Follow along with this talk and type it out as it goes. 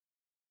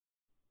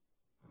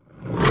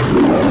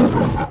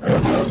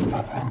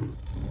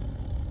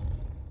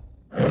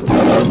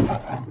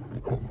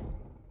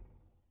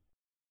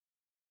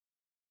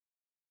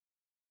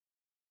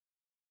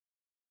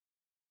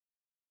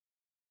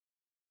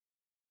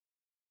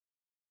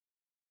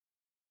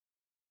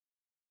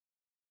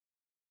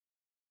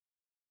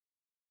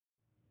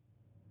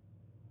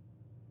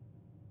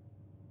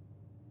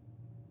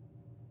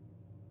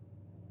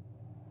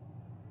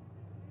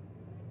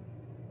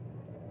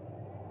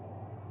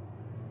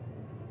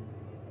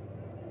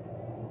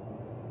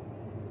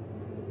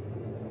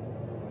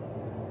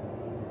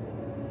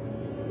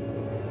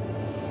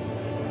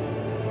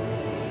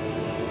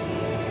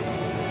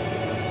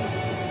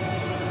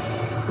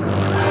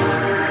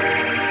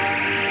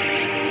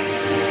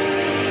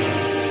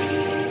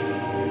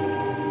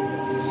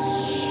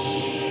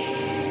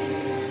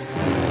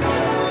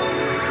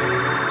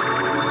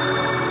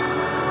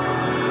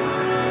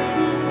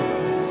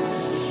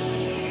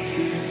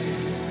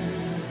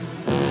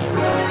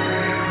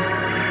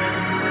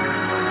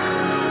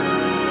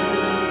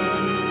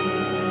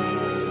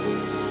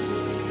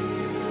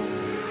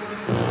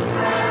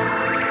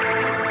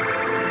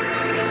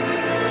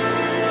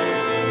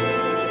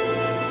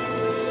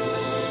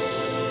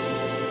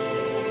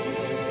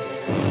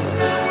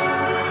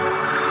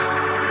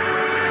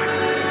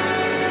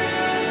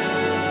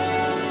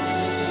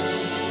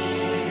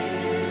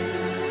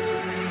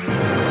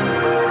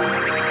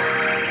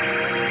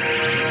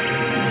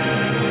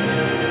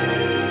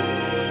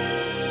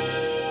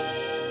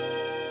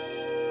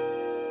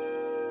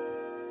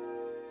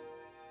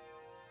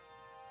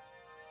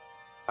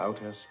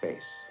Outer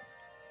space,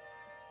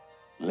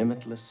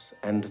 limitless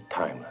and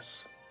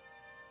timeless,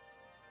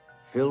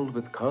 filled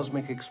with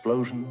cosmic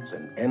explosions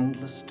and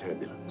endless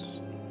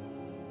turbulence.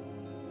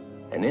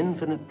 An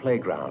infinite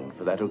playground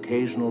for that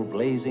occasional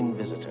blazing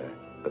visitor,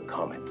 the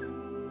comet.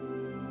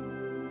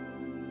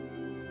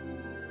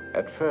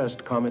 At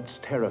first, comets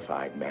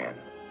terrified man.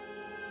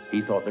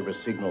 He thought they were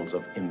signals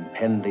of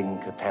impending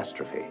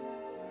catastrophe.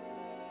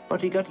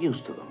 But he got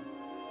used to them,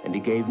 and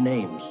he gave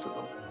names to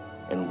them,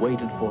 and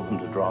waited for them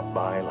to drop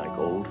by like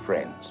old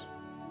friends.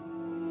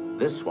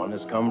 This one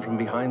has come from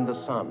behind the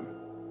sun,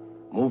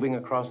 moving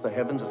across the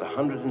heavens at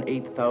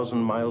 108,000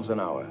 miles an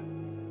hour,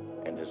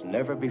 and has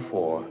never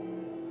before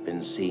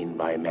been seen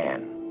by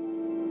man.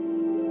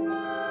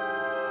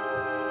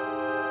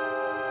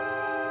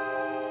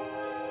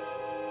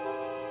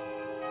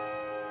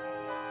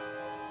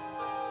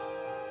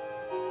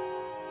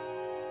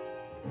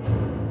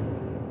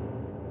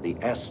 The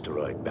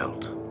asteroid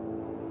belt.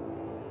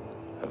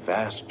 A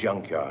vast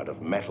junkyard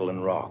of metal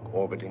and rock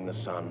orbiting the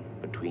sun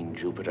between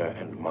Jupiter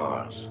and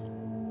Mars.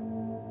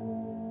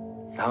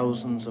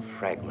 Thousands of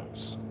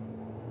fragments,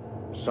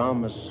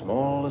 some as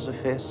small as a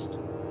fist,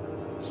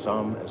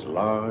 some as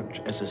large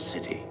as a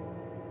city.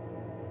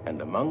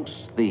 And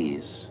amongst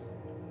these,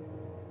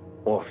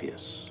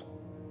 Ορφέας,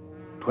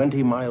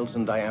 20 miles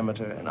in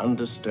diameter and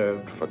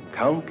undisturbed for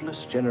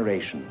countless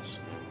generations,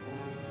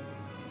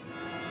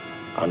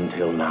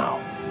 until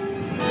now.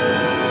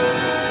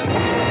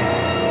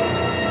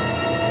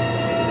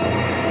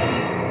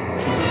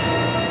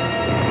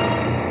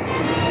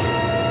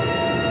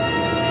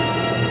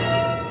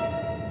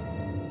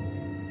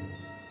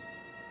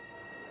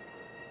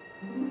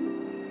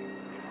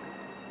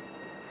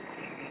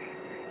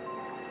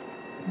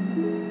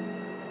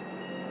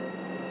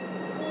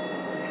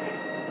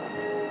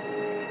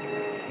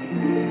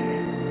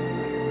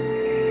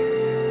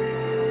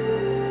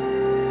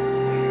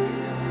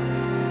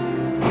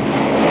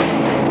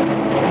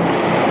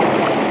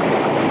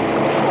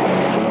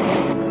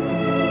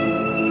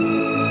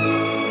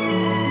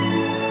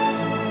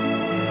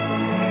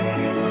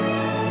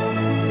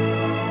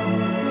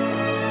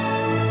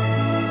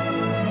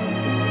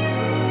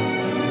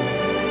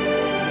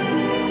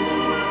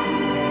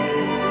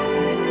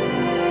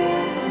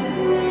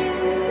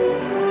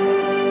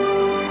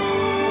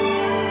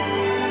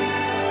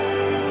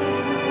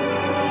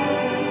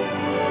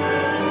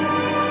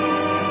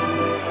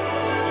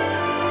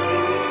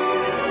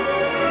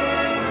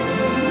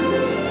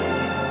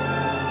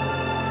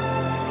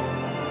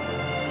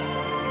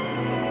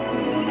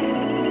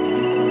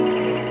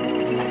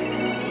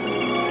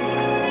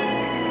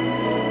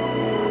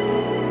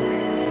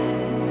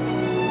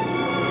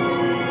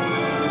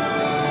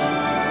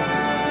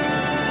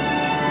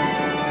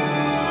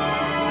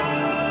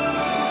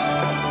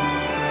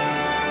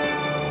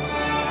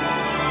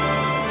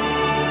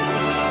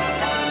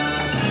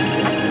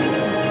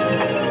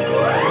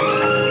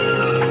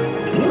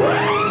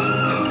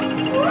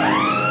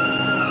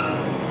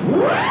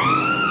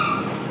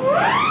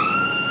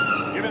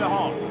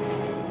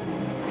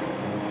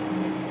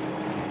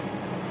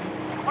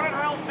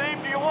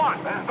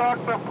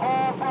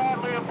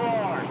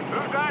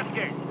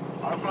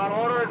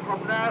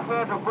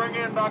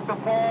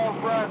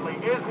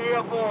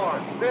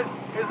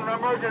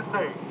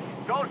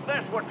 So's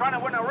this, we're trying to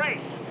win a race.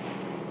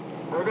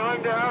 We're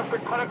going to have to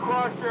cut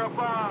across your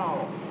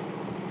bow.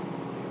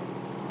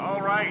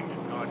 All right.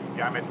 Oh,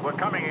 damn it, we're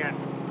coming in.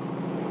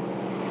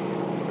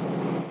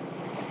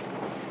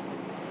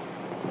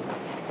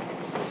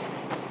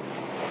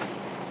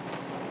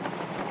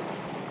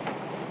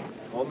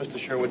 Mr.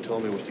 Sherwood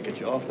told me was to get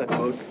you off that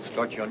boat and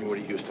start you on your way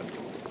to Houston.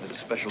 There's a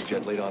special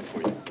jet laid out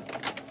for you.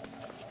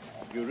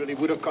 You really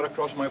would have cut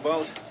across my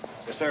bows?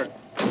 Yes, sir.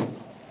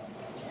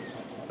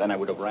 Then I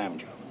would have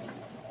rammed you.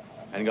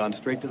 And gone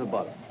straight to the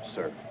bottom,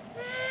 sir.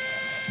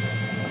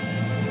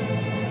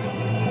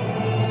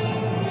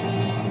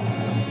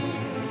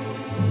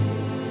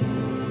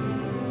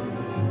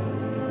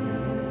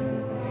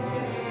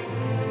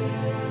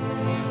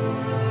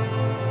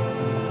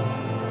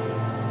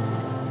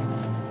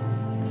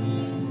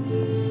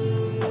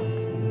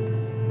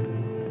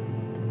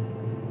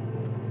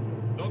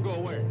 Don't go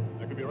away.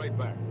 I could be right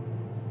back.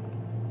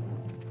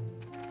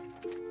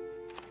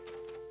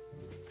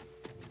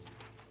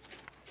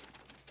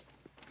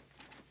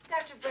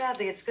 Dr.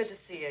 Bradley, it's good to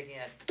see you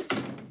again.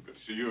 Good to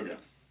see you again.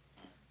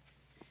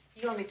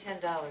 You owe me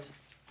 $10.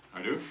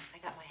 I do? I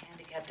got my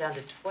handicap down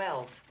to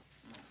 12.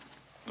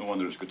 No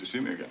wonder it's good to see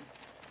me again.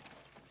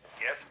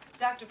 Yes?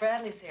 Dr.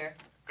 Bradley's here.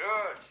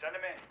 Good. Send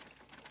him in.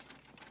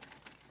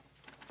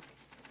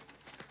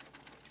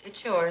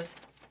 It's yours,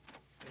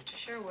 Mr.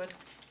 Sherwood.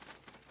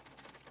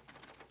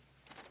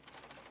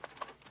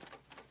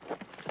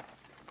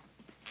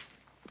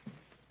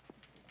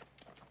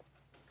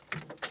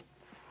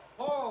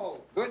 Oh,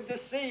 good to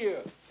see you.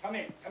 Come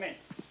in, come in.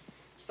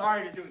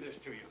 Sorry to do this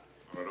to you.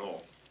 Not at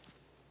all.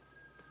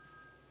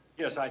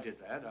 Yes, I did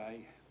that. I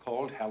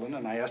called Helen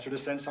and I asked her to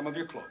send some of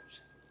your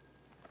clothes.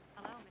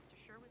 Hello,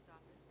 Mr. Sherwood's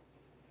office.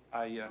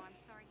 I I'm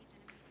sorry he's in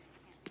a meeting.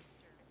 Can't be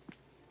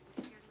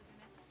disturbed. Here to leave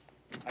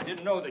a message. I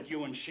didn't know that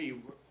you and she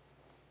were...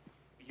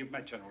 You've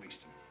met General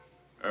Easton.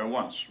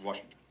 Once,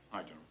 Washington.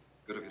 Hi, General.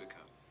 Good of you to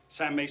come.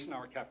 Sam Mason,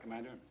 our Cap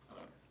Commander.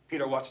 Hello.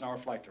 Peter Watson, our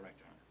Flight Director.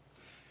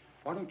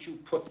 Why don't you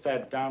put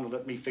that down and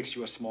let me fix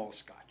you a small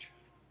scotch?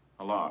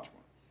 A large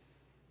one.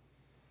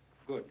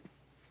 Good.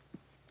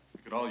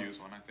 We could all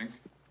use one, I think.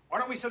 Why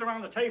don't we sit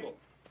around the table?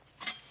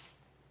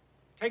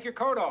 Take your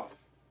coat off.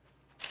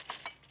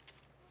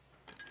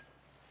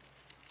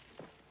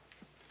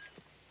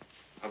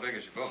 How big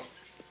is your boat?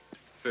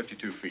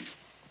 52 feet.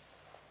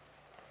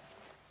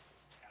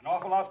 An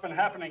awful lot's been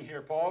happening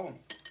here, Paul.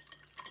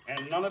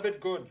 And none of it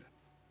good.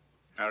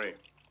 Harry,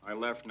 I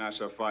left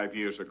NASA 5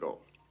 years ago.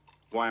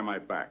 Why am I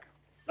back?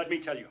 Let me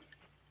tell you.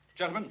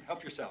 Gentlemen,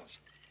 help yourselves.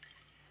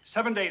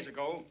 7 days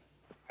ago,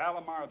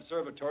 Palomar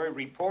Observatory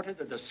reported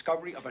the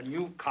discovery of a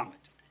new comet,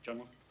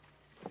 General.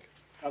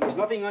 Now, there's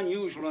nothing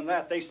unusual in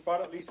that. They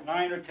spot at least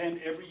 9 or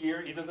 10 every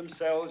year, either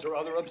themselves or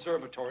other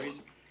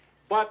observatories.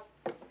 But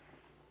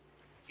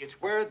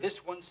it's where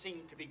this one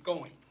seemed to be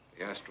going.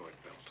 The asteroid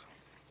belt.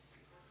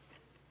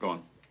 Go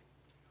on.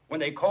 When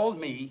they called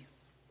me,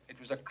 it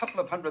was a couple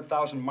of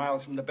 100,000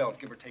 miles from the belt,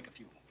 give or take a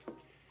few.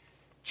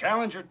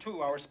 Challenger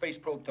 2, our space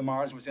probe to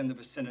Mars, was in the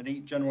vicinity.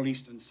 General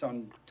Easton's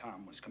son,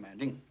 Tom, was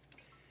commanding.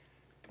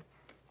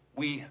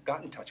 We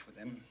got in touch with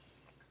them.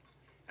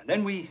 And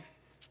then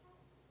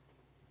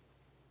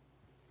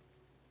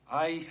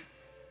I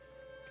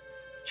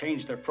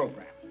changed their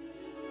program.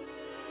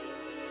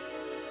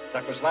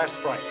 That was last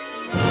Friday.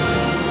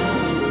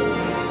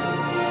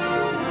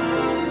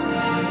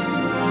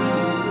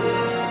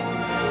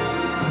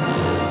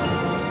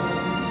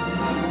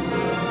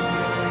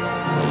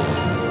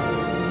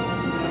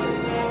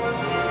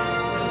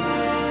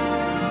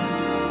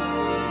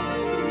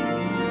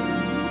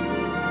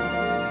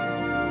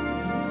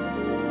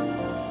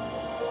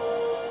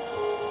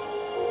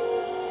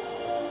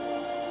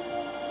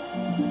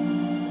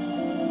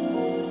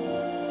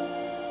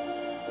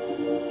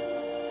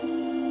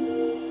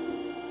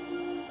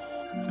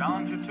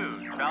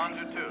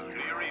 Challenger 2, do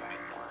you read me?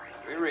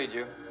 We read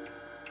you.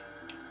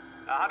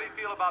 How do you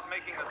feel about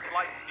making a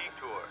slight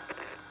detour?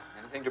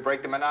 Anything to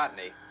break the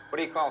monotony. What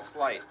do you call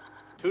slight?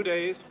 2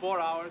 days, 4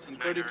 hours, and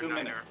 32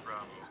 minutes.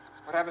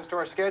 What happens to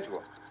our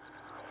schedule?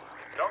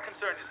 Don't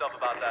concern yourself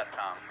about that,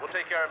 Tom. We'll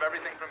take care of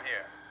everything from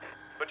here.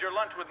 But your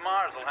lunch with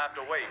Mars will have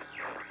to wait.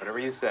 Whatever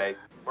you say.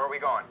 Where are we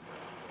going?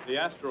 The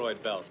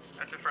asteroid belt.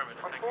 That's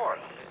affirmative. What for?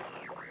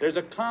 There's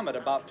a comet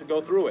about to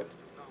go through it.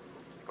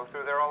 Go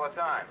through there all the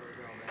time.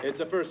 It's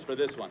a first for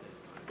this one.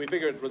 We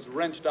figure it was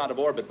wrenched out of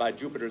orbit by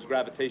Jupiter's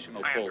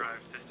gravitational pull.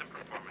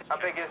 How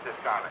big is this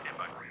comet?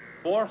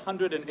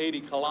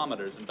 480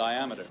 kilometers in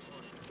diameter,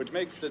 which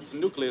makes its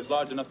nucleus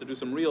large enough to do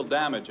some real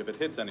damage if it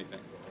hits anything.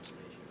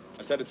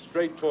 I set it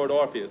straight toward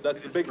Ορφέας. That's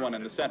the big one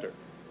in the center.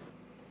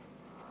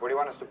 Where do you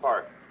want us to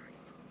park?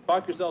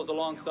 Park yourselves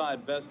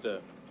alongside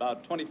Vesta,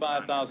 about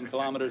 25,000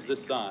 kilometers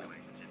this side.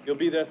 You'll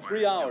be there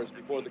 3 hours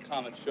before the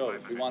comet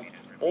shows. We want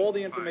all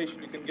the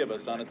information you can give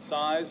us on its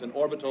size and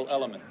orbital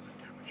elements.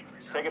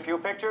 Take a few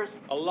pictures?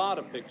 A lot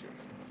of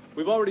pictures.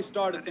 We've already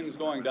started things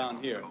going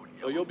down here,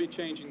 so you'll be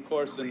changing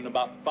course in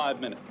about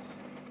 5 minutes.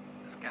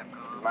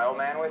 Is my old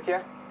man with you?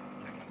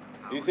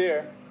 He's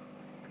here.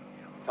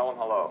 Tell him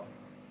hello.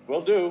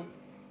 Will do.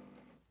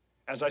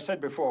 As I said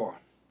before,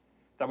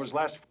 that was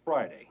last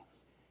Friday.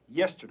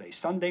 Yesterday,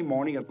 Sunday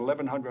morning at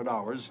 1100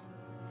 hours,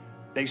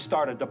 they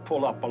started to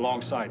pull up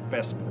alongside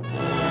Vespa.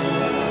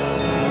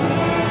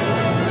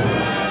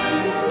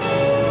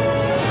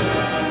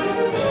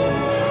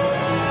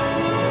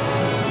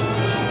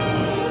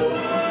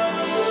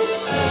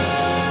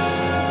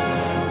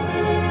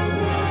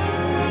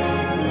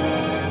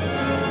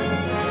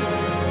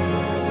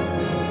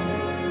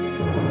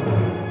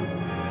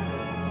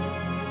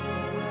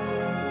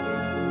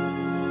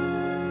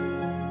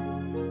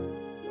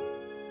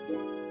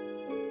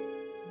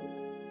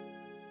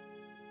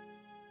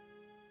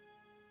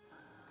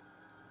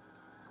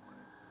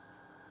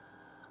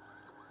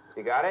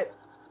 You got it?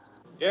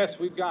 Yes,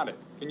 we've got it.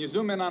 Can you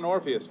zoom in on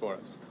Orpheus for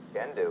us?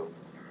 Can do.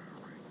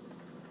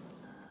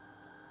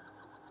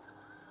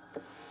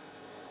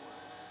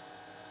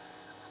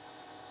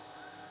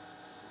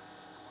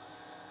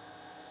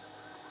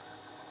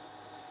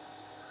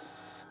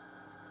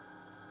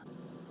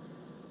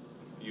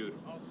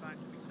 Beautiful.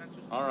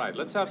 All right,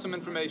 let's have some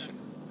information.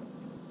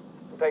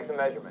 We'll take some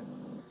measurement.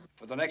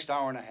 For the next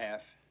hour and a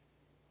half,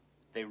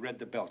 they read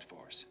the belt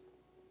for us.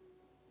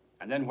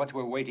 And then what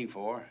we're waiting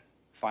for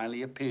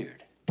finally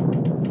appeared.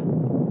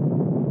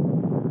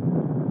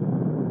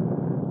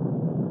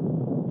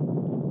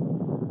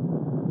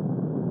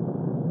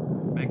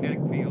 Magnetic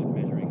field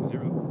measuring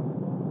 0.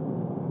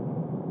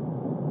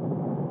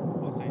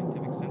 All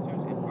scientific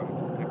sensors and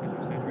particle detectors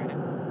are saturated.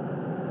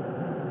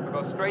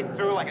 We'll go straight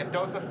through like a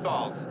dose of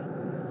salt.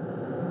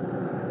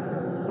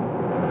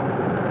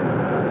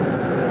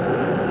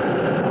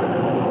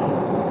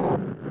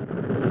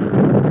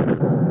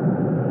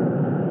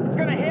 It's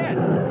gonna hit!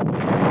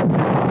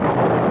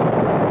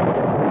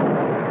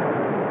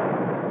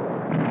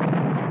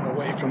 Keep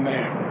away from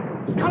there.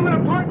 It's coming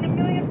apart in a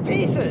million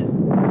pieces!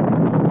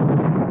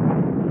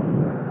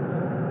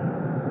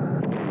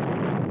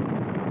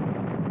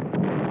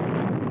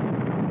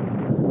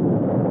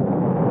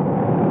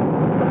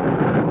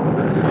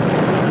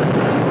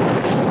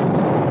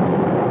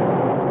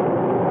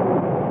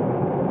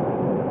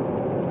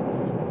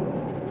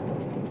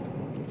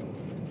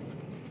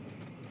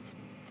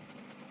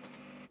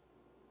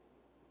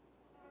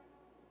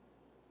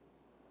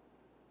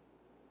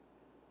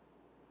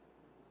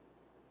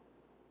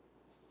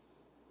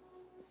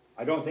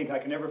 I don't think I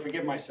can ever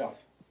forgive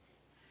myself.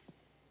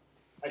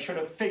 I should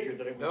have figured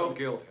that it was... No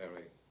guilt,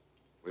 Harry.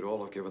 We'd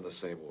all have given the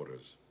same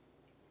orders.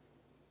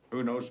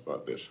 Who knows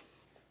about this?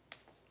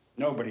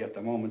 Nobody at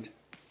the moment.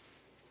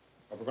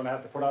 But we're going to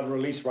have to put out a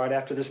release right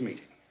after this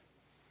meeting.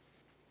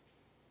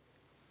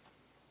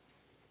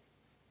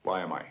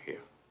 Why am I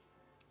here?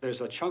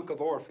 There's a chunk of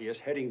Orpheus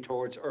heading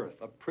towards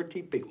Earth, a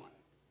pretty big one.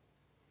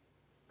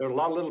 There are a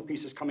lot of little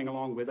pieces coming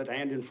along with it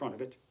and in front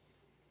of it.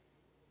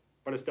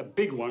 But it's the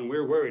big one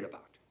we're worried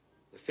about.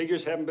 The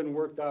figures haven't been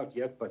worked out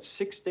yet, but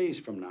 6 days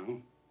from now,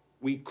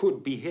 we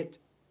could be hit.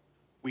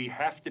 We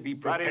have to be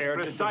prepared to divert.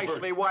 That is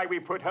precisely why we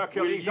put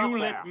Hercules up there. Will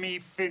you let me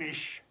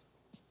finish?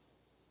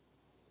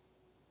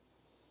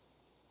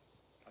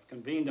 I've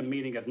convened a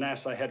meeting at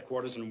NASA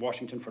headquarters in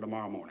Washington for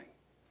tomorrow morning.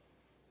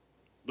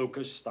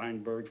 Lucas,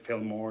 Steinberg,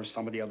 Fillmore,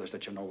 some of the others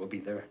that you know will be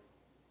there.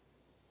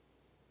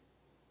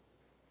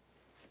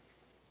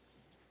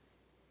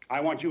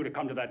 I want you to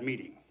come to that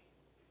meeting.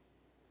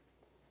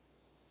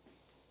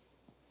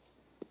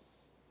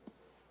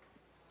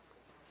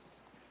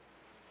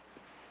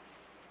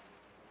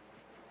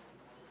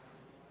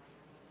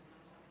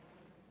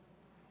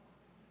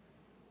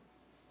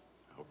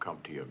 I'll come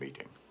to your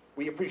meeting.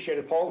 We appreciate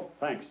it, Paul.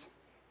 Thanks.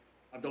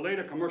 I've delayed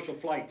a commercial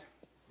flight.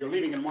 You're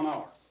leaving in 1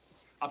 hour.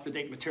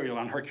 Up-to-date material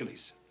on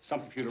Hercules.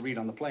 Something for you to read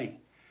on the plane.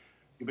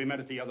 You'll be met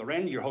at the other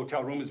end. Your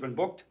hotel room has been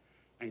booked.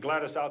 And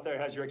Gladys out there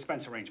has your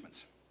expense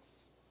arrangements.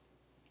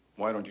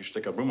 Why don't you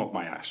stick a broom up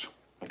my ass?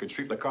 I could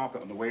sweep the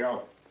carpet on the way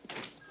out.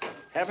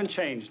 Haven't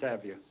changed,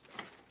 have you?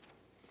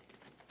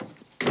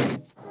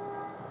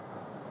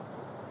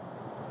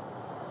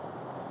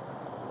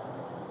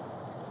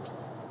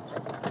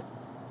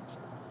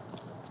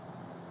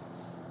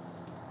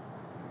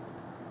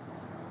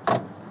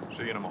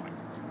 See you in the morning.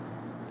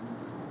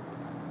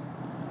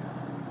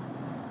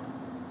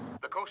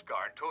 The Coast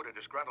Guard towed a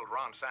disgruntled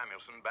Ron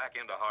Samuelson back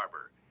into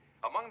harbor.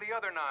 Among the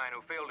other 9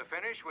 who failed to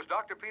finish was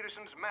Dr.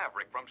 Peterson's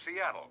Maverick from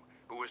Seattle,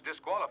 who was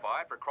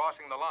disqualified for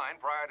crossing the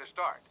line prior to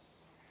start.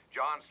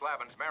 John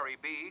Slavin's Mary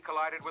B.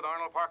 collided with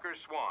Arnold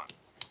Parker's Swan.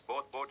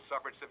 Both boats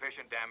suffered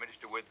sufficient damage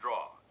to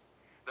withdraw.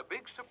 The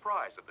big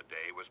surprise of the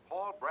day was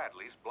Paul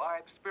Bradley's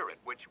Blithe Spirit,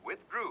 which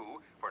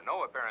withdrew for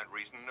no apparent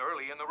reason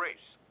early in the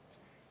race.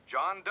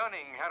 John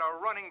Dunning had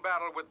a running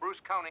battle with Bruce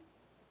County.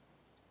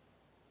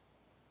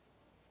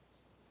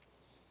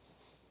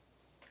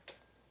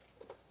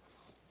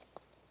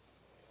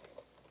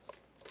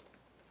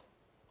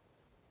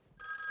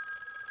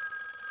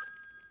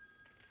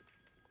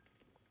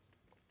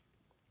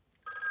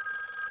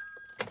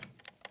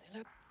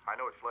 Hello? I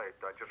know it's late.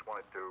 I just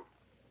wanted to...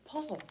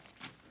 Paul,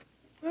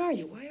 where are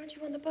you? Why aren't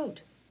you on the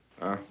boat?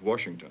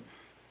 Washington.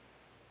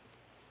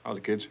 How are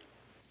the kids?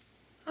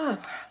 Oh,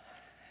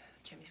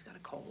 Jimmy's got a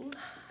cold,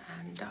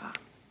 and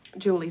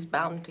Julie's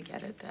bound to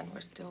get it, and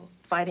we're still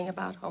fighting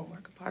about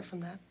homework. Apart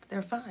from that,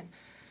 they're fine.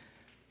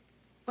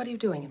 What are you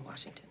doing in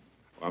Washington?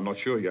 I'm not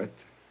sure yet.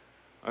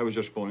 I was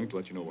just phoning to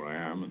let you know where I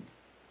am and...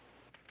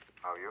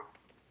 How are you?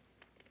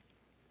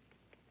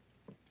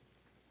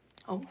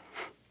 Oh,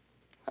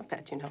 I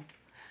bet you know.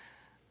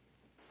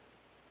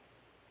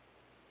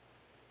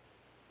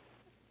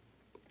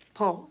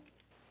 Paul?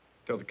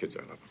 Tell the kids I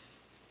love them.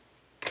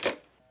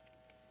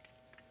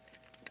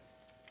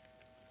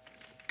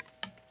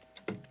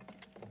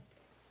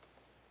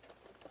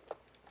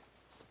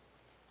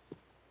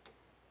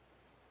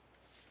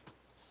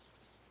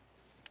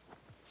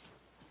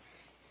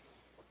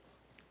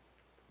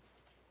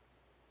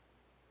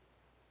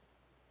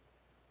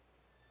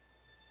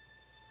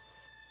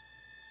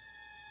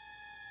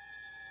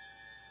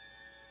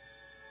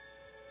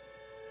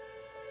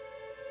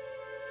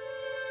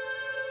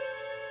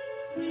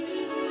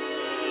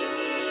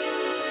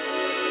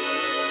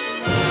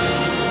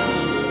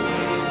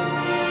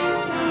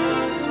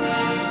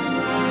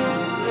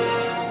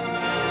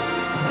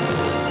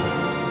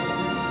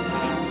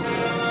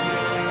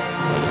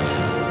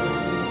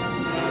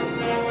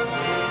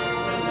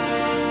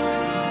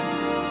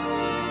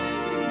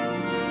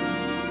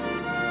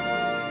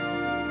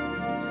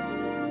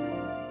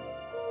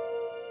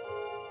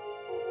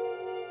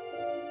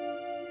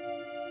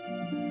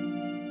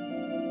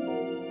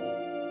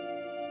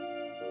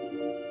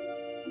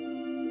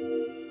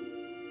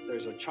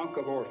 There's a chunk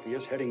of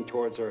Orpheus heading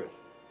towards Earth,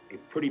 a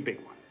pretty big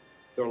one.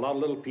 There are a lot of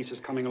little pieces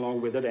coming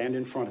along with it and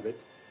in front of it,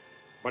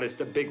 but it's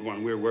the big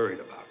one we're worried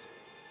about.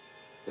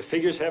 The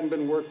figures haven't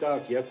been worked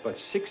out yet, but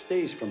 6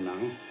 days from now,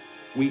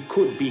 we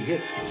could be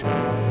hit.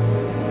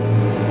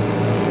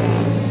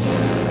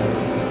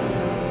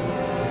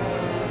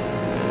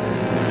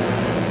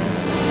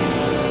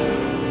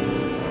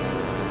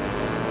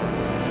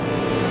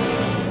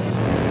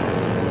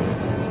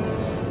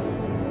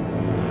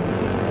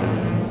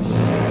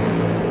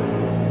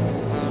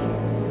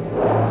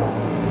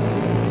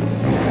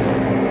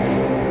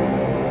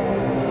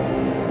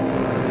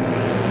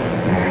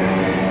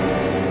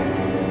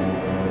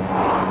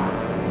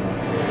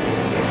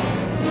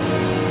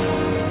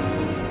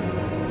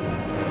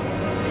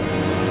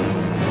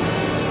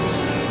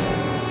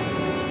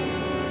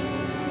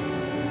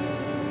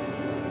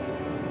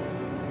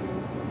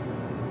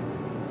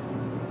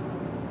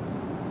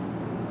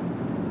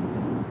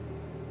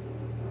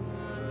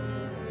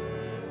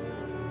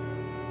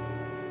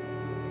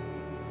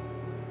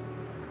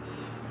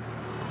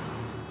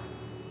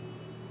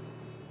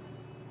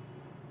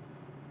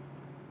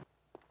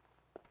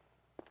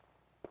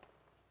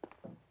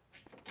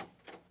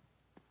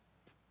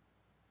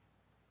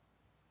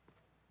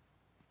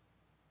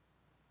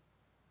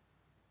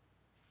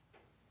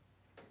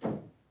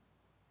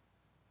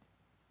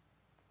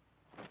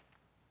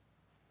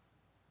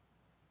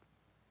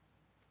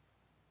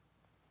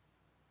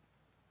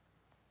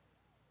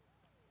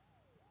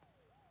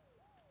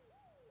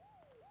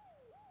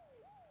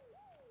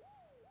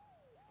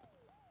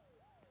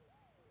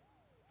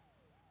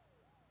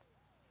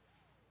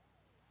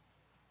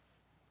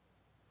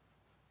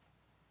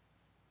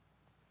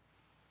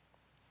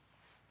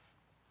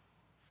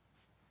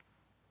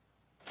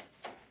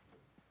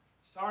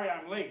 Sorry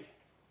I'm late.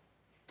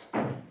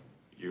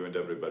 You and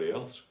everybody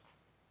else.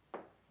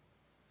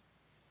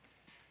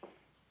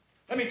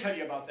 Let me tell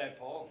you about that,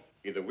 Paul.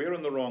 Either we're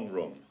in the wrong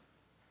room,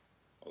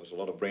 or there's a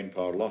lot of brain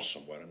power lost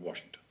somewhere in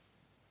Washington.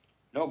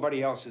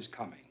 Nobody else is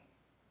coming.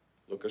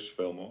 Lucas,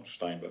 Fillmore,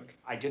 Steinberg.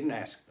 I didn't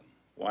ask them.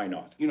 Why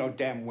not? You know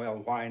damn well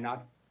why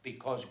not.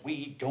 Because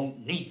we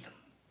don't need them.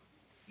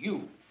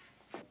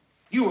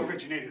 You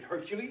originated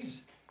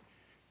Hercules.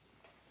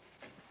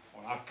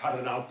 Well, I'll cut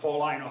it out,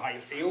 Paul. I know how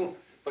you feel.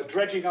 But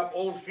dredging up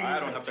old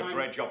feelings. I don't have to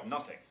dredge up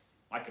nothing.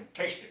 I can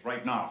taste it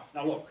right now.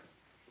 Now look,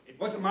 it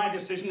wasn't my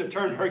decision to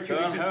turn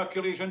Hercules. Turn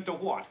Hercules into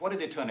what? What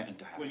did they turn it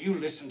into? Will you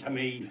listen to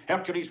me?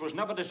 Hercules was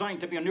never designed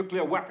to be a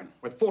nuclear weapon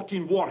with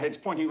 14 warheads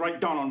pointing right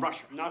down on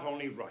Russia. Not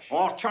only Russia.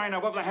 Or China,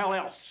 wherever the hell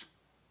else.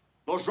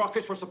 Those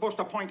rockets were supposed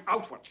to point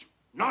outwards,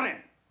 not in.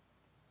 It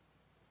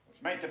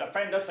was meant to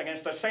defend us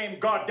against the same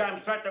goddamn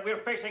threat that we're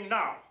facing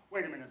now.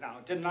 Wait a minute now.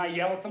 Didn't I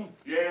yell at them?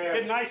 Yeah.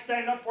 Didn't I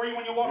stand up for you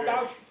when you walked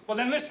out? Well,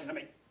 then listen to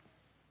me.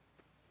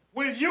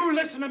 Will you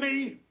listen to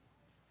me?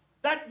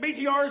 That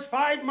meteor is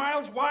 5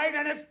 miles wide,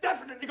 and it's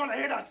definitely going to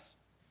hit us.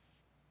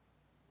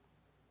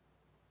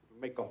 It'll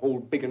make a hole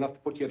big enough to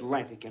put the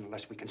Atlantic in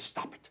unless we can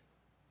stop it.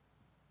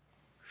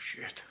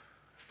 Shit.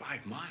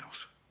 5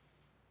 miles.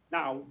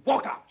 Now,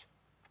 walk out.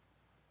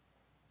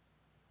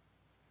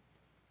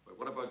 But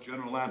what about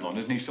General Adlon?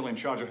 Isn't he still in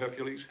charge of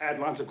Hercules?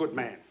 Adlon's a good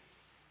man,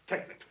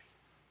 technically.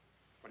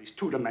 But he's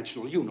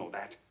two-dimensional, you know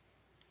that.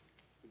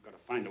 We've got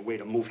to find a way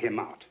to move him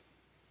out.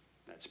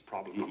 That's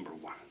problem number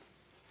 1.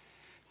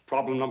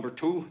 Problem number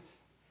 2,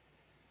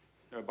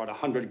 there are about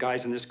 100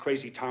 guys in this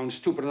crazy town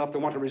stupid enough to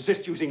want to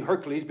resist using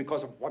Hercules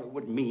because of what it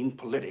would mean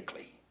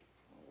politically.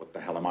 What the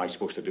hell am I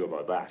supposed to do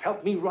about that?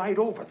 Help me ride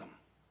over them.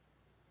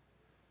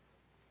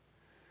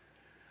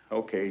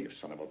 Okay, you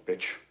son of a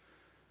bitch.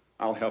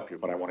 I'll help you,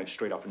 but I want it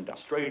straight up and down.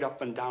 Straight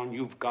up and down,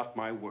 you've got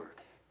my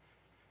word.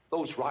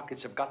 Those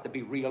rockets have got to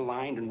be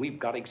realigned, and we've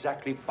got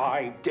exactly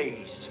 5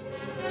 days.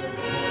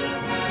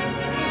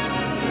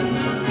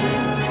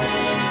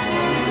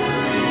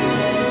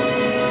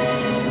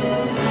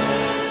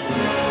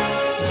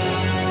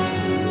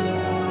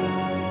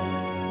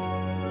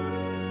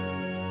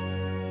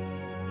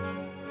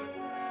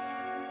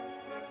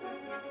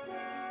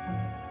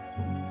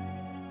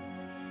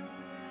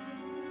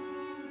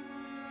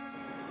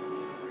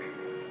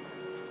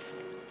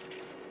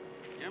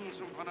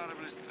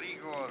 Понадобилось 3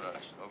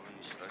 года, чтобы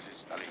уничтожить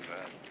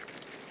Сталинград.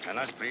 А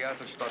наш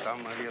приятель, что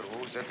там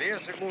наверху, за 2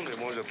 секунды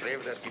может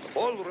превратить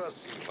пол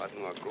России в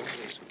одну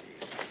огромную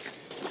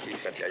Сибирь. И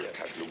хотя я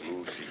так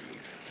люблю Сибирь.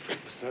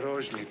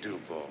 Осторожней,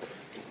 Дубов.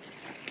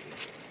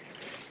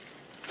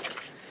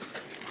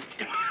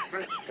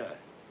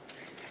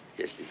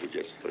 Если бы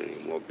детство не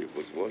мог бы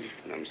позволить,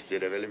 нам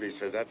следовало бы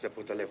связаться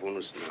по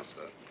телефону с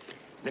НАСА.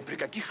 Ни при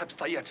каких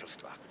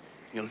обстоятельствах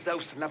нельзя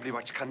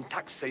устанавливать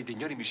контакт с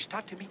Соединенными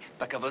Штатами,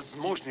 пока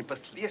возможные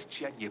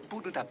последствия не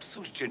будут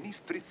обсуждены с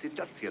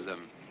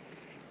председателем.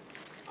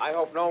 I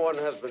hope no one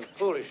has been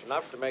foolish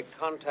enough to make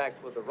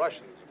contact with the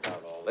Russians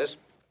about all this.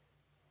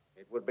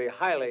 It would be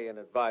highly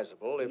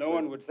inadvisable if... No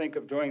one would think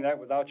of doing that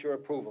without your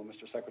approval,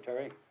 Mr.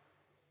 Secretary.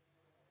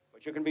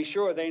 But you can be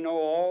sure they know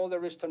all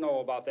there is to know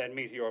about that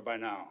meteor by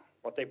now.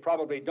 What they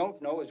probably don't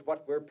know is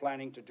what we're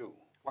planning to do.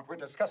 What we're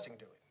discussing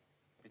doing.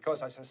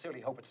 Because I sincerely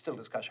hope it's still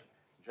discussion.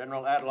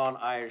 General Adlon,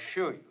 I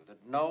assure you that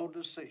no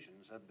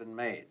decisions have been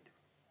made.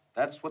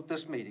 That's what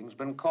this meeting's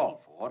been called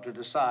for, to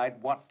decide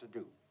what to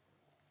do.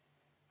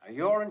 Now,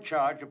 you're in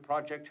charge of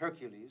Project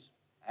Hercules,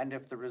 and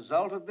if the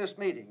result of this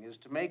meeting is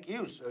to make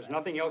use of There's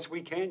nothing else we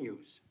can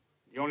use.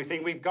 The only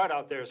thing we've got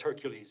out there is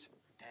Hercules.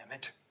 Damn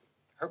it.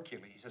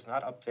 Hercules is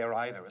not up there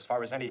either, as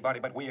far as anybody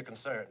but we are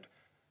concerned.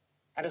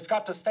 And it's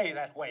got to stay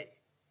that way.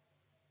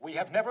 We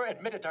have never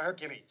admitted to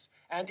Hercules.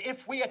 And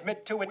if we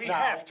admit to it We now...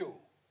 have to.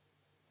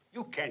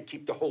 You can't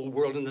keep the whole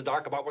world in the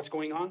dark about what's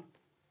going on.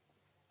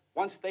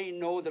 Once they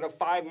know that a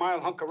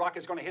 5-mile hunk of rock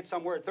is going to hit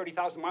somewhere at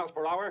 30,000 miles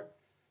per hour,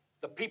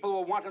 the people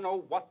will want to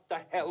know what the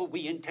hell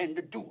we intend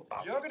to do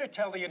about it. You're going to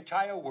tell the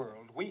entire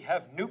world we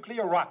have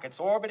nuclear rockets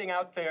orbiting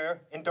out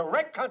there in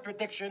direct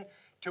contradiction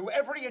to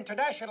every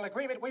international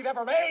agreement we've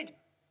ever made?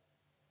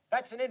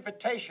 That's an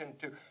invitation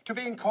to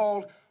being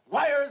called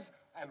liars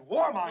and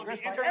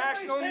warmongers by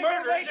International every single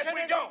murderers nation if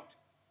we don't.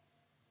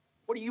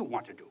 What do you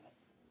want to do?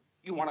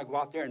 You want to go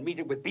out there and meet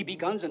it with BB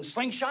guns and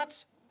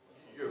slingshots?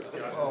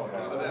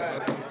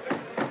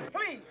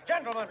 Please,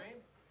 gentlemen.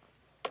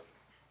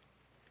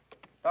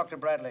 Dr.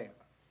 Bradley,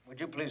 would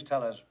you please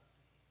tell us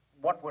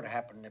what would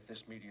happen if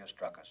this meteor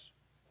struck us?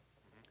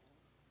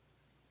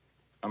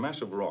 A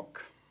massive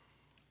rock,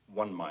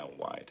 1 mile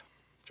wide,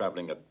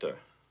 traveling at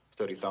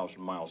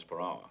 30,000 miles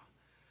per hour,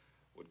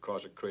 would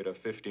cause a crater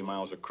 50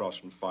 miles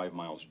across and 5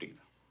 miles deep.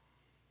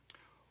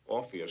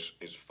 Orpheus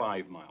is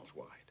 5 miles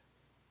wide.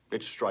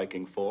 Its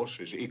striking force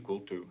is equal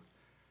to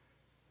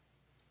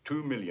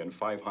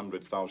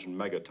 2,500,000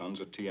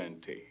 megatons of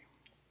TNT.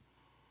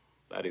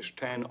 That is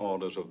 10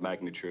 orders of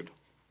magnitude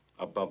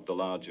above the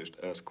largest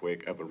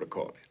earthquake ever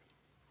recorded.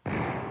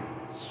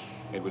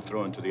 It would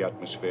throw into the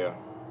atmosphere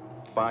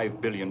 5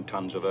 billion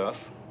tons of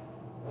Earth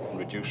and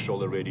reduce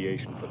solar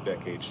radiation for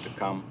decades to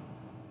come.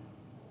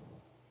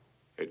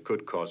 It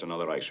could cause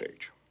another ice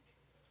age.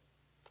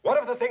 What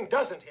if the thing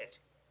doesn't hit?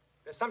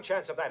 There's some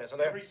chance of that, isn't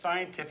there? Every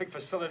scientific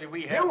facility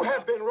we have... You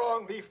have been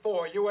wrong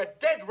before. You were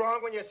dead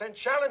wrong when you sent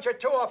Challenger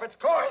 2 off its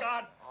course.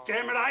 God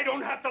damn it, I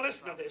don't have to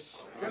listen to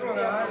this.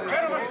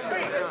 Gentlemen,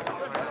 speak!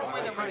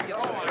 Gentlemen, you're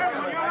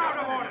out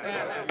of order!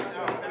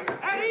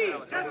 At ease,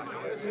 gentlemen!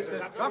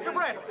 Dr.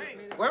 Bradley,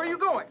 where are you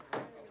going?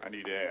 I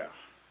need air.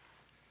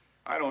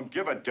 I don't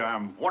give a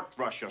damn what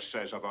Russia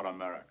says about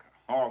America,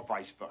 or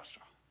vice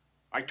versa.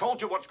 I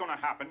told you what's going to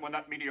happen when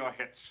that meteor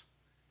hits.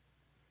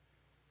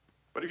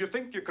 But if you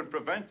think you can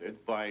prevent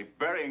it by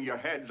burying your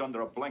heads under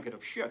a blanket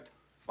of shit,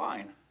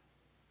 fine.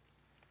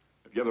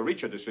 If you ever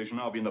reach a decision,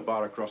 I'll be in the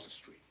bar across the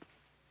street.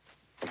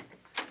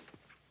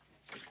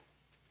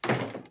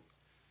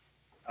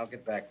 I'll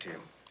get back to you.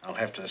 I'll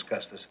have to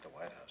discuss this at the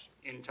White House.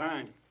 In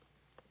time.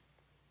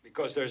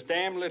 Because there's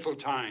damn little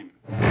time.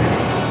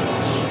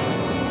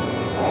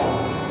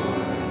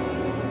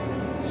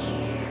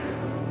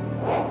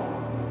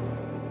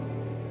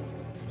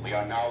 We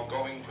are now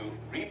going to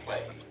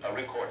replay a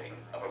recording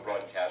of a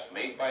broadcast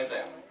made by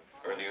them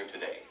earlier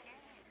today.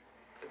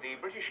 The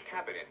British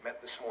Cabinet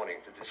met this morning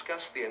to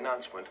discuss the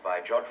announcement by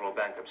Jodrell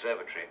Bank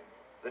Observatory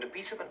that a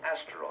piece of an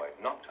asteroid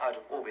knocked out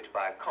of orbit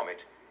by a comet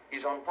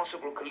is on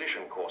possible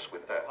collision course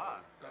with Earth.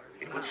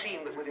 It would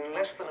seem that within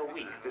less than a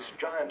week, this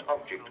giant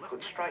object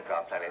could strike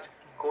our planet,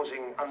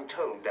 causing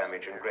untold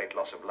damage and great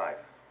loss of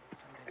life.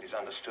 It is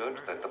understood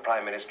that the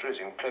Prime Minister is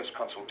in close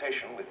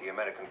consultation with the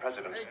American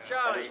President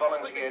and has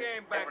volunteered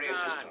every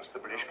assistance the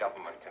British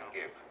government can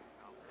give.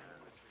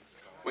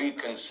 We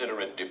consider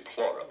it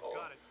deplorable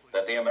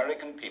that the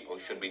American people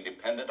should be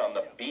dependent on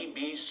the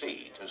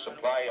BBC to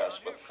supply us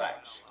with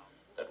facts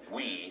that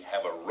we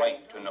have a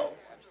right to know.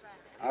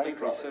 I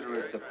consider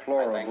it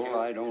deplorable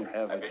I don't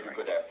have a drink.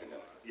 Good afternoon.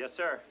 Yes,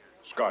 sir.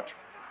 Scotch.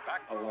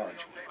 A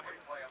large.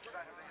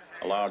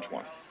 A large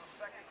one.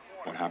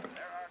 What happened?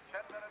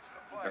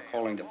 They're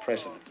calling the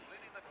president.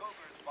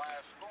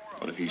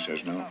 What if he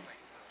says no?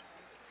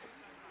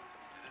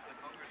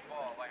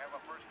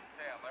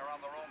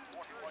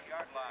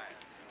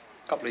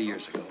 A couple of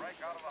years ago,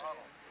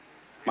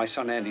 my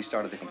son Andy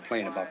started to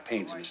complain about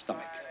pains in his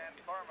stomach.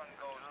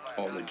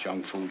 All the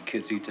junk food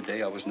kids eat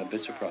today, I wasn't a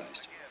bit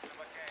surprised.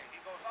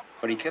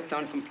 But he kept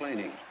on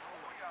complaining.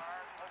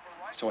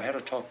 So I had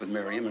a talk with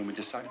Miriam, and we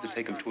decided to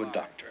take him to a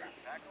doctor.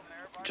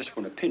 Just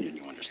for an opinion,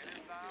 you understand.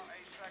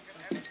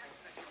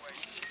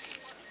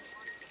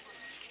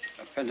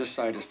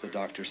 Appendicitis, the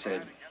doctor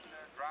said.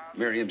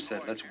 Miriam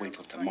said, let's wait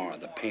till tomorrow.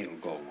 The pain will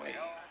go away.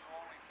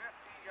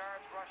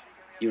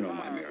 You know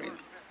my Miriam.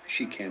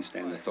 She can't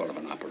stand the thought of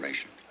an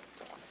operation.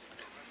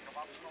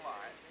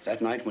 That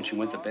night when she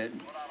went to bed,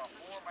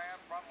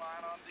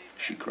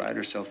 she cried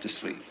herself to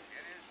sleep.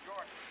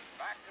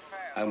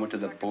 I went to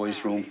the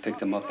boys' room,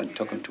 picked him up, and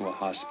took him to a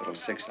hospital.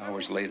 6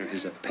 hours later,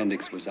 his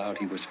appendix was out.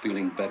 He was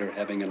feeling better,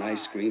 having an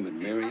ice cream, and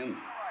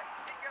Miriam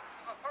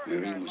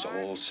was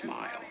all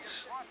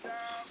smiles.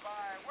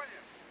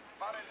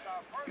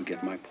 You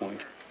get my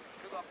point?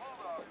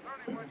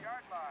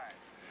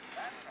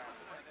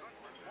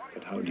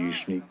 But how do you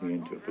sneak me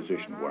into a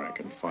position where I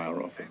can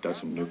fire off a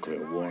dozen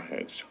nuclear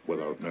warheads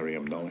without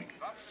Miriam knowing?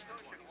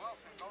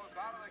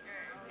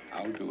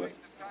 I'll do it.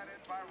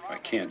 I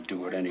can't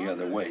do it any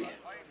other way.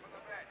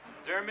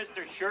 Is there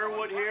Mr.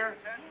 Sherwood here?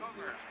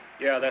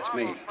 Yeah, that's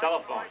me.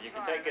 Telephone. You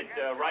can take it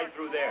right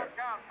through there.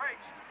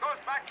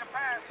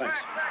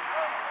 Thanks.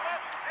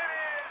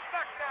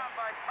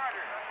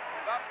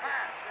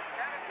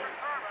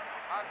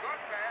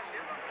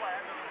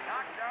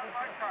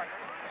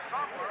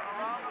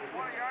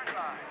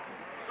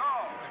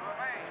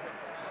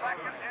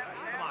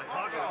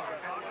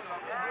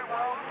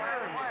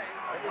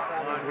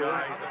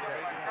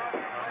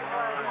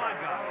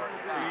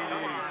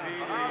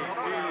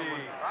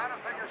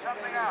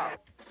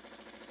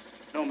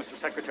 No, Mr.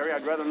 Secretary,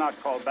 I'd rather not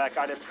call back.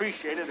 I'd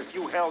appreciate it if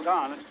you held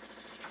on.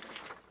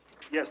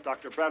 Yes,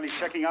 Dr. Bradley's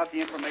checking out the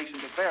information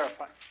to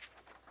verify.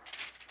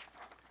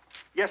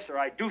 Yes, sir,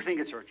 I do think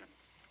it's urgent.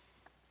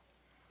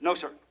 No,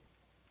 sir.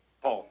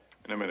 Paul.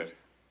 In a minute.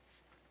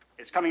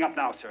 It's coming up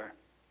now, sir.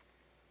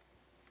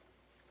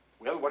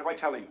 Well, what do I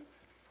tell him?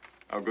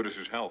 How good is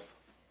his health?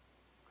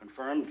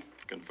 Confirmed?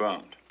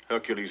 Confirmed.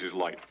 Hercules is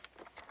light.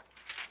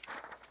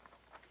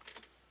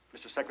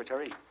 Mr.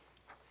 Secretary,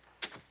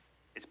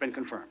 it's been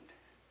confirmed.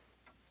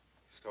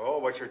 So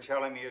what you're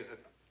telling me is that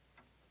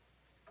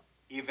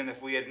even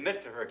if we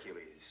admit to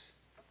Hercules,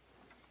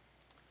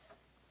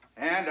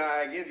 and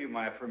I give you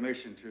my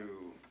permission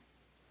to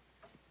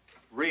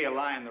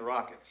realign the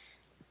rockets,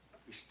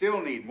 we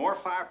still need more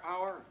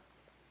firepower,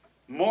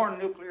 more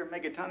nuclear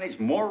megatonnage,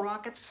 more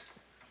rockets?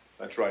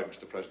 That's right,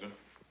 Mr. President.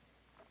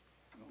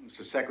 Well,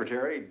 Mr.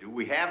 Secretary, do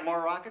we have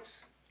more rockets?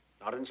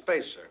 Not in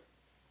space, sir.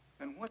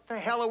 Then what the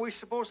hell are we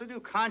supposed to do?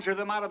 Conjure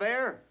them out of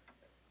air?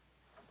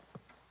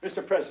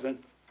 Mr.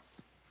 President,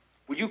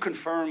 would you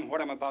confirm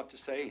what I'm about to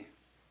say?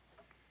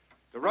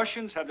 The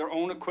Russians have their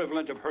own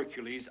equivalent of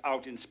Hercules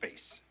out in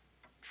space.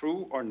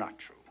 True or not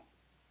true?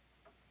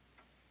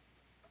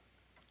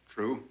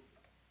 True.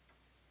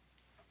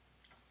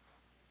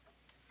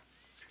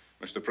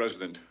 Mr.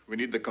 President, we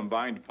need the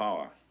combined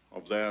power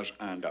of theirs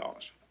and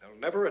ours. They'll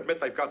never admit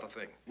they've got the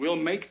thing. We'll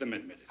make them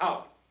admit it.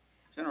 How?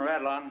 General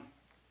Adlon,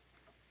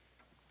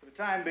 for the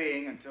time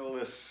being, until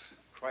this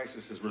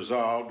crisis is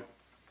resolved,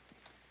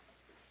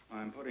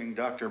 I'm putting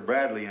Dr.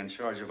 Bradley in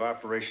charge of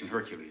Operation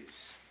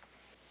Hercules.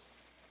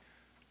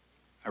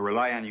 I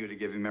rely on you to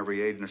give him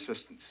every aid and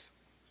assistance.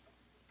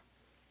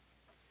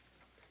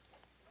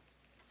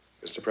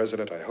 Mr.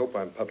 President, I hope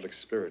I'm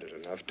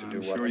public-spirited enough to do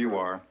what... I'm sure you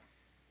are.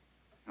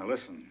 Now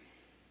listen,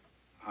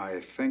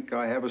 I think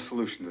I have a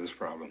solution to this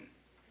problem.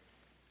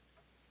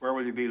 Where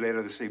will you be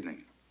later this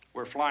evening?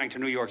 We're flying to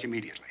New York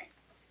immediately.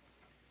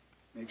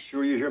 Make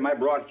sure you hear my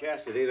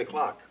broadcast at 8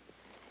 o'clock.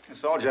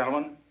 That's all,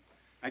 gentlemen.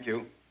 Thank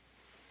you.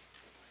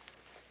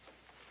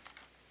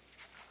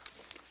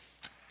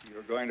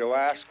 You're going to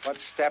ask what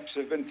steps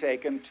have been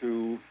taken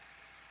to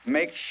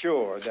make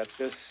sure that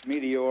this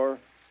meteor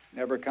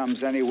never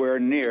comes anywhere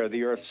near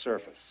the Earth's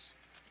surface.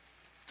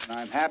 And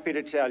I'm happy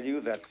to tell you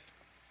that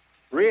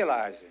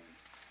realizing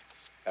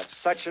that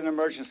such an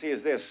emergency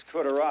as this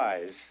could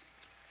arise,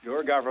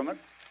 your government,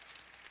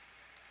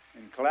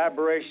 in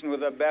collaboration with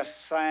the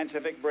best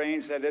scientific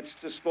brains at its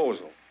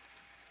disposal,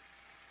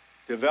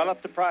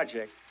 developed the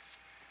project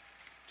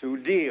to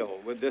deal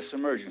with this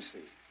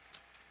emergency.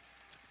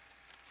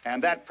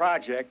 And that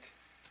project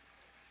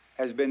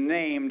has been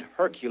named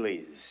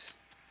Hercules.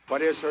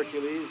 What is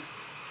Hercules?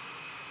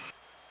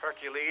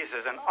 Hercules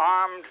is an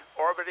armed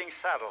orbiting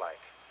satellite.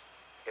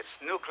 Its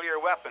nuclear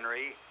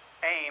weaponry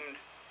aimed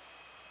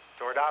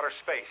toward outer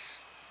space.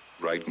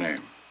 Right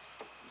name,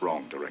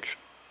 wrong direction.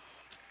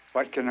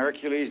 What can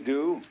Hercules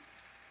do?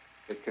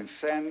 It can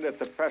send at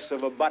the press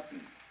of a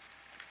button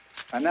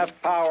enough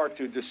power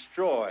to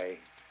destroy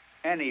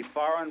any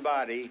foreign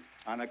body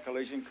on a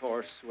collision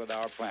course with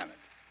our planet.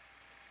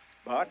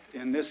 But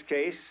in this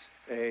case,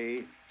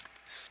 a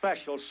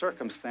special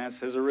circumstance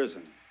has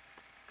arisen.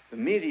 The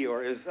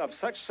meteor is of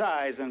such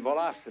size and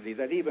velocity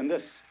that even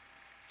this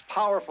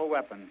powerful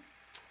weapon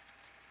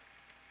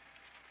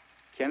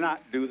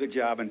cannot do the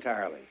job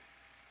entirely.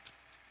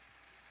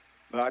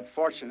 But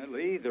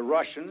fortunately, the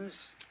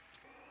Russians,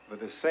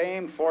 with the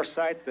same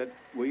foresight that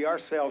we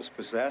ourselves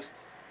possessed,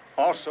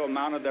 also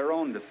mounted their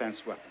own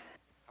defense weapon.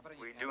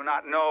 We do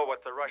not know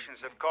what the Russians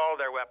have called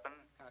their weapon,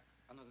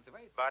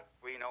 but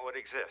we know it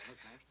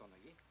exists.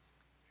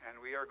 And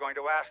we are going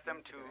to ask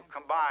them to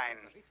combine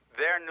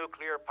their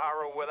nuclear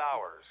power with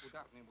ours,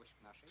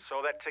 so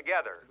that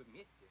together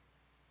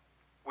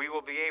we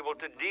will be able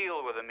to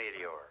deal with the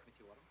meteor,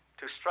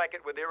 to strike it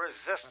with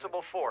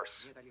irresistible force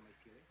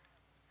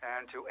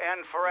and to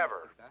end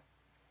forever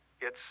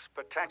its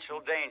potential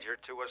danger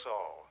to us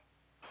all.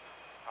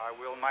 I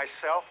will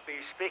myself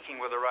be speaking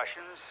with the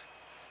Russians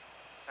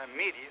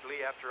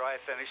immediately after I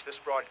finish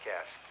this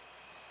broadcast.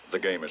 The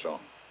game is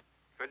on.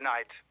 Good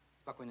night.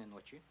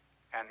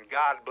 And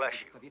God bless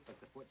you.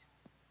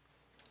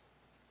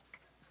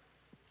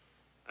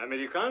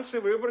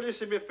 Американцы выбрали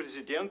себе в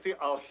президенты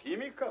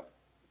алхимика.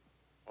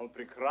 Он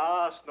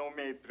прекрасно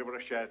умеет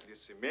превращать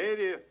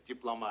лицемерие в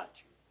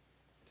дипломатию.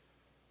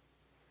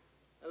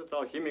 Этот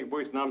алхимик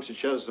будет нам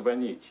сейчас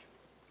звонить.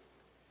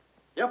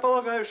 Я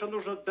полагаю, что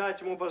нужно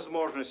дать ему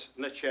возможность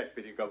начать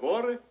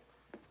переговоры,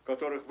 в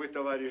которых вы,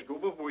 товарищ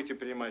Дубов, будете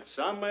принимать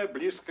самое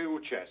близкое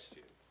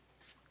участие.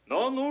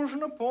 Но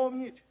нужно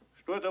помнить,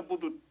 что это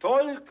будут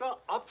только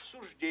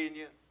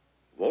обсуждения.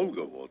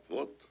 Волга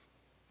вот-вот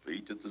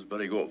выйдет из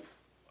берегов,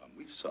 а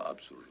мы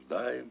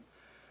сообсуждаем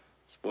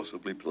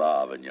способы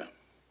плавания.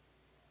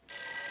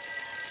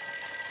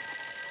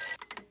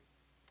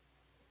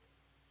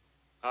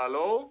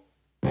 Алло?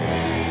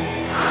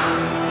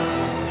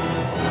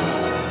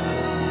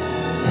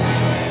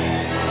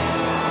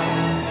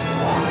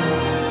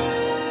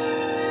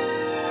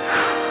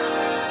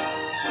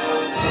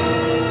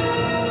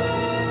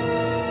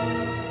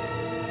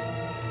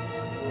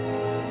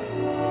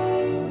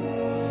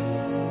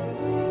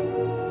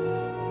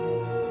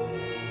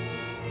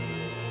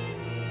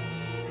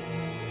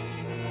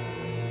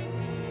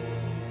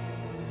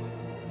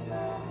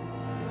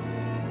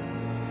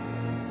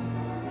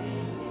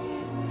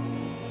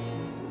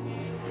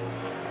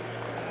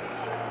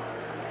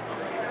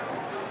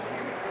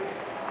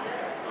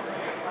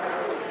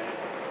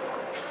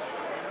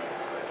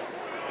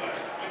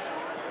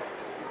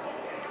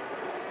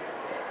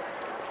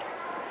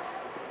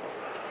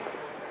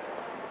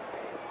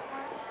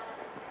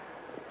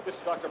 This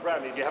is Dr.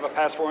 Bradley. Do you have a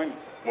pass for him?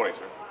 Morning,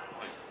 sir.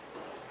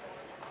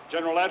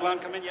 General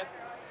Adlon come in yet?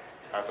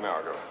 Half an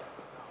hour ago.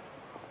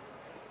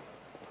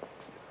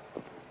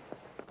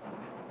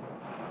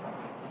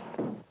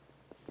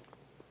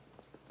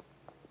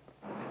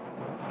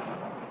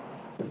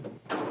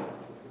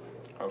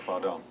 How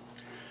far down?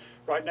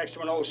 Right next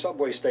to an old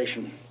subway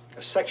station,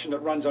 a section that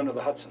runs under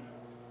the Hudson.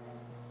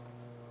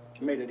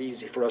 It made it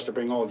easy for us to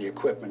bring all the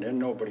equipment in.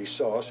 Nobody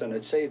saw us, and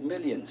it saved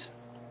millions.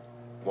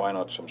 Why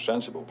not some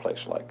sensible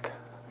place like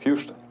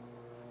Houston?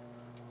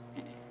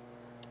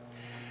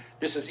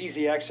 This is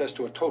easy access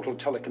to a total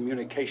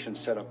telecommunications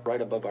setup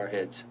right above our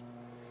heads.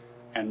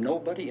 And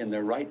nobody in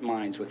their right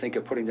minds would think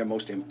of putting their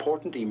most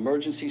important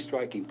emergency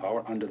striking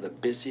power under the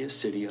busiest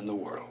city in the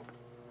world.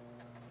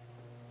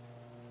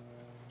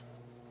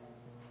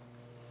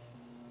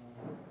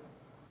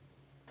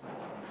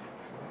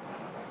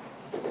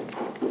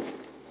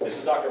 This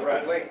is Dr.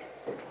 Bradley.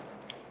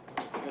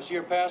 Can I see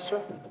your pass,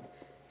 sir?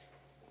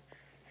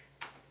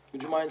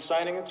 Would you mind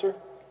signing it, sir?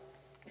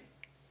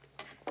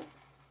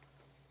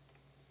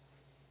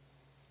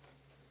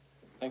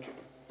 Thank you.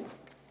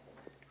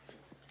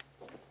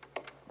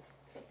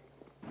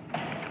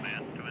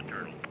 Command to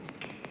internal.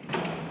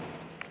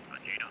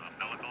 Agena,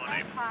 umbilical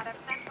enable. Pod of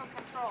Central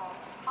Control.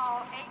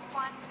 Call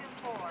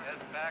 8124. Yes,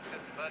 back to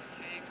Bud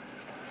Chief.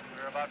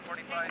 We're about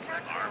 45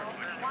 seconds.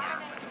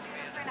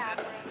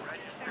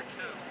 Register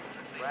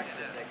 2.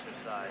 Practice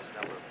exercise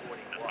number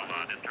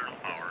 41. Internal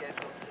power.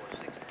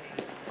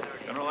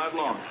 General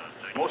Adlon,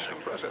 most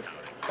impressive.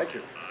 Thank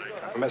you.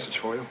 A message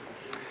for you.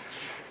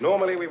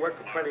 Normally we work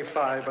for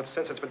 25, but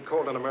since it's been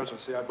called an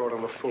emergency, I brought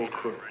on the full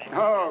crew.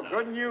 Oh,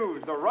 good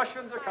news. The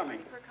Russians are coming.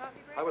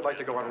 I would like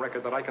to go on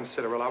record that I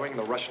consider allowing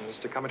the Russians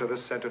to come into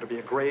this center to be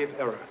a grave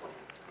error,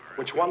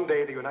 which one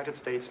day the United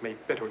States may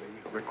bitterly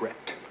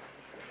regret.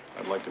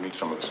 I'd like to meet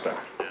some of the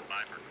staff.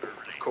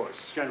 Of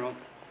course. General,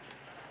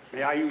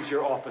 may I use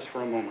your office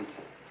for a moment?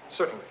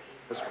 Certainly.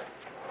 This way.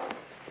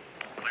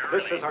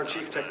 This is our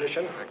chief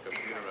technician,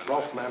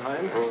 Rolf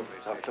Mannheim.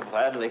 Dr.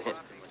 Bradley,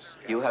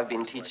 you have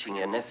been teaching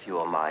a nephew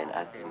of mine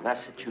at the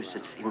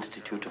Massachusetts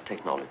Institute of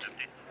Technology.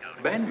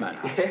 Ben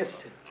Mannheim?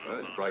 Yes. Well,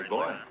 that's a bright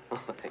boy.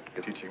 Thank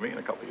you. Teaching me in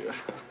a couple of years.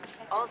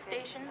 All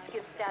stations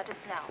give status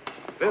now.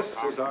 This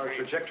is our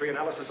trajectory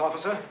analysis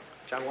officer,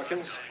 John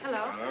Watkins.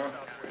 Hello. I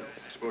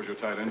suppose you're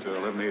tied into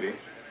 1180.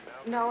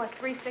 No, a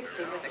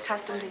 360 with a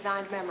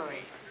custom-designed memory.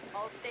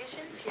 All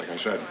stations Like I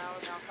said,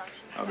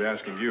 I'll be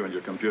asking you and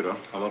your computer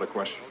a lot of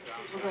questions.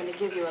 We're going to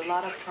give you a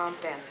lot of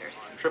prompt answers.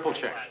 Triple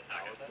check.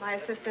 My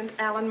assistant,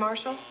 Alan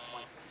Marshall.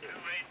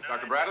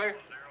 Dr. Bradley?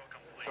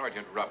 Sorry to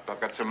interrupt. I've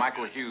got Sir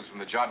Michael Hughes from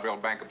the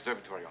Jodrell Bank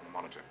Observatory on the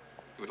monitor.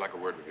 He would like a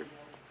word with you.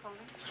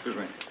 Excuse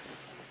me.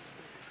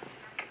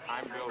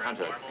 I'm Bill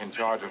Hunter, in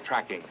charge of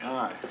tracking.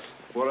 Aye.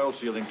 What else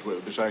are you linked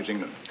with besides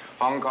England?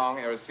 Hong Kong,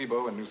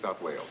 Arecibo, and New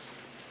South Wales.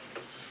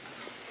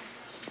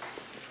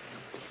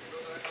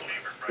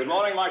 Good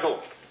morning,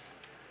 Michael.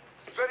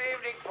 Good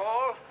evening,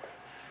 Paul.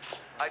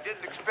 I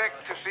didn't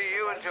expect to see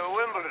you until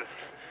Wimbledon.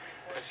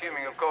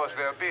 Assuming, of course,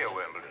 there'll be a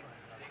Wimbledon.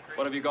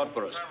 What have you got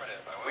for us?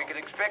 We can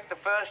expect the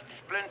first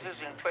splinters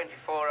in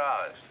 24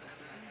 hours.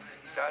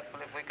 Doubtful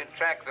if we could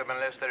track them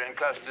unless they're in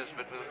clusters,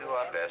 but we'll do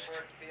our best.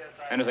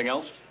 Anything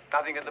else?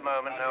 Nothing at the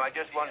moment, no. I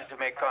just wanted to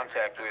make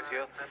contact with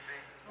you.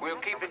 We'll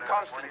keep in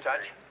constant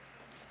touch.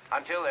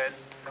 Until then.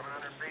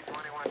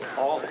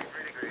 Paul,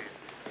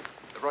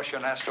 the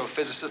Russian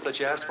astrophysicist that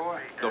you asked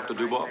for? Dr.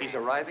 Dubov? He's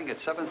arriving at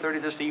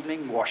 7:30 this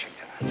evening,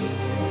 Washington.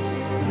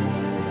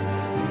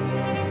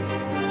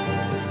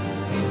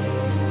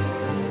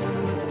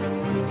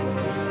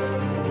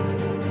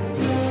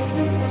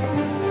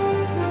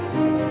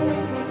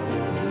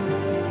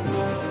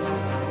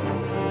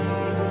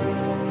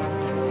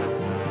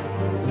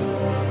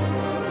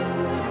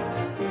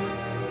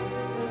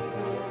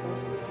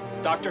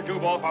 Dr.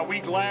 Dubov, are we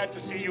glad to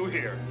see you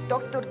here?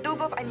 Доктор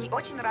Дубов, они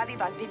очень рады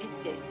вас видеть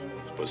здесь.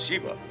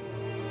 Спасибо.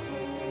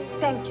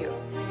 Thank you.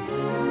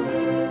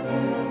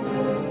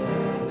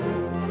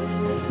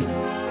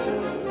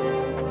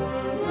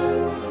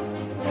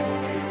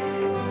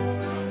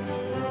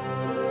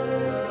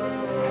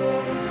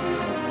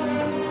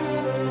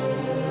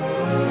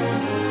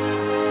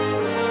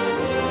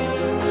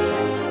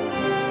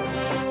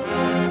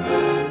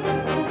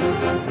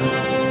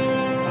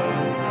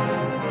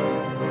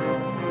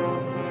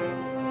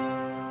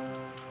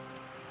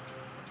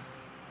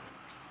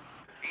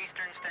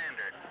 Eastern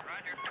Standard,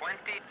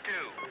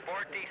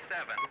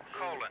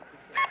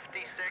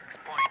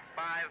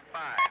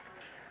 22:47:56.55.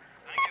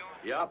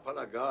 Я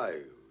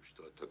полагаю,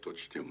 что это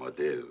точный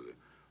модель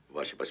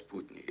вашего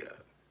спутника.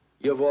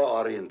 Его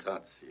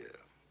ориентация.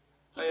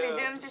 He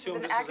presumes this is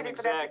an accurate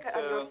replica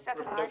of your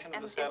satellite and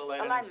its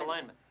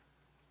alignment.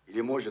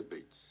 Или, может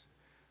быть,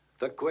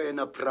 такое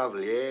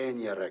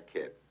направление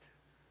ракет.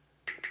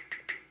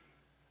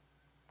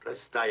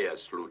 Простая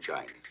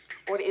случайность.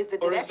 Or is the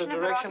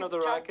direction of the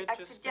rocket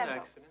just an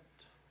accident?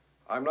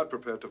 I'm not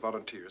prepared to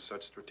volunteer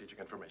such strategic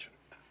information.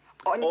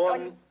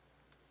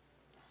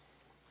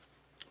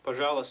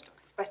 Пожалуйста.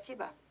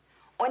 Спасибо.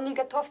 Он не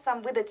готов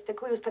сам выдать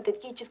такую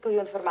стратегическую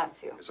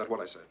информацию. Is that what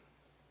I said?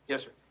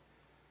 Yes, sir.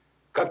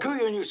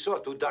 Какую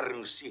несет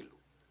ударную силу?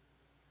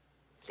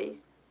 Please.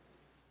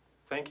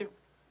 Thank you.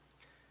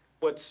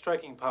 What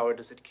striking power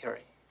does it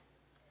carry?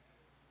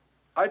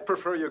 I'd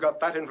prefer you got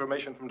that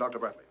information from Dr.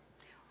 Bradley.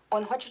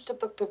 Он хочет, чтобы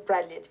доктор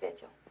Брэдли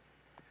ответил.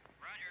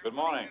 Good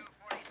morning.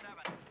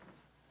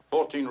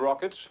 14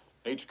 rockets,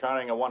 each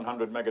carrying a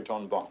 100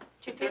 megaton bomb.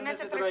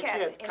 14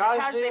 ракет, и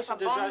каждый по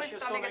бомбе 100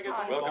 Welcome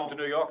мегатонн. to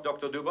New York,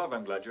 Dr. Dubov.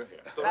 I'm glad you're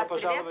here. Вас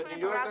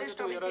приветствуют, рады,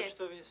 что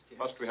вы здесь.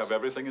 Must we have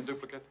everything in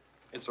duplicate?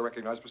 It's a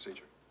recognized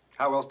procedure.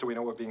 How else do we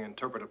know we're being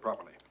interpreted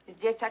properly?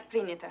 Здесь так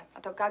принято,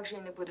 а то как же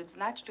они будут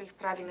знать, что их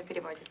правильно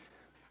переводят?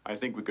 I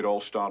think we could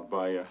all start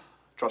by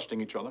trusting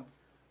each other.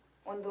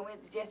 Он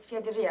думает, здесь все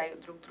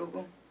доверяют друг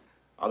другу.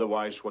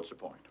 Otherwise, what's the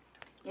point?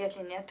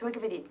 Если нет, то и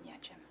говорить не о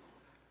чем.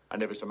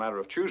 And if it's a matter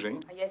of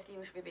choosing, А если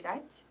уж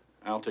выбирать,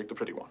 I'll take the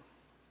pretty one.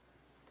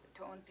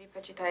 то он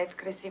предпочитает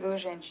красивую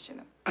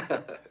женщину.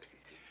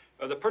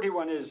 The pretty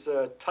one is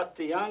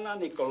Tatiana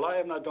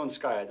Nikolaevna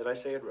Donskaya. Did I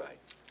say it right?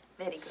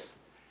 Very good.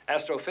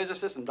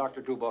 Astrophysicist and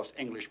Dr. Dubov's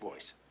English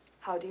voice.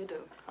 How do you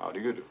do? How do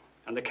you do?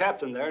 And the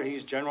captain there,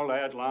 he's General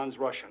Adlon's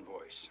Russian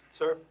voice.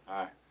 Sir?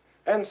 Aye.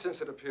 And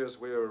since it appears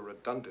we're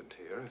redundant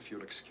here, if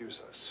you'll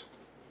excuse us.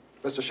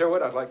 Mr.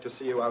 Sherwood, I'd like to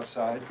see you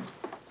outside.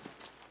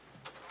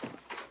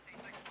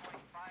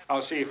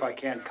 I'll see if I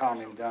can't calm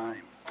him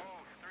down.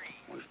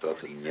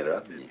 Что-то не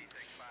рад мне.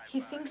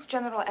 He thinks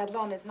General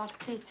Adlon is not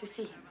pleased to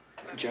see him.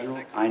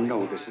 General, I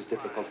know this is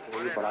difficult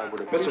for you, but I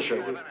would Mr. appreciate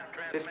Sherwood,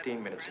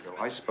 15 minutes ago,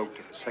 I spoke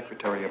to the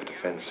Secretary of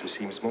Defense, who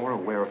seems more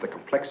aware of the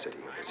complexity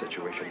of the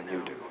situation than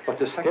you do. But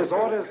the Secretary... His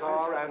orders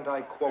are, and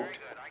I quote,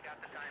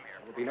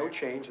 there will be no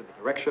change in the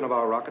direction of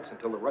our rockets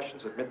until the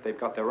Russians admit they've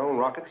got their own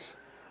rockets,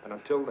 and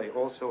until they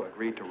also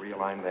agree to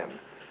realign them.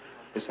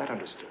 Is that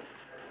understood?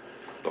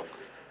 Look,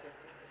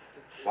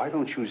 why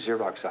don't you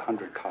Xerox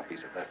 100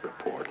 copies of that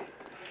report,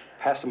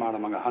 pass them out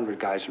among 100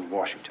 guys in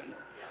Washington,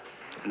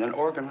 and then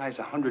organize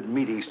 100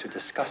 meetings to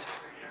discuss it.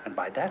 And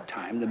by that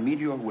time, the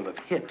meteor will have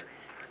hit,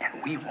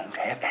 and we won't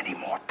have any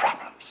more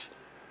problems.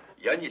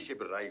 Я не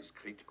собираюсь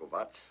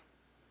критиковать,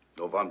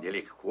 но вам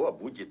нелегко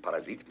будет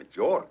поразить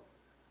метеор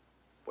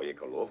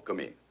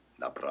боеголовками,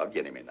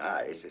 направленными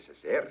на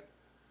СССР.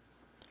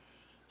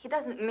 He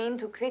doesn't mean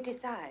to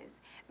criticize,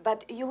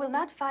 but you will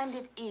not find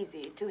it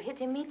easy to hit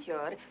a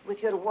meteor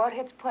with your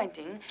warheads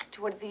pointing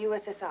towards the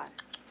USSR.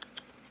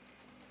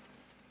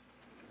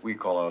 We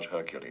call ours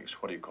Hercules.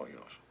 What do you call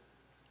yours?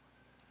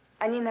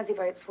 Они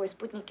называют свой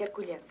спутник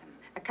Геркулесом.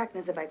 А как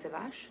называется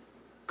ваш?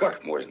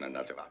 Как можно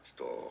называть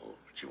то,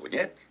 чего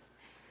нет?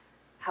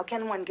 How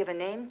can one give a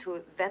name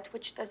to that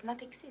which does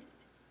not exist?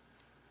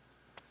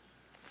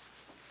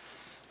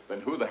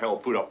 Then who the hell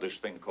put up this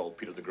thing called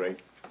Peter the Great?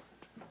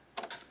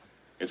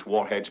 Its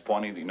warheads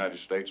pointing to the United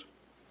States?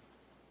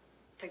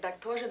 Тогда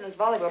кто же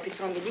назвал его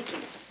Петром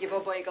Великим? Его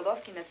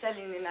боеголовки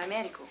нацелены на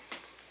Америку.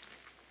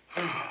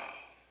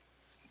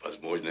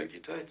 Возможно,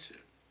 китайцы.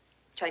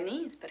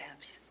 Chinese,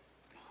 perhaps.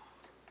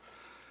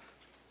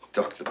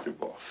 Dr.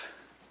 Dubov,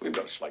 we've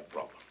got a slight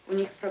problem. У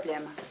них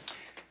проблема.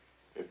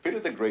 If Peter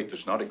the Great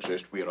does not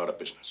exist, we are out of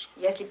business.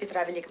 Если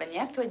Петра Великого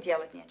нет, то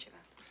делать нечего.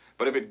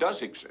 But if it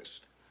does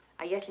exist,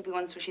 А если бы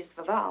он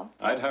существовал,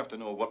 I'd have to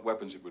know what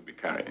weapons it would be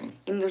carrying,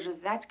 им нужно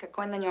знать,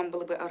 какое на нем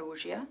было бы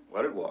оружие,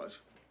 where it was,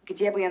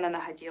 где бы оно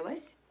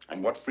находилось,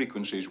 and what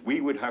frequencies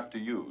we would have to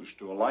use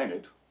to align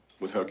it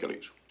with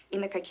Hercules. и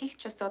на каких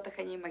частотах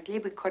они могли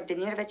бы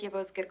координировать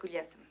его с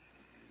Геркулесом.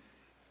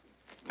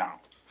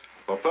 Now,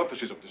 for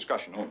purposes of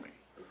discussion only.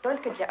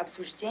 Только для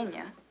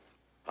обсуждения.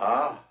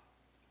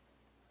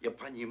 Я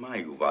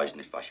понимаю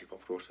важность ваших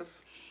вопросов.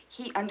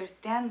 He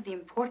understands the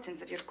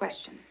importance of your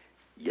questions.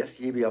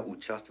 Если бы я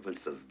участвовал в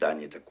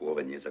создании такого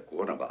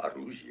незаконного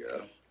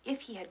оружия, If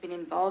he had been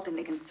involved in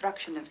the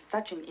construction of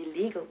such an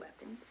illegal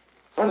weapon,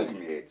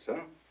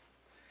 разумеется,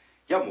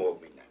 я мог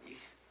бы на них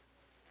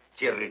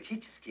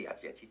теоретически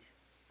ответить.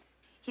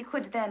 he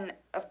could then,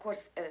 of course,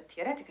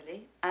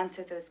 theoretically,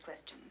 answer those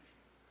questions.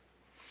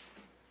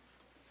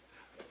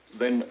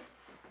 Then,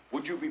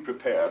 would you be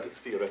prepared,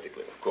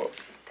 theoretically, of course,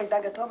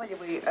 Тогда готовы ли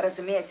вы,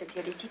 разумеется,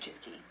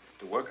 теоретически,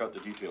 to work out the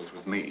details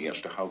with me as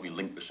to how we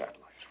link the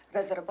satellites?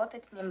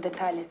 разработать с ним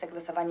детали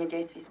согласования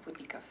действий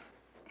спутников?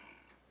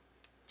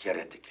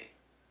 Теоретически.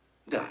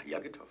 Да, я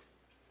готов.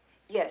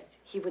 Yes,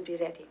 he would be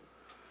ready.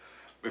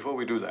 Before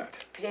we do that,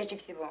 Прежде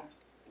всего,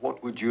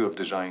 what would you have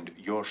designed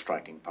your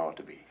striking power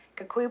to be?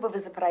 какую бы вы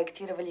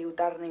запроектировали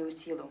ударную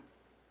силу?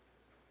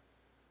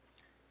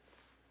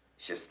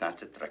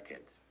 16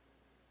 ракет.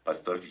 По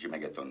столько же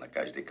мегатон на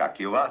каждый, как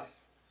и у вас.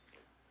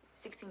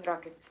 16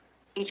 rockets,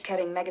 each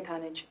carrying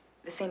megatonnage,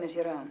 the same as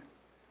your own.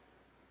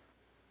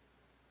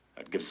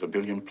 That gives us $1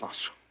 billion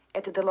plus.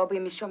 Это дало бы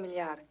им еще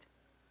миллиард.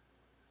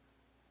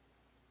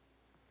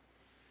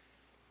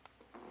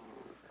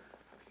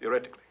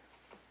 Theoretically.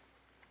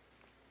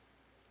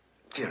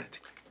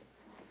 Theoretically.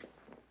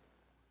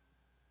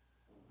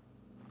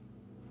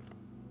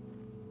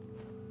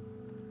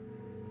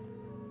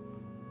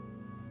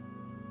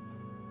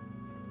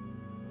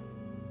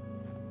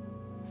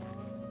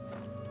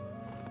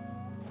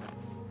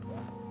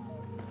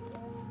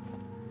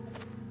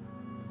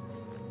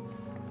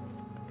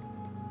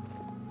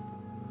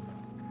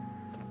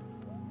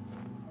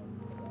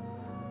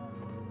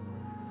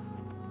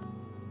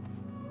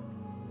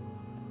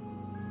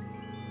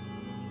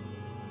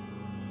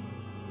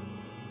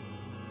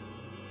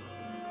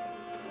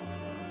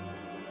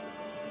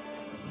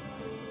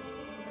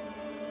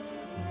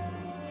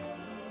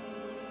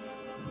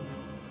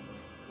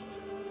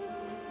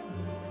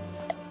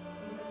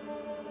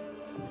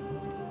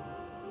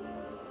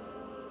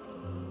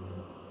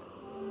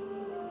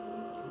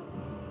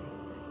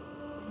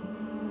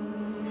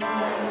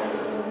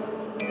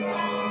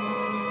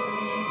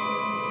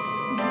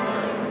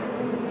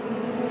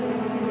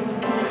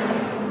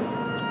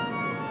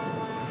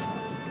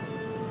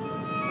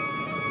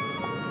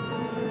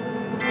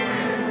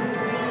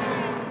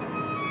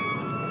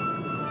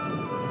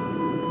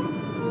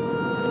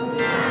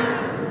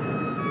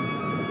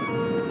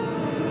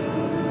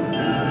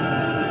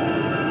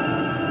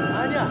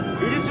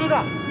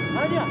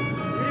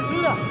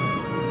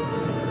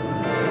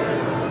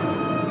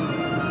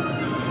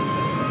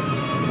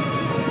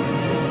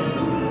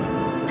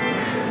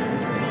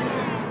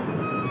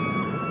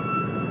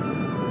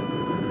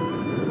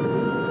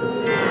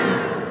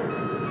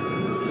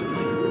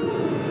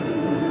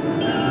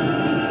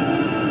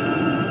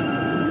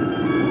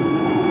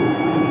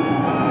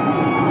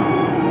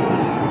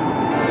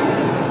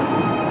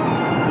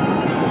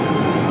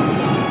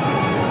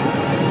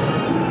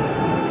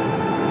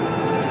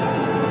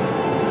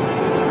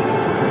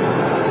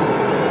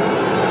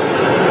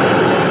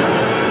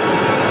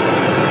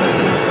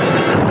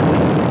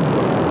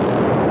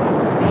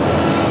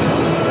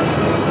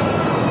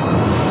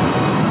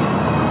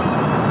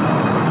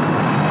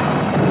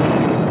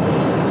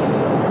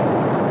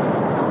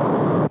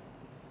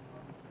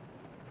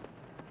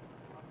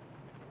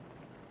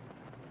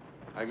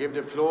 I give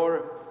the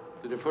floor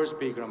to the first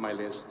speaker on my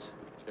list,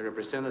 a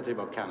representative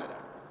of Canada.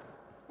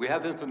 We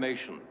have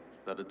information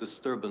that a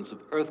disturbance of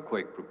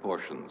earthquake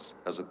proportions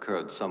has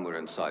occurred somewhere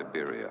in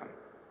Siberia.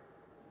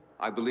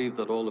 I believe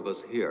that all of us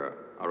here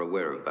are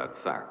aware of that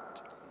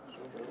fact.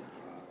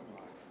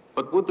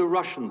 But would the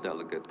Russian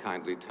delegate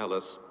kindly tell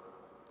us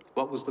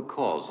what was the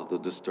cause of the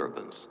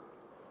disturbance?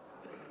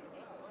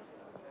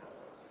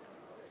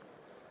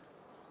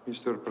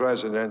 Mr.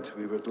 President,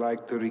 we would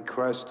like to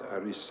request a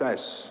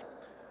recess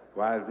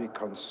while we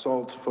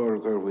consult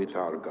further with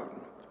our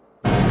government.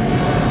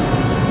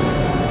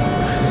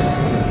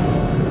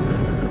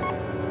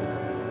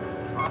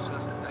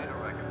 Processed data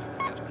records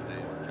from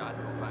yesterday's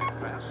Johnville Bank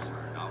passes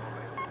are now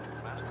available in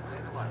the Master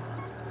Data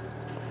Library.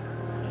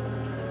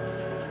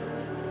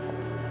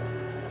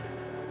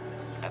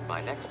 At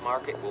my next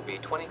market will be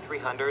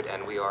 2300,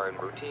 and we are in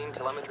routine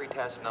telemetry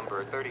test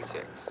number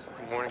 36.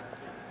 Good morning.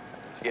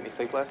 Did you get any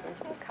sleep last night?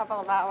 A couple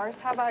of hours.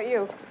 How about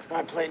you?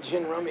 I played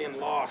gin rummy and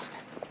lost.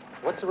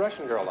 What's the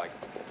Russian girl like?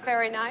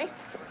 Very nice,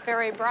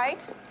 very bright,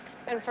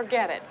 and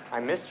forget it. I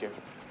missed you.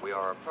 We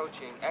are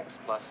approaching X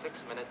plus 6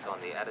 minutes on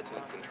the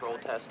attitude control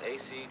test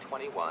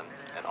AC-21,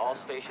 and all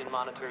station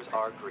monitors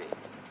are green.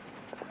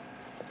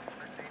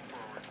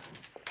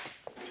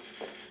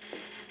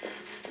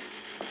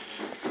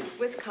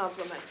 With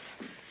compliments.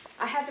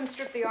 I had them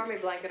strip the army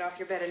blanket off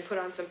your bed and put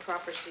on some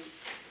proper sheets.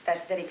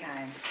 That's very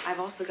kind. I've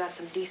also got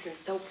some decent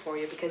soap for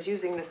you because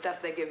using the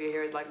stuff they give you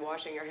here is like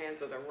washing your hands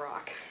with a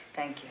rock.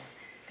 Thank you.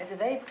 That's a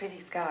very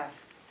pretty scarf.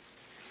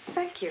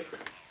 Thank you.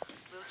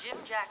 Will Jim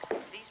Jackson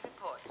please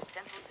report to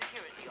Central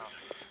Security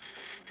Office?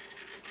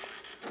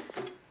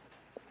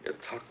 Я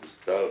так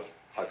устал.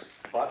 Аж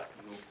спать.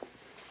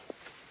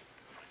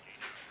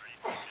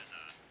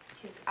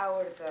 His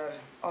hours are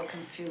all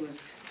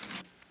confused.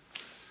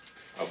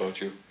 How about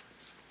you?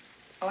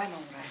 Oh, I'm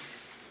all right.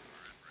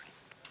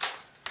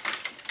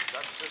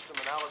 Subsystem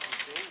analysis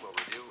team will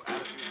review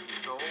attitude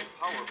control,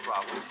 power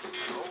problems, at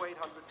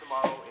 0800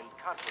 tomorrow in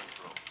conference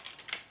room.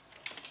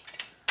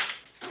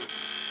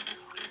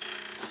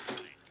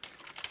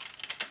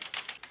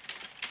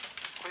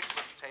 Quick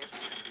look tapes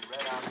can be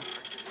read out of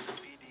Hercules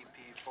PDP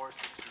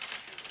 460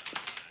 computer.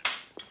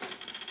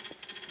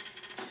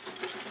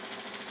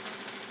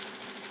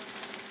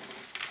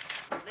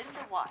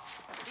 Linda Watts,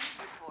 please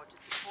report to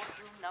support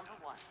room number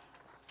 1.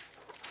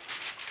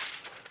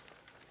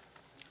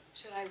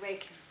 Shall I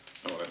wake him?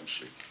 No, let him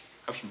sleep.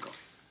 Have some coffee.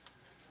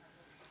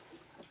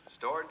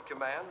 Stored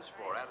commands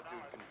for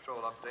attitude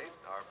control update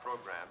are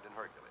programmed in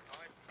Hercules.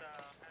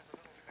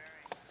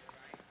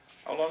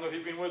 How long have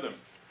you been with him?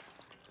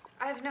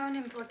 I've known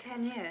him for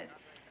 10 years,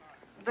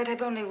 but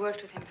I've only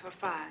worked with him for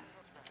 5.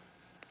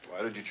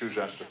 Why did you choose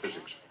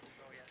astrophysics?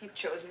 He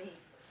chose me.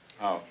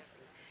 How?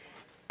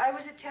 I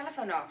was a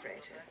telephone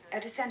operator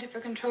at a center for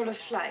control of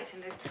flight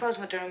in the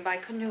Cosmodrome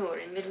Baikonur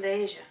in Middle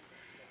Asia.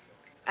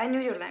 I knew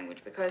your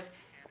language because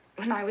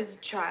when I was a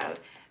child,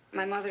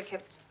 my mother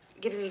kept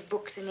giving me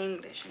books in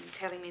English and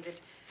telling me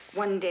that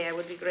one day I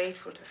would be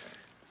grateful to her.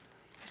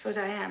 I suppose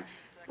I am.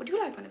 Would you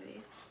like one of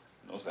these?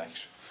 No,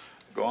 thanks.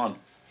 Go on.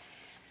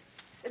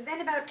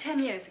 Then about 10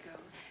 years ago,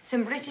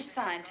 some British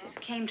scientists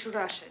came to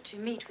Russia to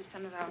meet with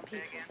some of our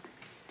people.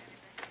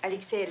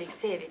 Alexei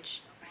Alexeyevich,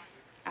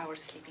 our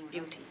sleeping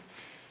beauty,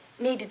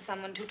 needed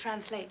someone to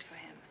translate for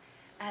him,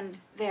 and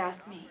they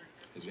asked me.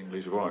 His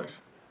English voice.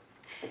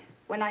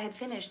 When I had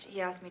finished,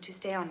 he asked me to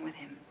stay on with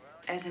him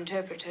as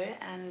interpreter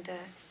and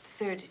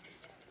third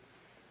assistant.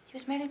 He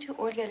was married to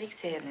Olga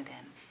Alexeyevna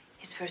then,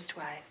 his first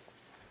wife.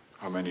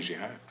 How many does he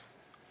have?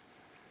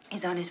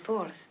 He's on his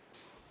 4th.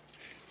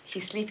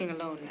 He's sleeping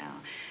alone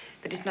now,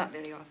 but it's not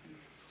very often.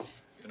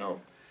 You know,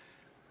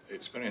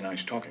 it's very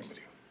nice talking with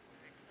you.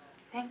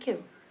 Thank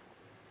you.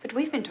 But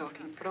we've been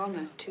talking for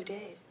almost 2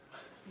 days.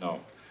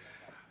 No,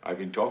 I've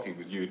been talking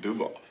with you,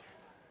 Dubov.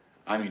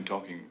 I mean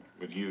talking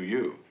with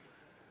you.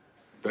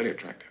 Very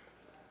attractive.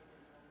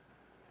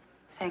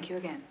 Thank you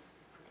again.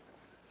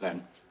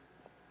 Then?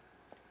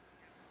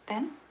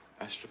 Then?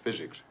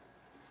 Astrophysics.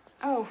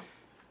 Oh.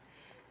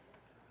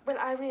 Well,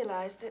 I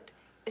realized that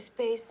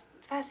space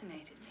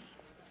fascinated me.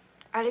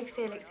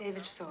 Alexei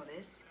Alexeyevich saw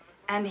this,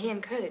 and he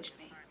encouraged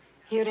me.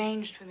 He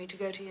arranged for me to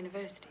go to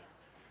university.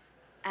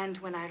 And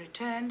when I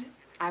returned,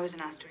 I was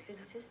an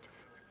astrophysicist.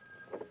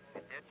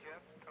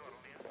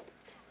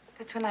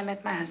 That's when I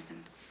met my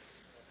husband.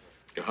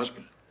 Your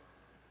husband?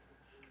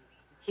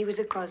 He was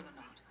a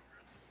cosmonaut.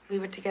 We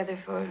were together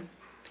for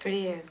 3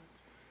 years.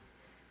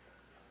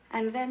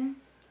 And then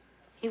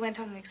he went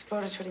on an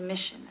exploratory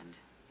mission, and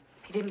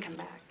he didn't come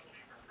back.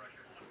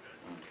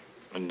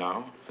 And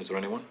now? Is there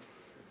anyone?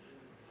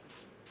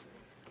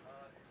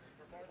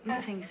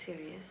 Nothing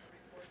serious.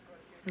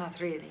 Not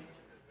really.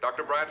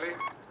 Dr. Bradley,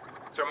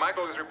 Sir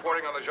Michael is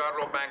reporting on the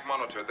Jadro Bank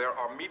monitor. There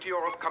are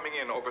meteors coming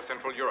in over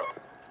Central Europe.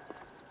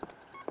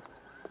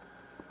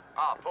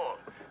 Ah, Paul.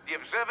 The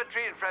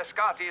observatory in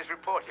Frascati is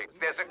reporting.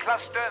 There's a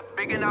cluster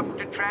big enough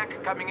to track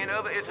coming in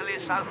over Italy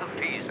south of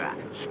Pisa.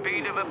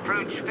 Speed of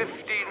approach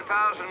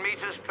 15,000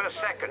 meters per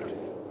second.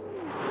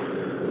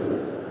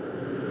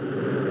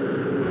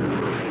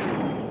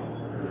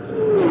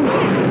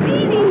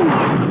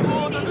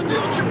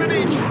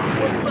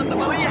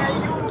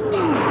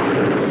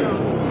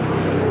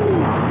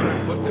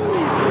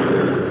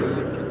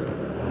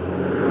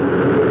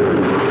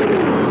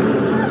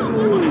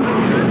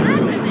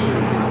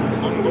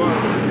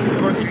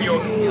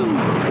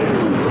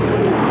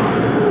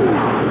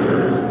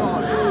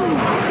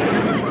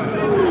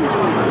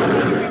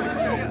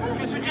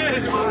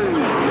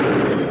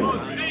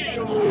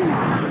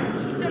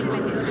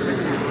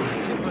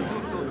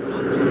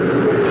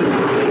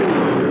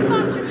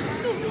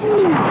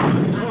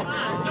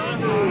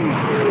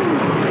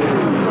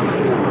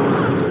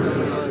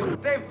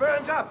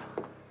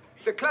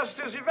 The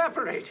cluster's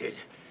evaporated.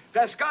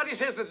 Frascati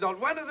says that not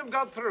one of them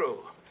got through.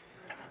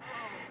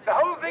 The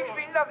whole thing's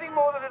been nothing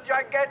more than a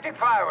gigantic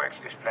fireworks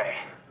display.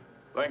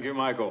 Thank you,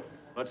 Michael.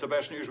 That's the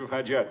best news we've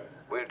had yet.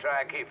 We'll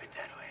try and keep it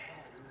that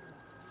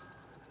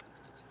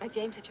way.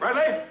 James,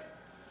 Bradley?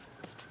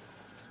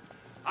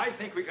 I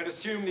think we can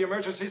assume the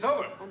emergency's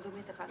over.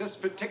 This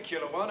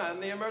particular one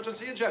and the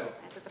emergency in general.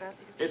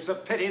 It's a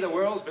pity the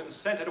world's been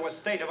sent into a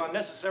state of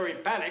unnecessary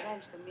panic.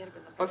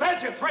 But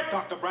there's your threat,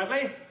 Dr.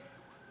 Bradley.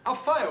 A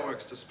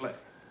fireworks display.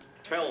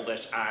 Tell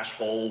this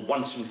asshole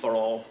once and for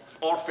all,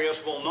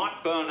 Orpheus will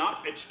not burn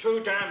up. It's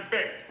too damn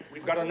big.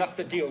 We've got enough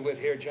to deal with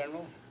here,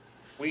 General.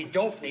 We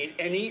don't need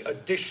any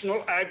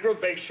additional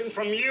aggravation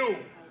from you.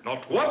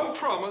 Not one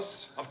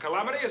promise of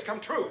calamity has come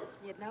true.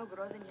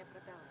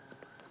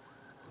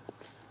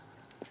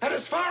 And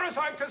as far as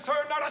I'm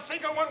concerned, not a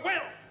single one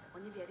will.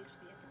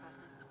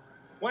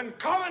 When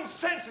common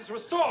sense is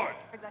restored,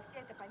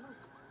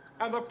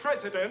 and the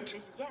President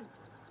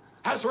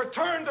has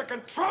returned the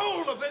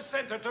control of this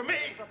center to me,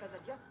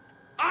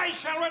 I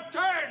shall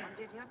return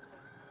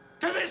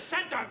to this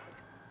center.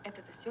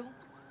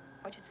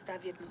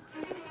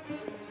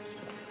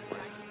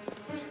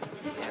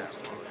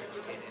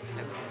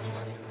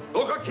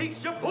 До каких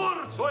же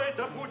пор все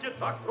это будет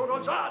так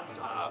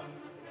продолжаться?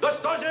 Да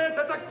что же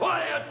это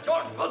такое,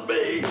 черт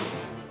возьми?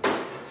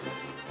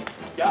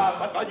 Я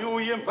позвоню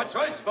им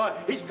посольство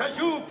и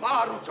скажу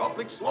пару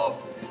теплых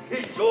слов.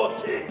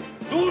 Идете,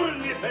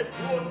 дурни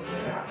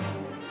бездумные.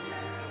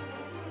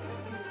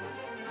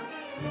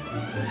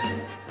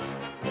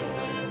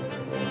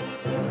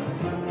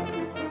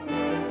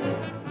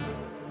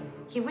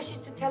 He wishes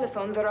to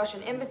telephone the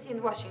Russian embassy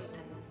in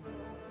Washington.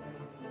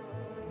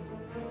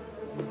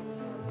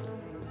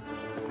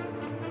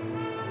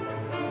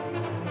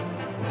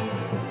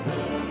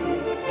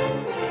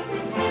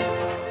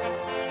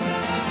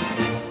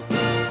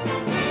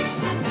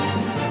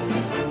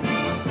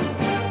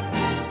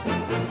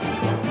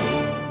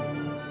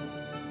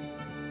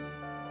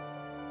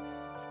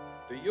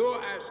 The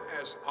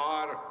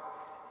USSR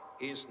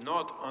is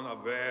not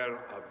unaware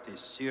of the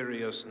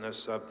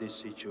seriousness of the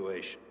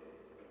situation.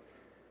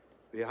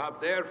 We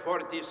have therefore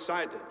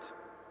decided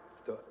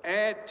to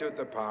add to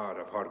the power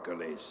of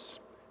Hercules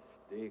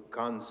the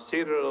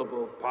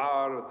considerable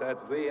power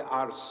that we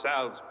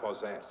ourselves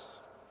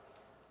possess.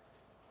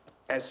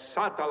 A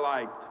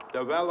satellite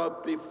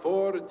developed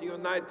before the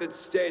United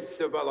States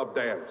developed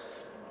theirs,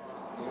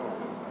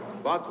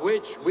 but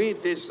which we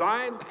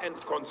designed and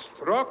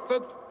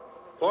constructed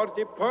for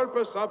the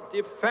purpose of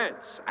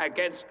defense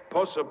against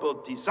possible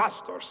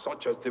disasters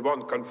such as the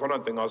one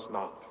confronting us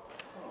now.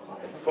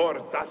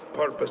 For that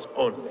purpose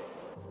only.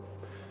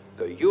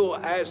 The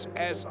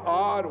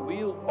USSR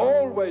will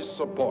always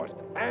support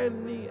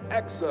any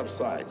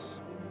exercise,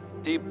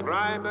 the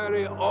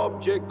primary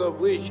object of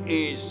which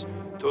is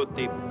to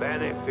the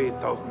benefit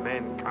of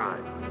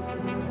mankind.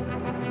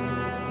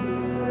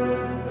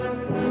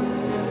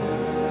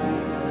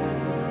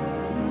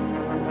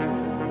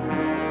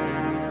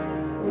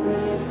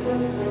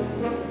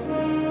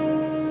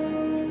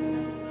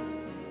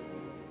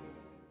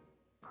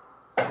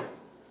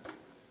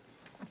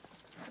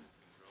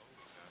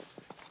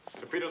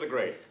 Peter the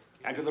Great.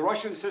 And to the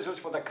Russian scissors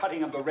for the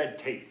cutting of the red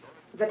tape.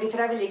 За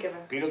Петра Великого.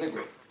 Peter the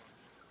Great.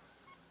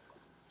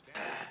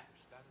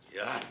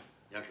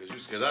 Я хочу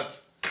сказать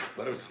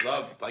пару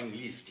слов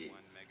по-английски.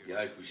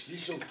 Я их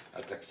услышал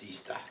от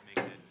таксиста.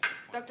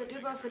 Dr.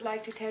 Dubov would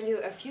like to tell you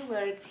a few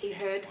words he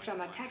heard from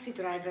a taxi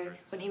driver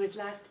when he was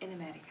last in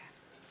America.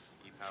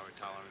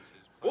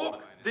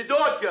 Book the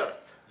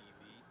Dodgers!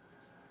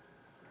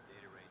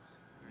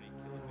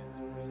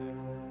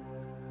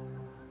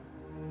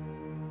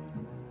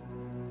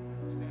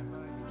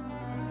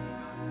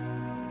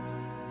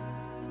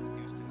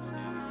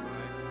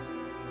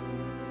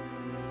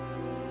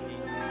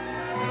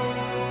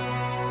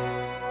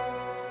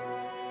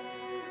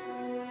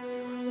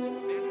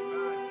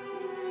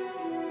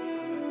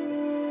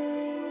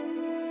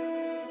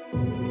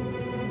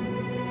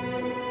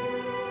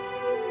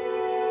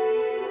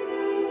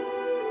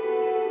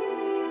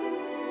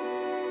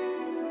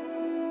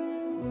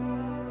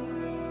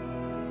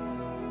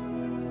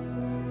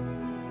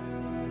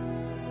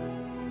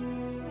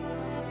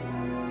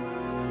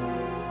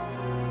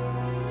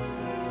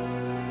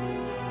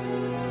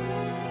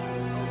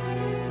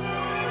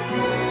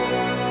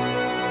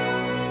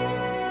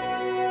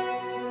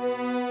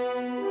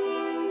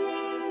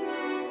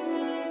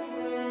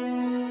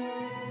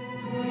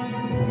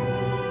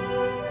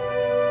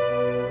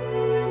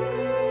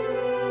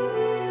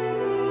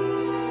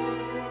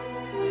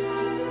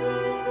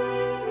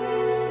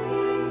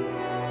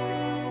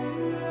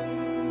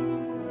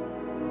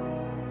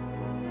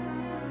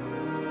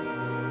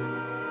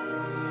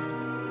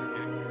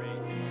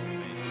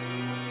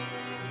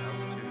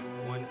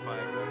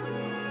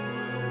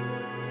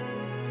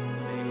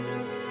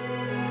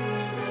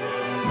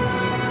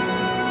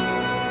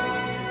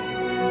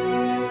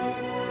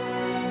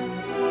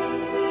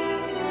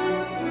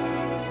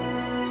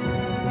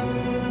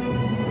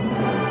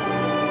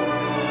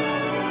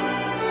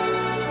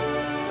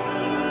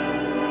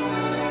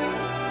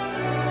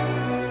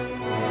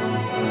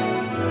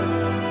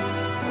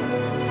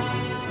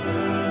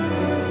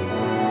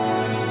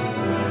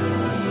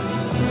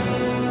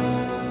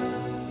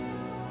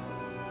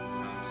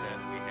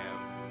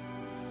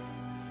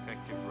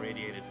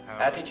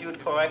 Attitude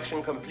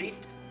correction complete.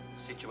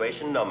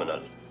 Situation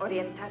nominal.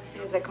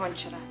 Ориентация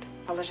закончена.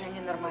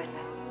 Положение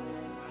нормальное.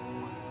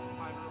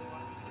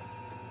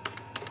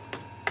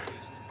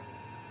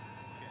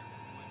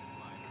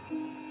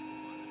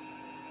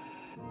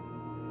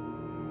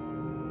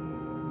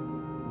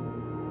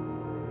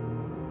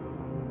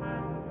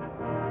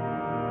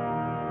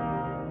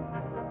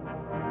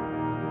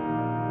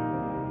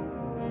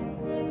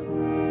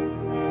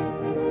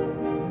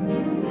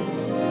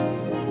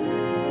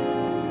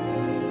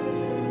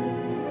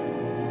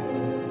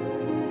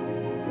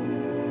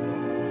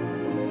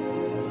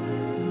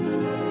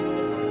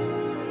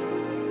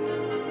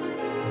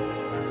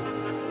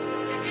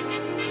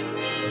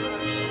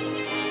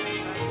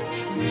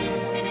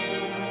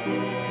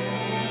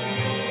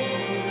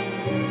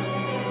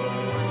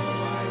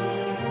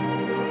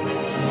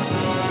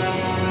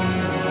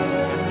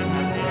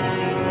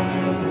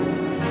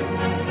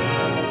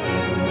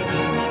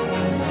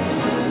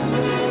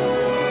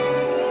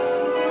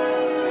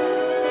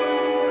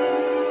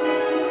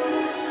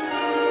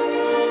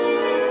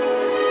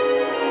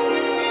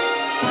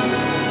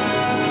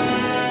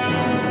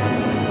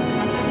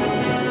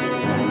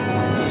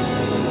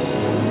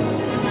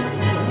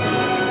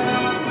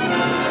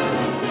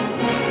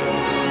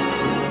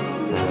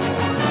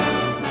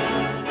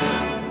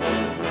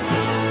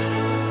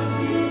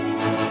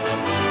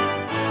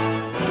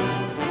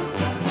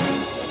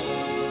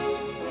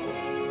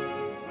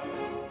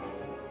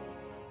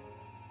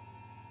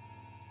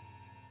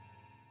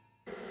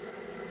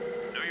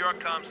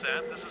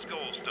 Comstat, this is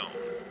Goldstone.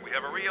 We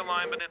have a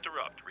realignment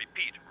interrupt.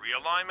 Repeat,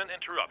 realignment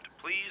interrupt.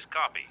 Please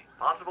copy.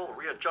 Possible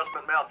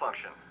readjustment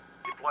malfunction.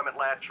 Deployment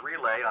latch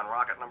relay on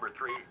rocket number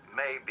 3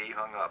 may be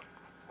hung up.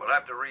 We'll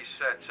have to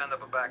reset, send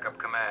up a backup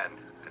command,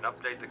 and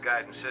update the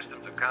guidance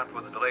system to account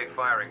for the delayed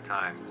firing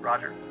time.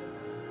 Roger.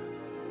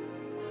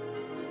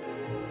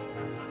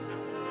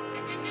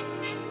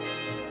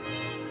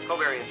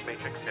 Covariance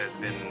matrix has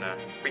been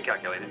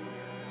recalculated.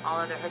 All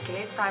other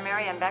Hercules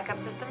primary and backup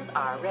systems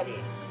are ready.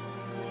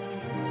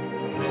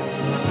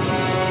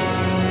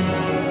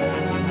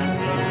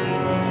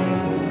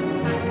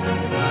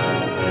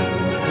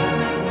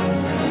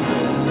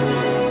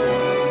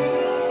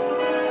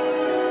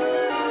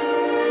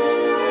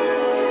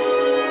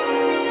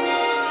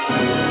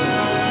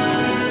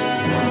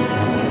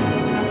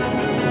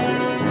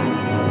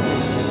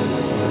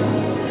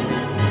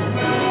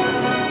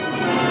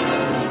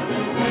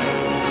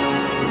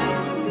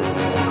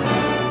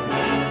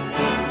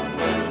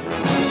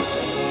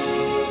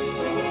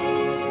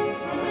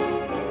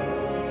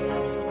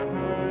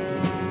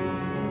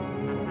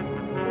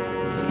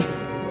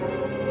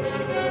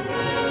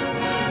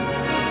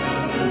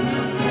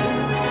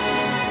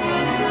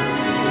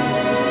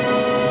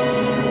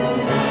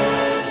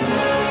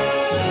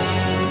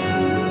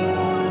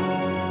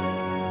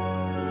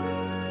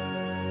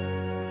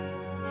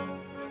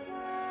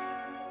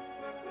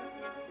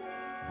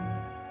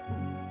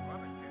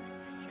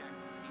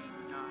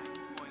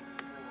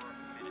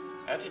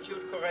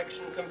 Attitude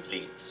correction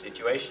complete.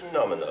 Situation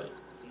nominal.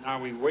 Now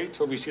we wait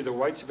till we see the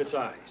whites of its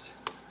eyes.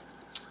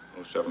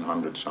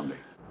 0700 Sunday.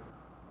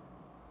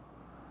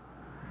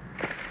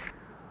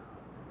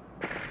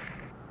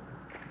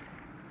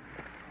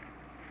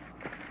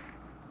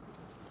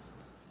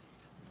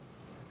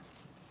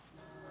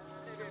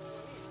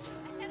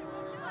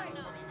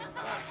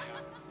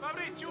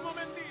 Fabrizio, un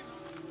momentino.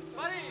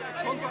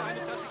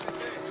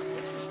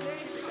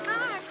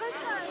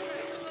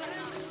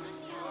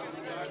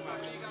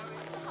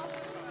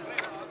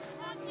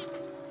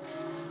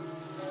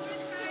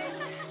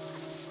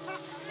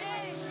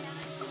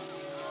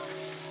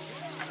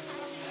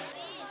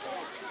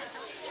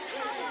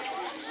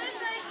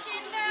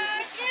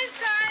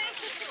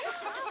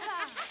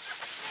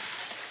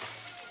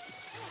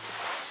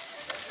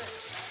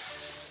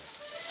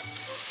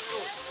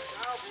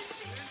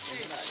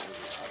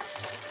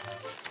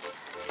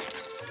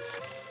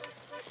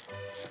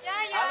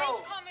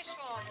 Hallo. Ich komme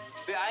schon.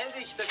 Beeil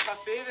dich, der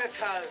Kaffee wird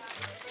kalt.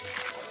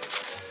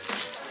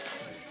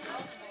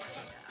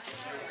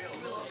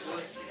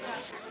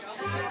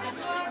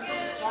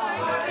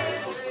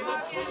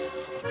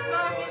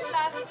 Morgen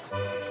schlafen mit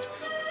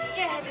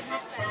Sie. Ihr hättet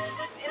mit sein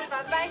müssen. Es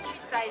war weich wie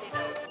Seide.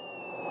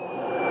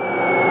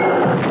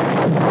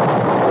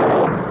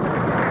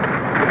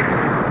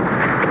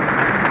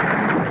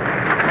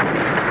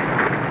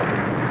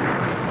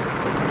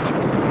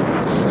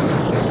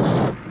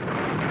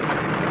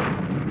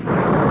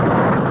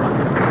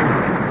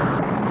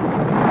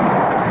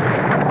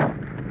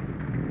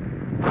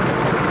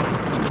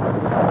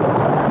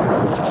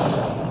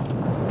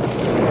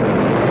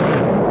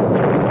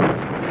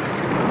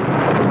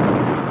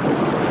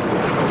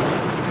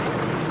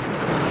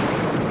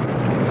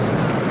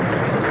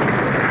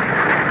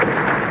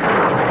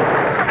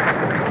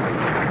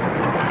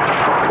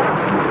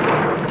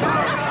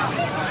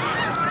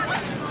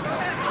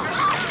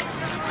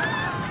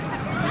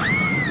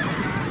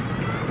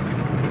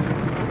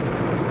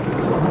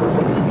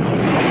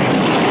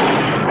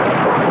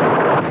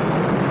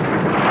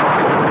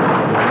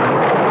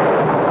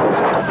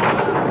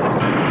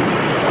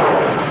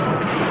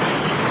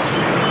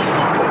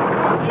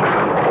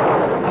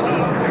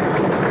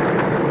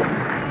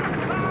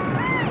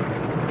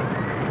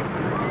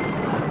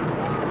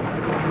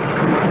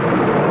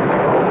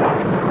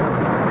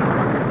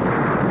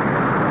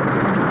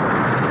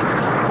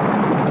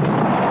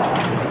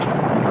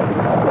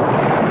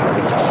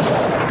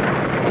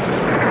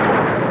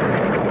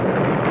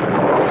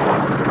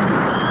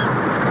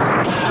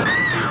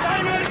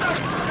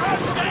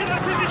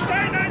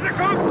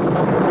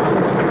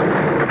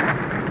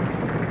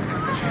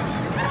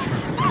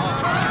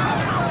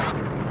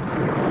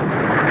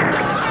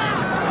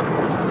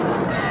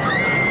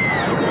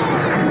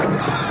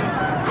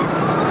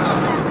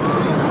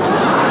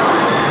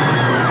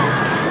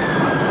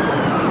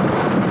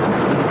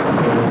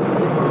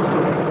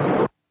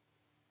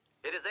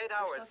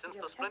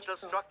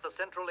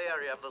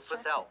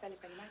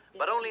 himself.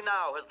 But only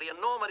now has the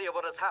enormity of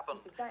what has happened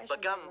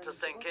begun to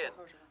sink in.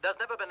 There's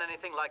never been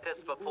anything like this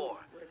before.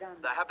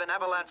 There have been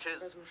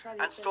avalanches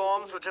and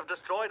storms which have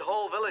destroyed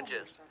whole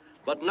villages.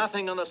 But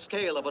nothing on the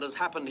scale of what has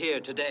happened here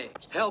today.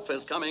 Help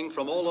is coming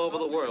from all over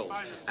the world.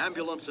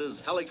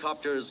 Ambulances,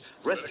 helicopters,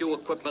 rescue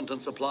equipment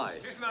and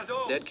supplies.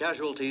 Dead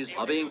casualties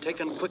are being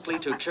taken quickly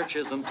to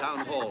churches and town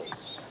halls.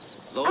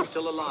 Those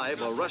still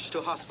alive are rushed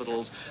to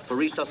hospitals for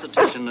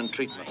resuscitation and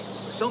treatment.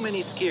 So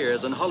many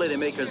skiers and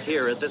holidaymakers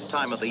here at this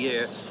time of the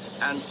year,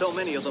 and so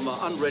many of them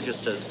are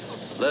unregistered,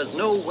 there's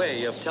no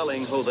way of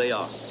telling who they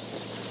are.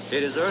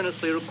 It is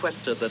earnestly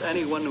requested that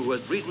anyone who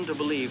has reason to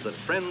believe that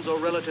friends or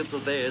relatives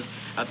of theirs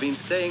have been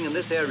staying in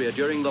this area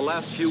during the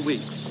last few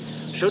weeks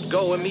should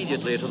go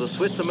immediately to the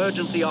Swiss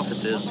emergency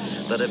offices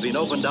that have been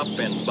opened up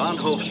in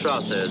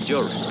Bahnhofstrasse,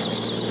 Zurich.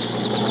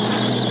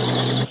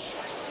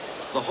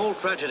 The whole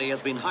tragedy has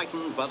been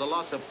heightened by the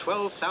loss of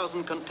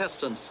 12,000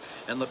 contestants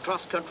in the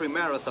cross-country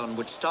marathon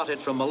which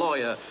started from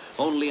Maloja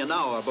only an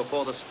hour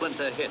before the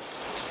splinter hit.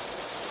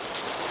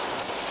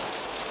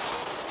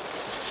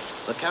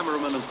 The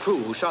cameraman and crew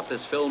who shot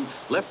this film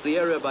left the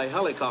area by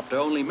helicopter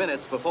only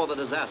minutes before the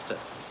disaster.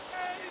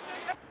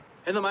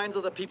 In the minds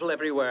of the people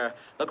everywhere,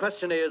 the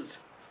question is,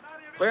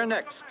 where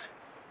next?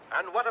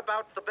 And what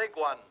about the big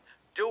one,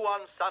 due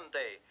on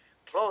Sunday,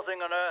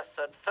 closing on Earth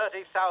at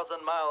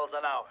 30,000 miles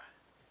an hour?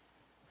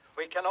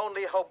 We can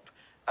only hope,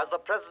 as the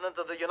President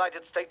of the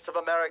United States of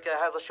America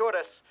has assured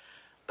us,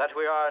 that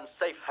we are in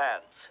safe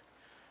hands.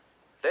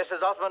 This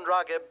is Osmond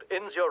Ragib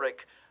in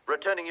Zurich,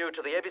 returning you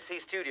to the ABC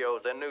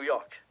studios in New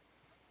York.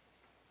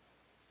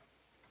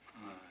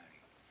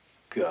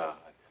 God.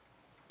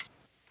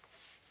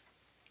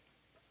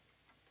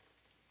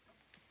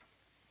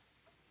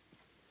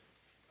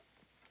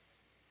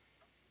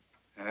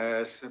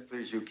 As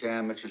simply as you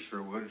can, Mr.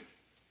 Sherwood.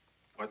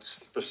 What's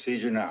the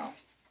procedure now?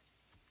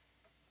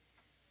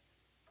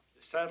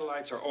 The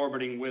satellites are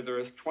orbiting with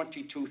Earth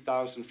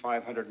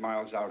 22,500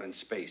 miles out in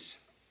space.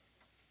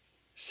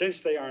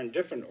 Since they are in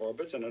different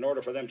orbits, and in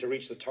order for them to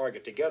reach the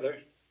target together,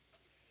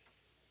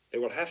 they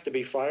will have to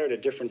be fired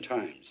at different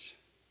times.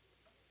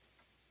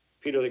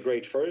 Peter the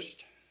Great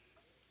first,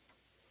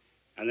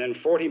 and then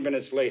 40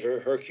 minutes later,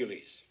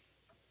 Hercules.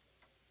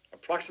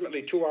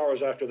 Approximately 2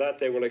 hours after that,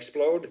 they will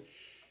explode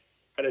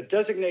at a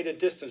designated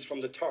distance from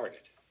the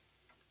target.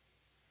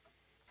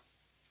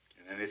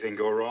 Can anything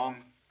go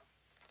wrong?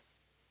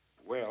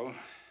 Well,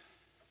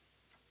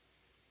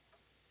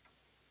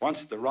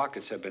 once the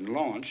rockets have been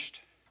launched,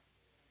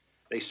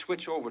 they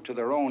switch over to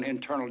their own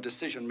internal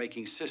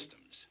decision-making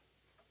systems.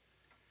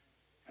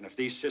 And if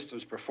these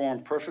systems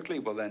perform perfectly,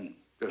 well, then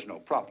there's no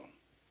problem.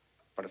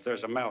 But if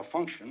there's a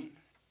malfunction...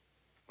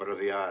 What are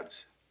the odds?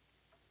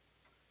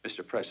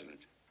 Mr. President,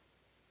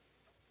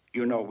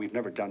 you know we've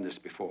never done this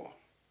before.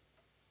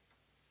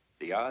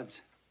 The odds?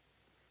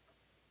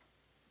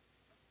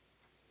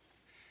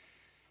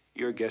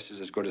 Your guess is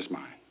as good as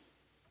mine.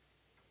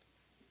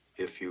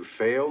 If you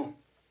fail?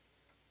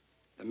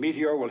 The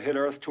meteor will hit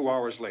Earth 2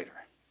 hours later.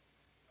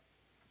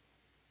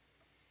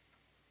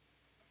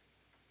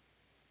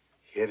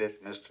 Hit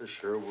it, Mr.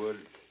 Sherwood.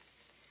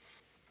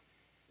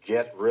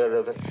 Get rid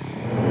of it.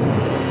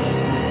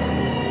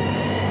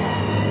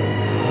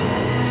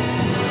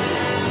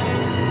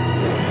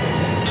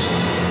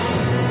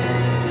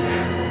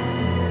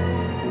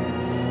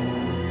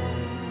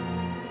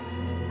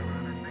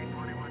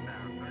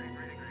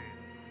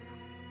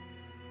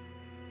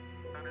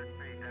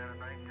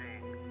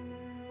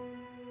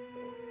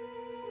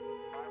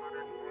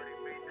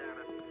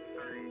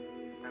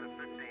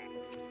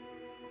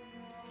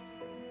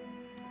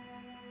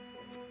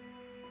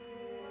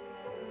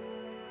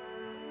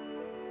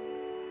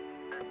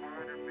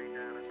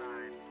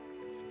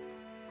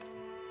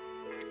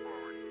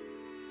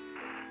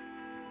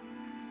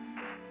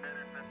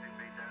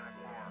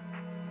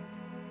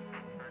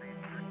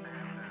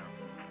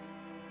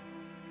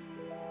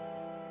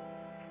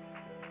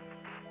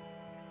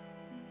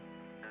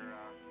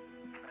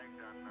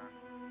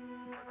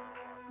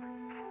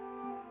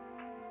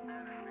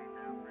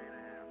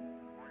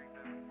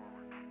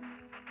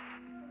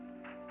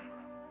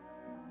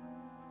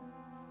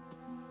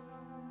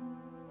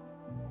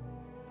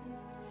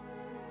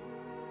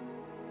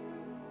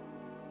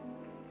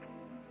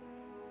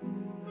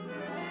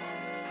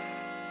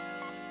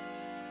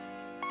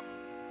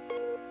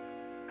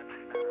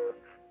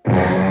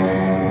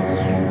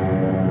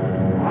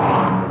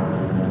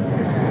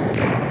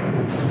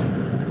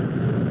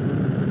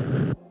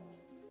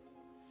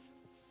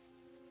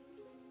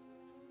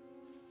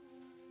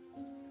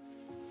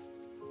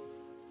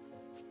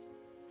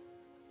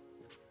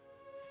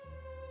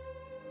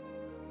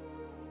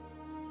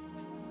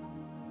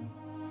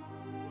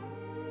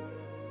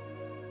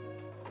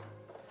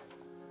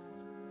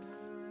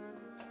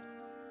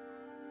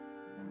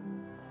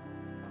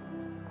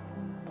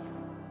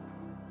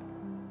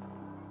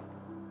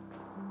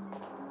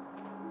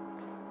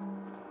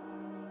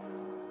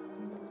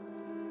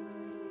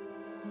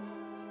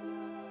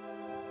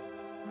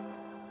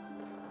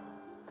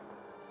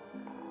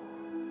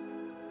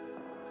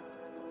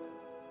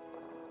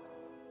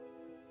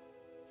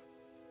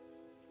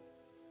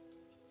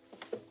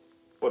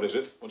 What is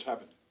it? What's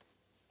happened?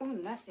 Oh,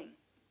 nothing.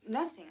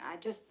 Nothing. I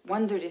just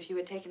wondered if you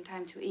had taken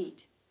time to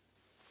eat.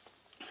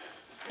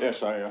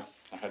 Yes, I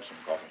had some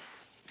coffee.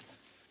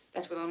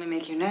 That will only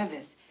make you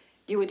nervous.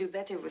 You would do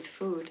better with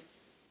food.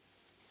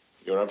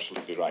 You're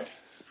absolutely right.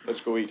 Let's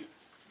go eat.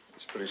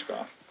 It's a pretty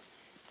scarf.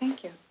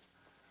 Thank you.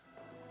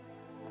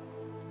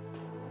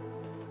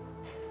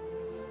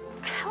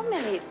 How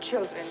many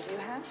children do you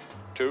have?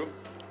 2,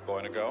 a boy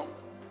and a girl.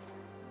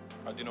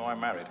 How do you know I'm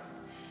married?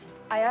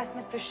 I asked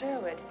Mr.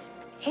 Sherwood.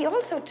 He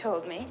also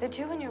told me that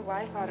you and your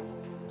wife are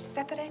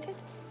separated.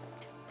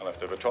 I'll have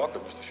to have a talk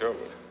with Mr.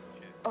 Sherwood.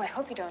 Oh, I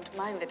hope you don't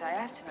mind that I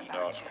asked him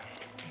about you.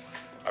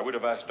 I would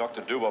have asked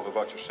Dr. Dubov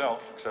about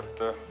yourself,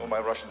 except my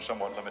Russian's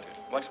somewhat limited.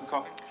 Like some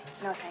coffee?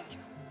 No, thank you.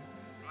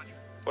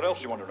 What else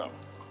do you want to know?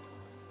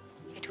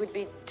 It would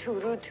be too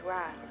rude to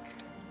ask.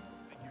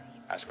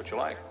 Ask what you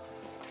like.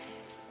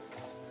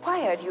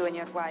 Why are you and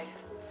your wife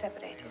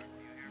separated?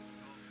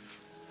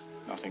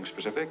 Nothing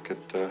specific.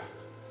 It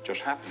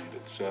just happened.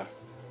 It's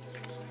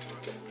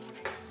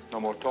no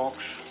more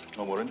talks,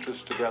 no more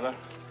interests together.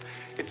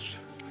 It's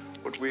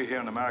what we here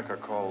in America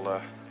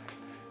call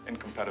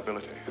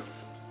incompatibility.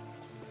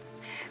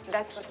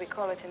 That's what we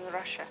call it in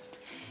Russia.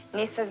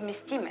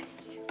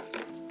 Несовместимость.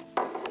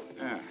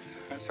 Yeah,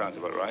 that sounds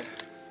about right.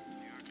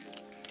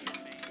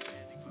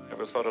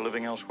 Ever thought of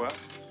living elsewhere?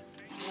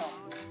 No.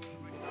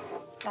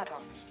 Not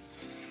often.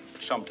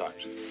 But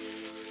sometimes.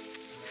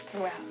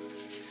 Well.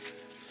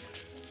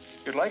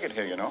 You'd like it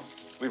here, you know.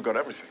 We've got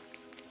everything.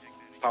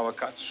 Power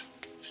cuts,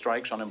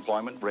 strikes,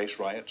 unemployment, race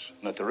riots,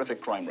 and a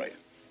terrific crime rate.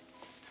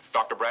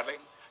 Dr. Bradley,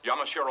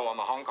 Yamashiro on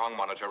the Hong Kong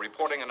monitor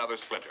reporting another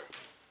splinter.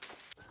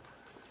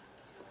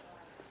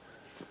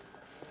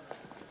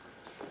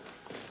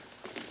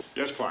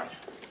 Yes, Clyde.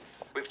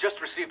 We've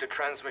just received a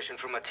transmission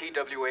from a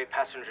TWA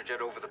passenger jet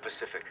over the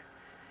Pacific.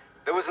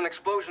 There was an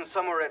explosion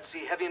somewhere at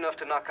sea heavy enough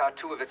to knock out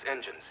 2 of its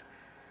engines.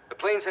 The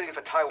plane's heading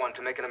for Taiwan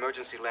to make an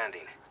emergency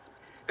landing.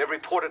 They've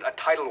reported a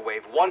tidal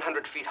wave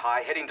 100 feet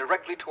high heading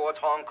directly towards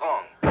Hong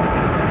Kong.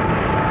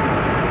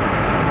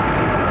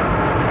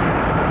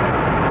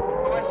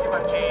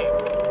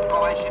 各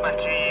位市民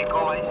注意，各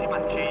位市民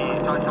注意，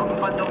在15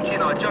分鐘之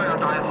內將有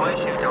大海嘯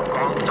襲港，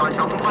在15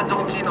分鐘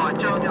之內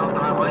將有大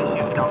海嘯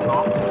襲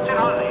港，即刻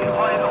離開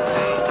陸地，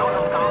走到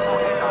教科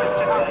機站，即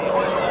刻離開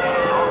陸地，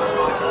走到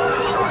教科機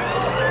站。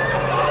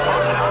保持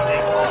冷靜，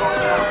我保持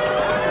冷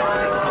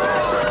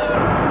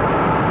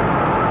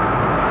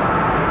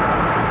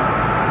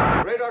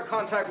靜。 Radar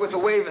contact with the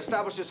wave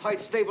establishes height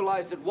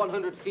stabilized at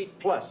 100 feet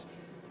plus.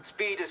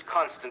 Speed is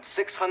constant,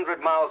 600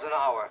 miles an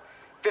hour.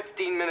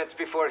 15 minutes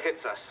before it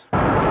hits us.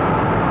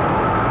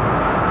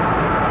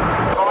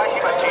 各位市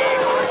民注意，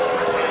各位市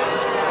民注意。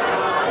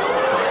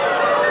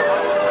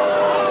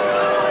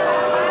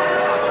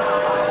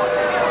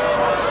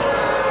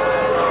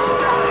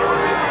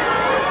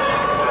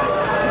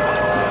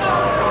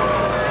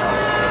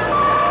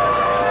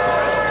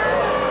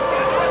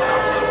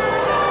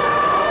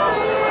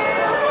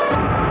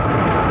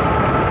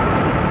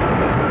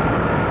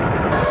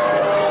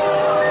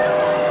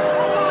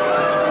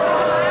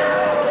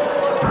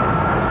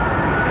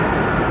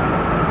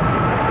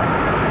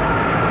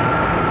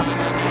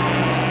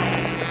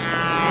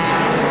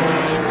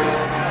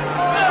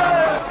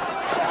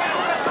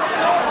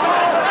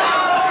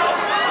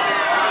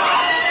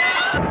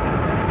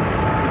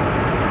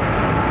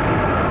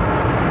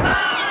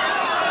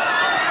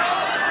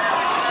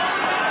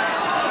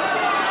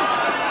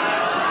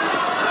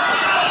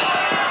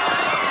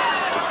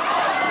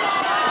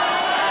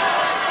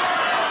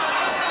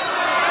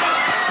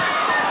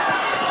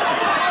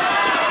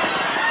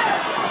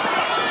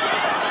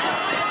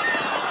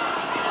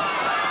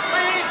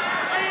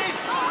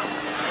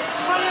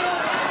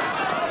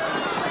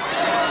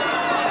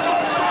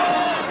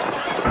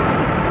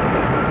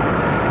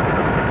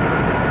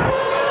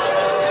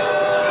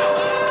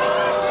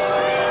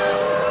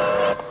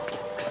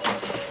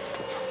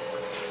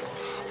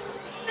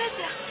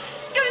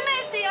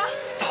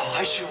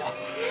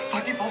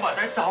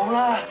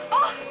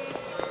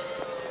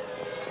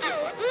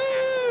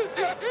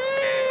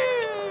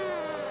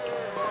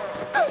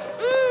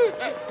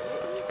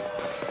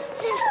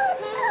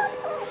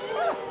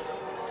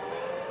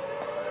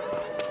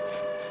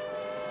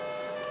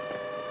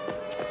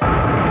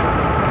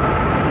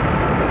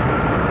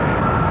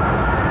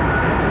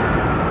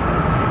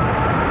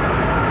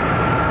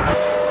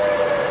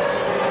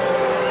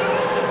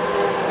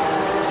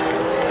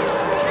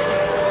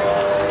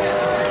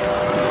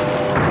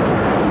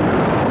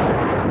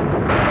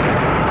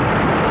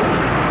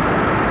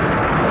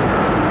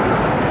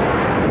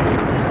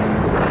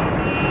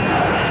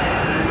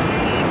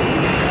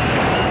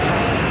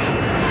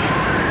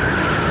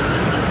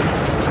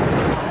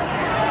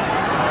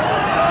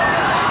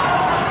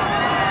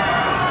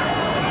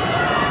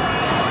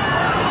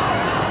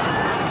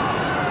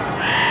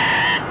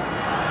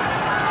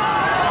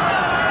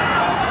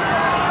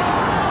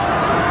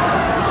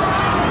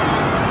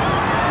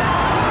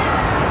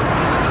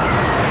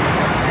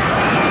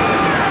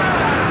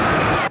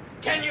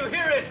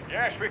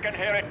we can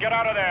hear it. Get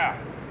out of there.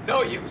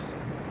 No use.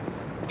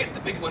 Get the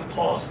big one,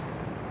 Paul.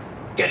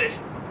 Get it.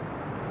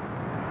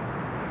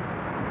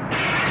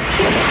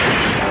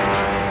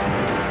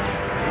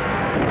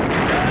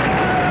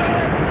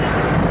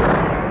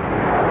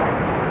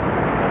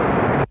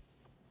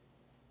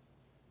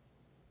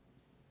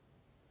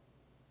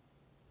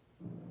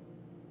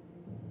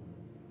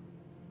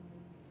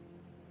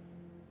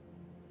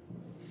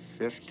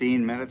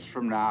 "15 minutes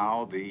from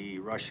now, the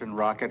Russian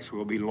rockets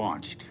will be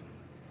launched.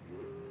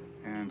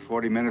 And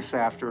 40 minutes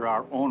after,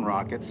 our own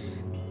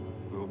rockets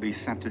will be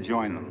sent to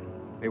join them.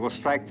 They will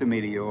strike the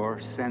meteor,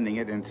 sending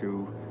it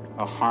into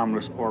a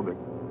harmless orbit,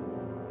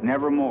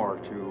 never more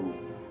to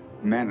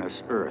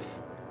menace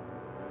Earth.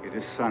 It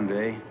is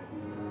Sunday.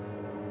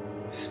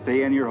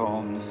 Stay in your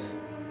homes.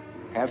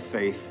 Have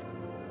faith.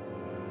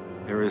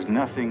 There is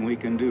nothing we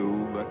can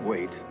do but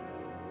wait.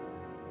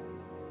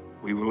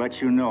 We will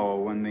let you know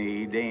when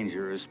the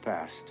danger is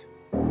past."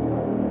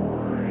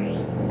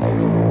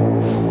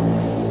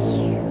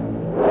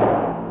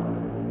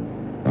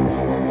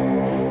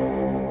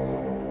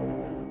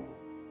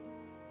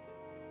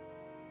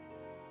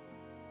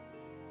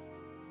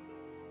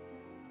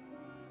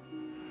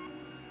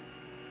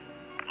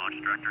 Launch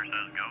director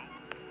says go.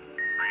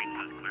 Range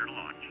says clear to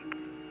launch.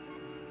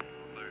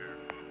 Clear.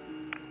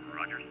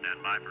 Roger, stand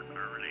by for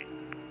clear release.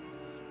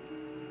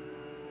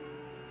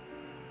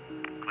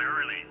 Clear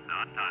release,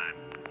 on time.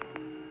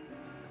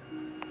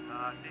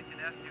 Station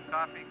S, you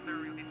copy. Clear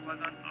release was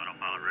on.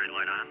 Autopilot ready,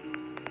 light on.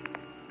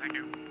 Thank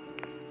you.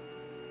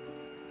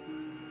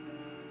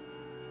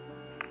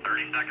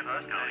 30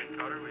 seconds, counting.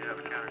 Coder, we have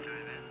a counter to the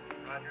event.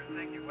 Roger,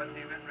 thank you. What's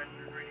the event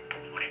registered reading?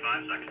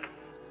 25 seconds.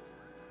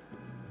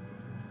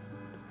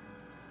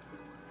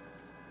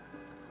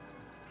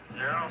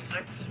 Zero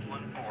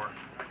 614.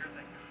 Roger,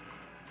 thank you.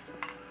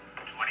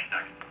 20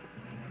 seconds.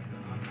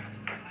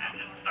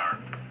 Engine start.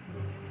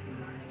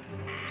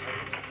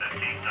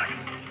 15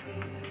 seconds.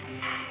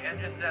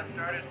 Engine set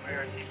started. We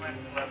are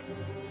T-minus 11.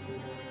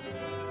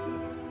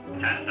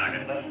 10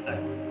 seconds. 11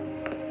 seconds.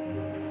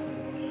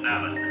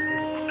 7,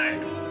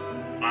 6,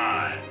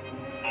 5,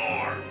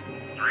 4,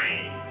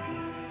 3.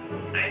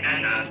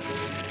 Ignition.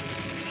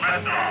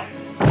 Lift off.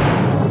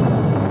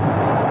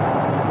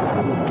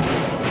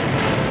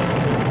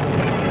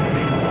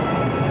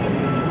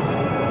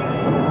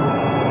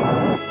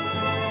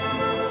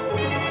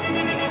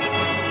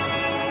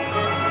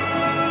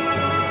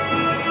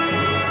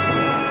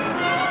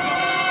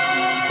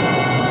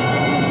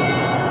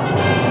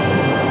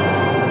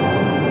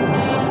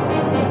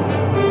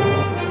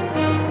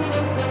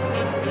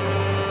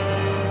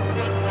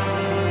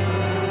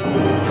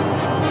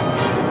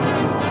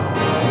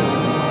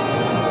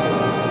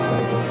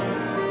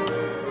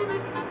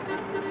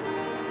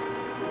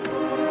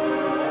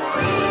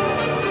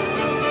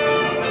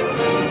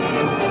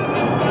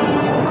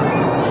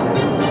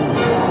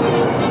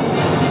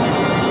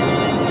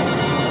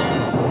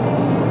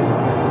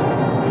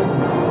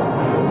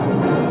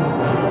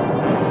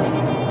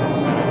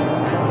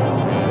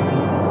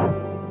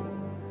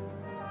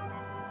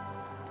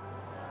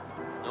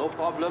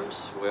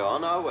 We're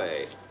on our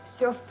way.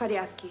 Все в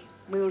порядке.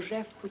 Мы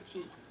уже в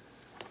пути.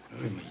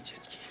 Ой, мои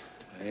детки.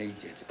 Мои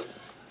детки.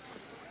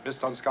 Miss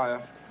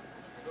Donskaya,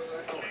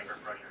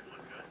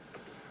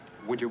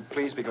 would you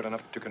please be good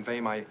enough to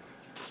convey my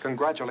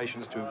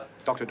congratulations to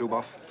Dr.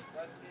 Dubov?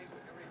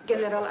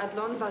 Генерал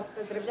Адлон вас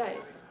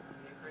поздравляет.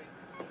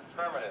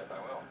 Affirmative, I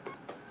will.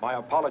 My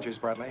apologies,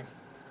 Bradley.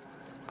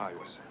 I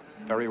was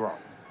very wrong.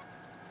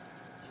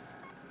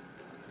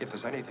 If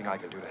there's anything I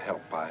can do to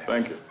help,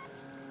 Thank you.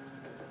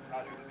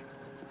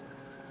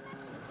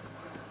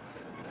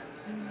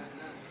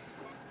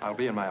 I'll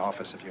be in my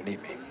office if you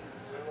need me.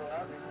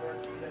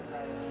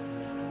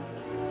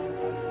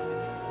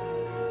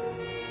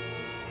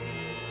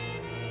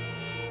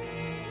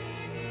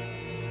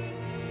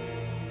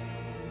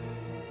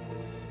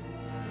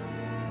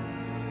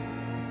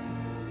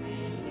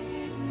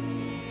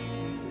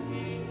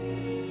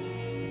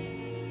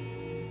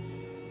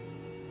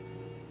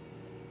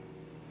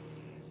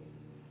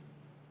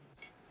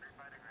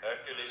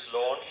 Hercules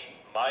launch,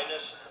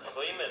 minus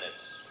 3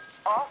 minutes.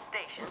 All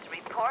stations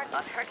report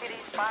on Hercules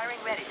firing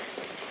readiness.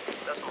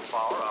 Missile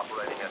power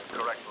operating at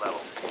correct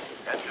level.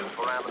 Engine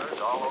parameters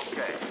all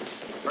okay.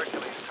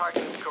 Hercules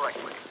targeted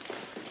correctly.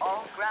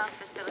 All ground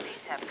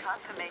facilities have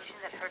confirmation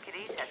that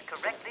Hercules has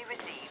correctly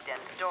received and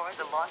stored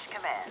the launch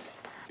command.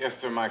 Yes,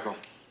 Sir Michael.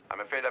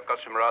 I'm afraid I've got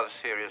some rather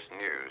serious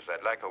news.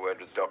 I'd like a word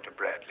with Dr.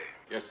 Bradley.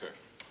 Yes, sir.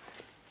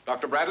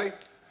 Dr. Bradley?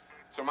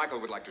 Sir Michael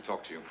would like to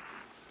talk to you.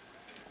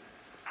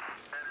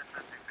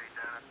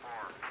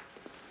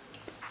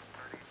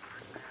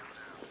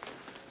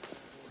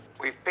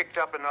 We've picked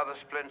up another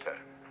splinter.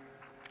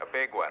 A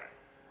big one.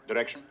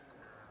 Direction?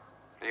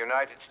 The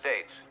United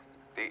States.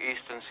 The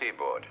eastern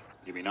seaboard.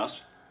 You mean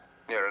us?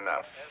 Near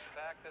enough.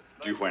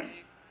 Due when?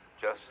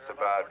 Just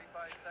about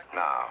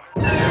now.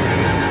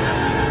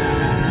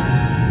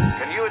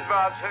 Can you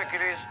advance,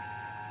 Hercules?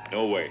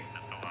 No way.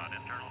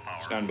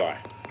 Stand by.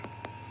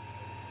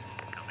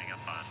 Coming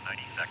up on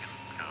 90 seconds,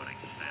 counting.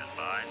 Stand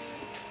by.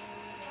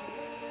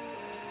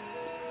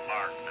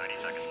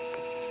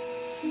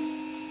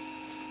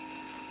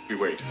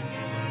 wait.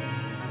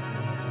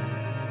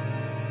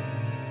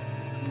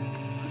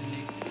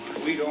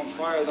 If we don't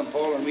fire them,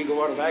 Paul, and we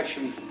go out of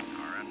action,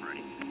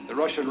 the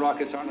Russian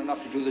rockets aren't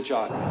enough to do the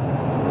job.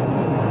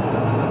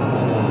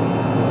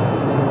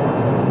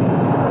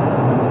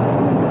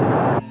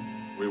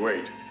 We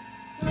wait.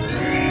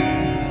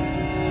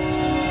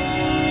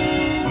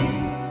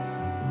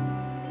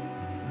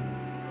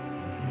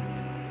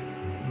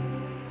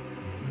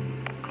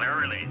 Clear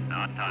release,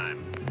 on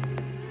time.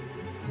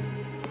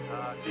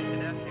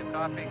 Houston S, you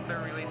copy. Clear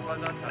release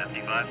was on time.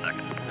 55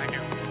 seconds. Thank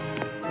you.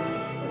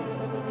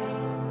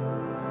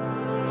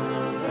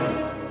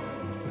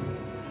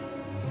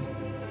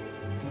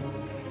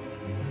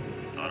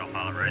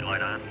 Autopilot red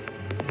light on.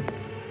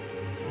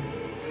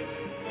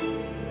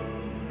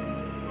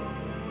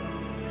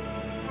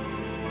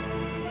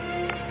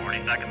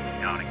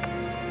 Seconds, counting.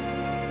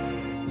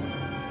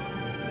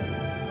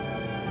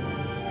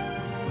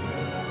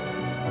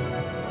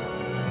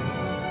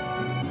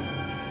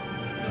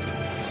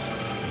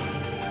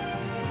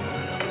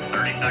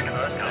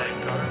 Seconds, counting.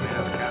 Coder, we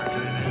have a counter to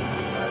the event.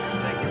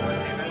 Thank you. What's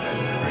the event?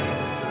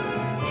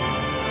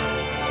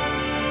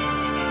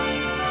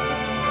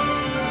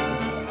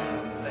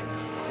 Thank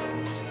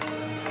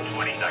you.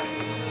 20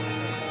 seconds.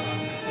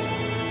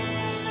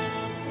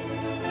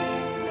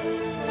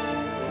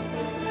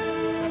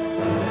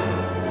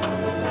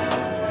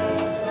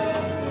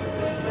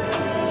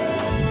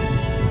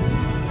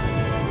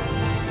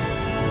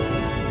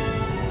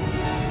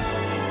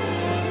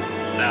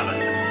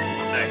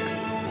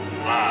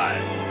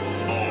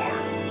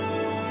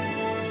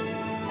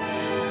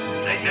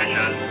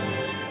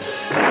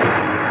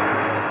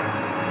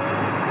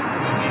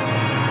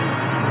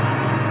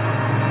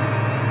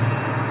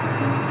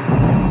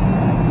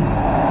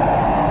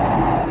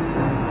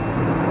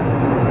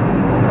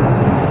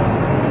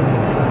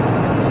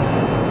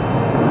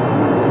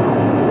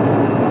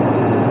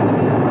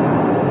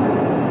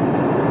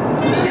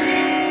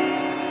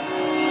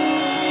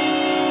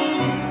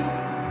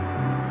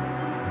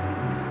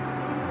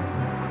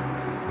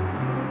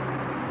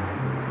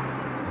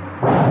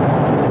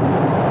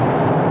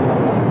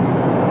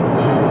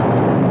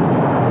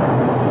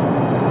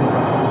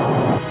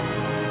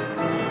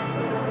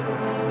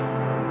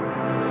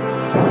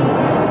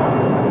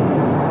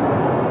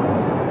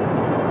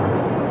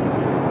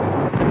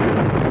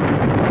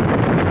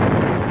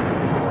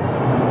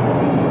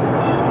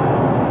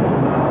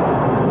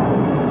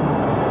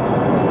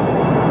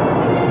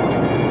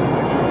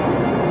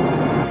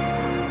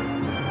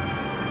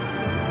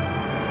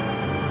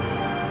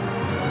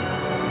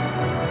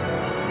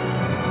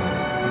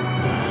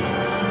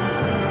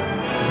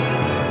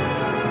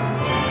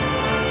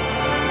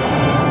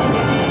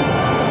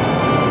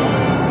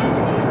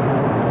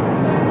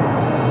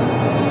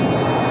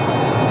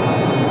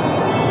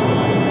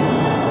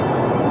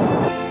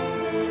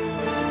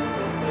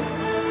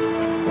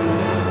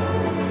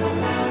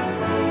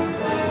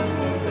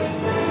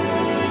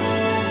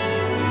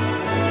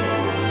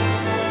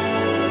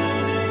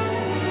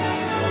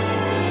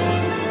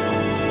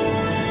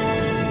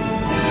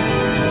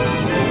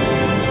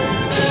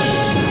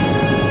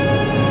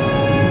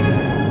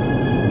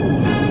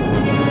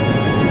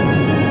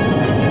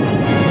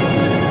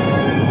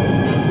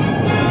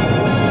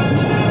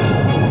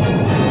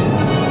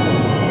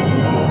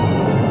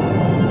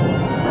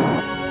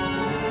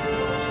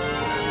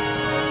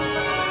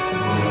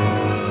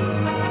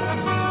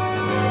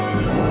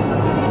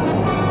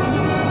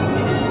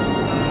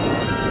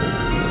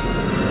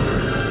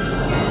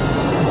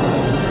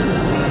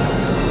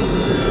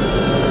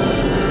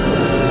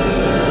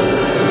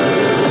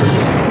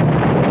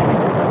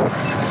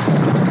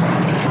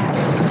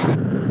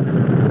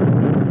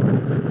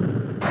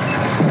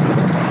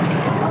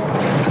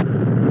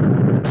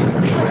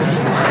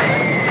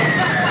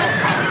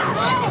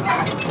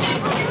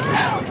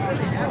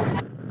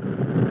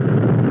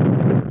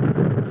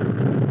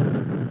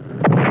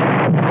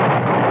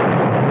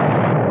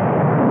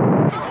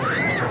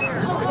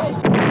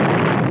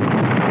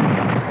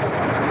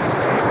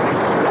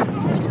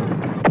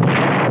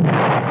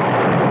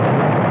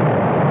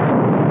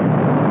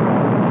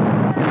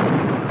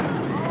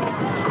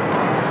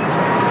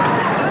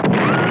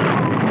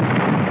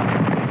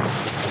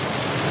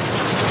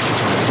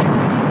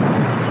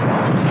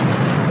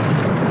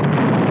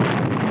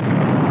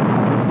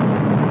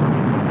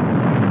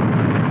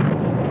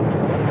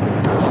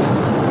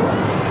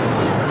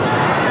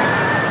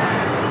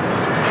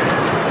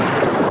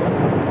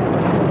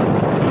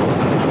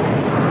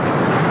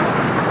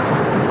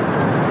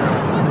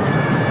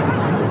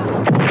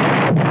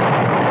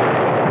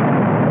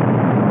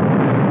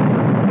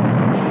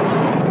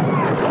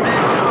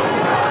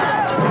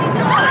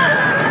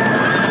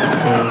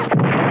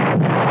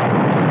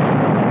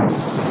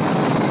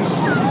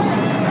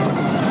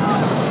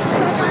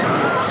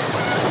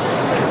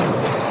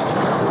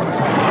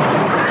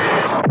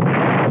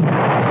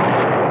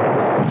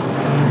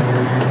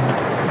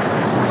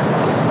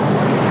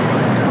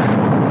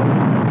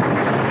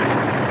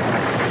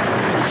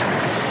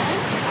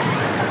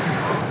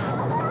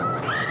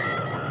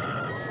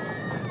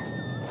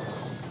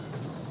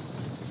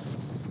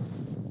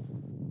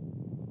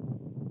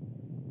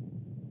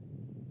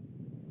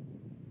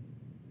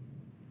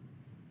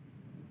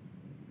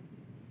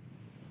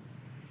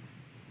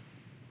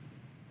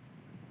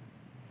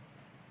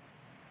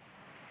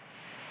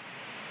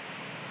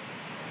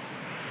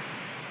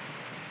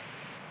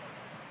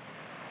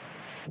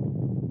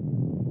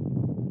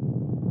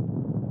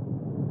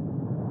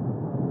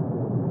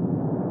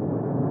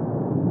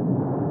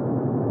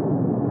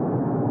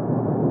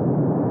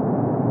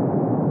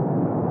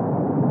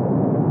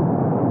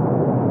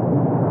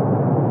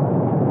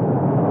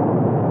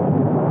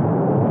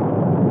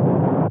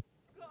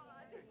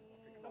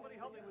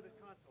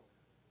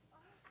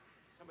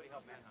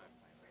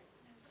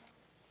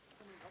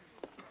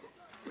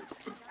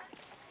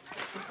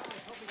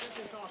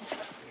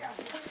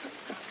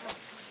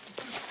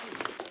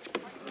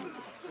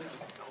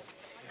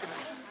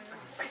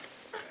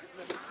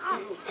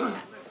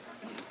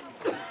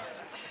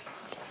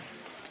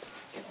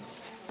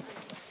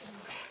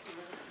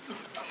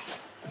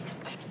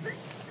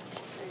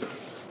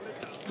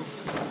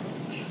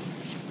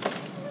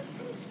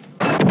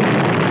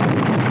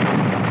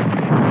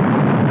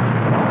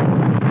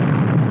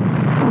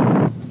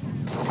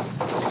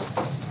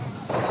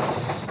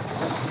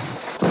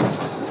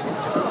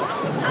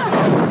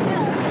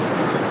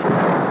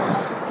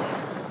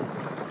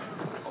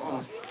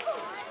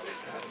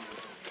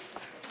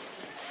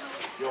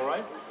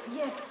 right?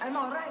 Yes, I'm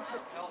all right.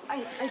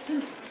 I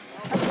think...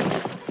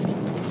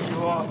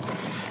 You are.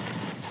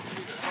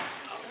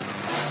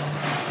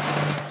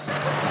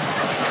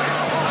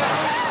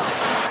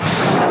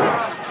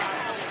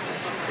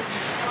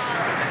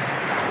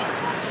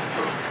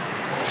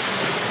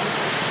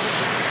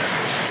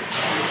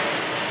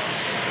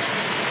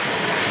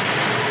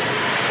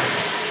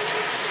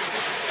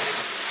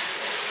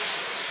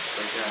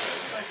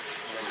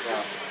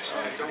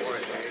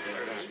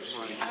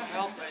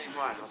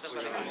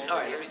 All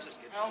right, let me just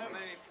get...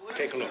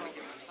 Take a look.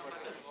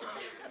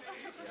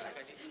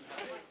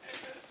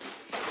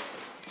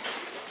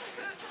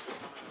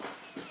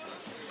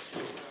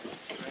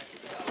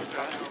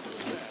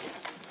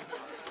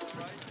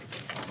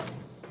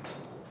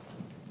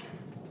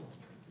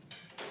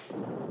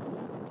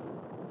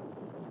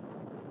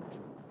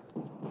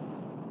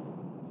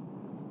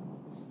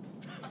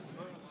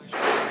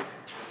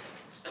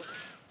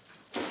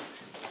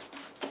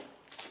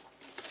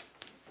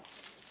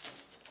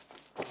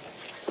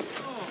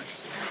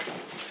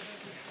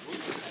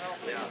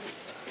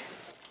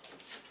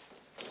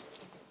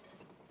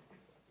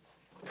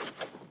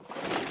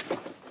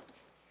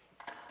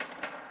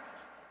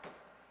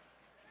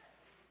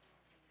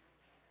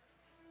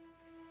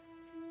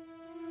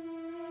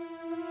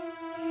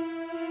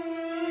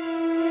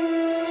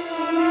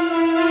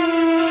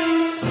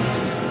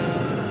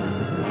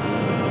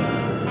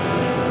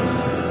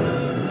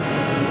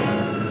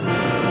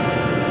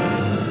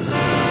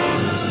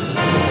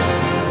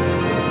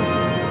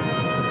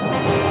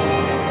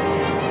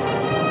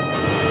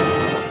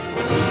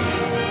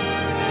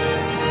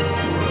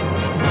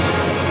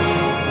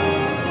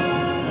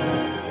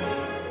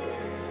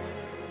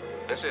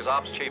 This is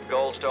Ops Chief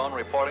Goldstone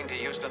reporting to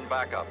Houston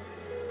backup.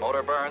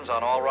 Motor burns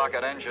on all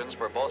rocket engines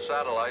for both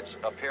satellites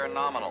appear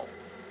nominal.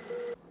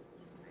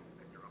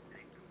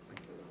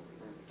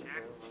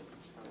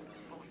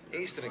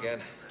 Easton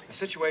again. The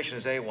situation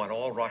is A1,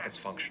 all rockets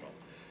functional.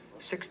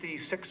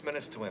 66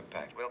 minutes to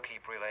impact. We'll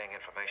keep relaying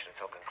information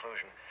until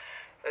conclusion.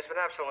 There's been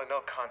absolutely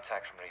no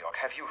contact from New York.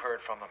 Have you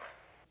heard from them?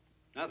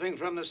 Nothing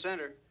from the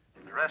center.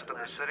 The rest of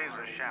the city's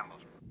a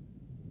shambles.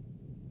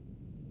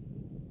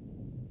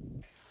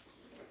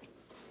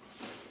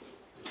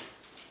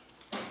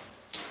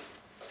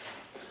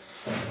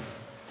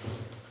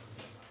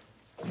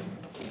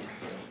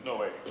 No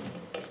way.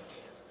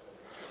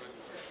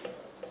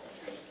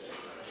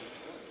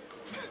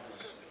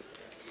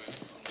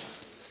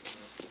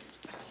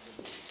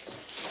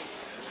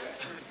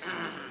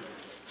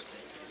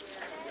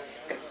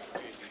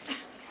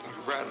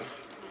 Dr. Bradley,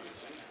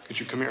 could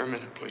you come here a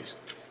minute, please?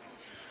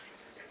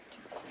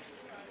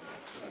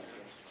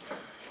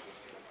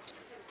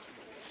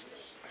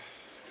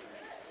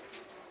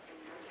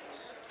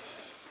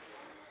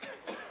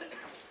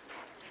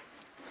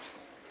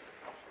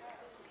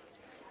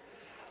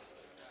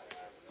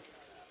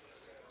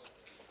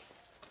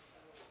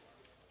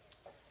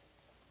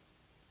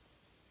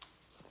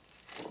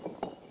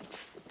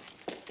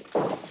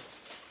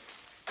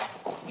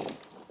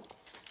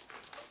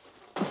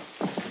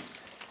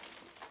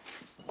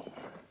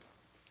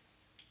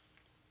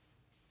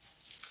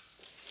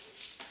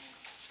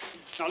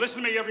 Now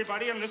listen to me,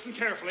 everybody, and listen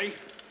carefully.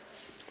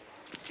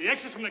 The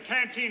exit from the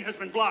canteen has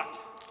been blocked.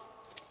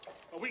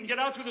 But we can get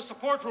out through the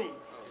support room,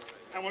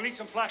 and we'll need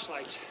some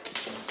flashlights.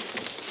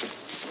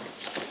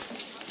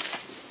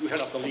 You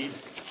head up the lead,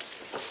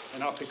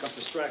 and I'll pick up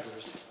the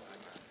stragglers.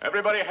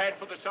 Everybody head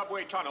for the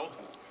subway tunnel.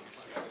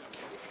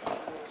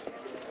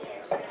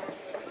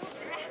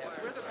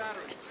 Where are the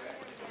batteries?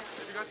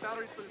 Have you got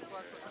batteries for this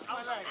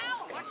flashlight?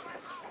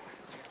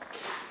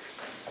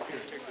 Here,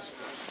 take this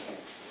one.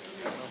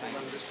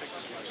 Just take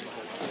this one.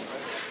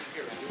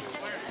 Here, do this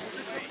one.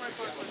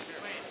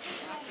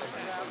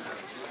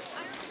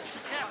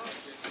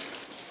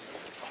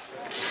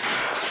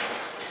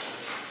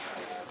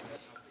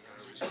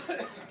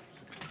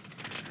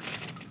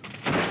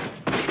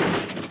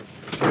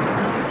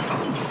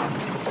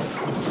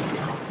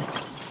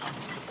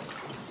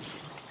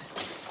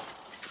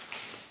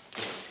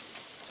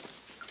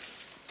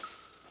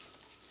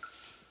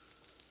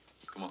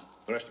 Come on,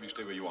 the rest of you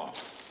stay where you are.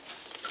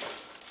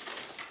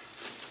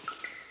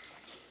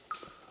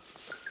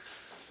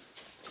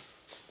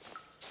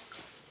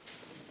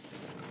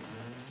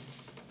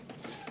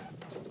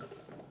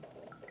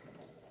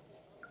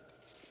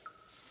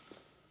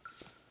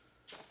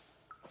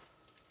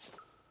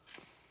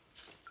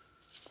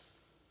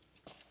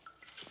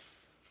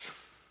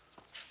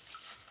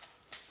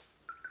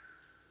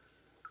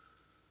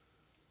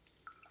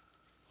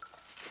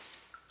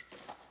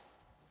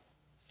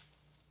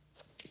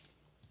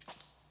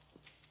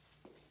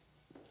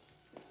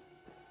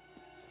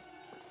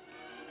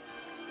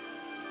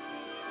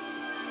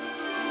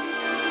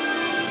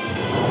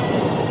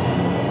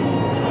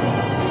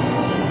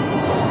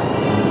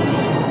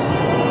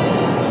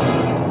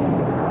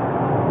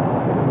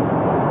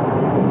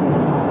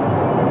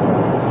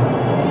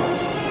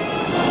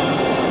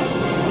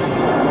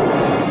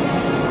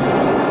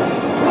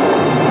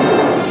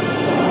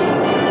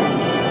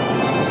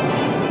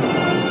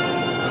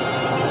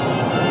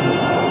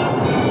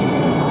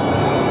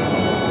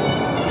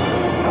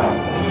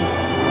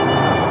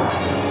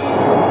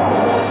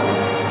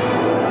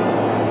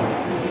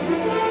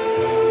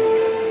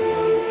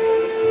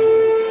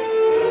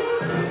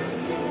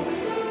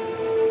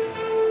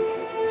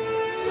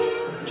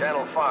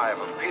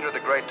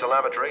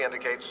 Telemetry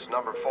indicates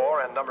number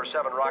 4 and number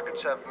 7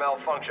 rockets have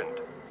malfunctioned.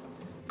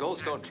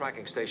 Goldstone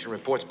Tracking Station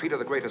reports Peter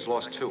the Great has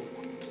lost 2.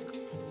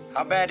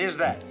 How bad is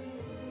that?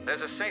 There's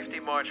a safety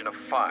margin of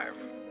 5.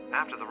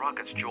 After the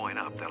rockets join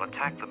up, they'll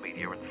attack the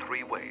meteor in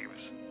 3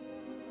 waves.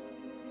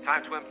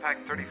 Time to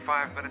impact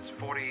 35 minutes,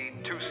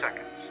 42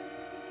 seconds.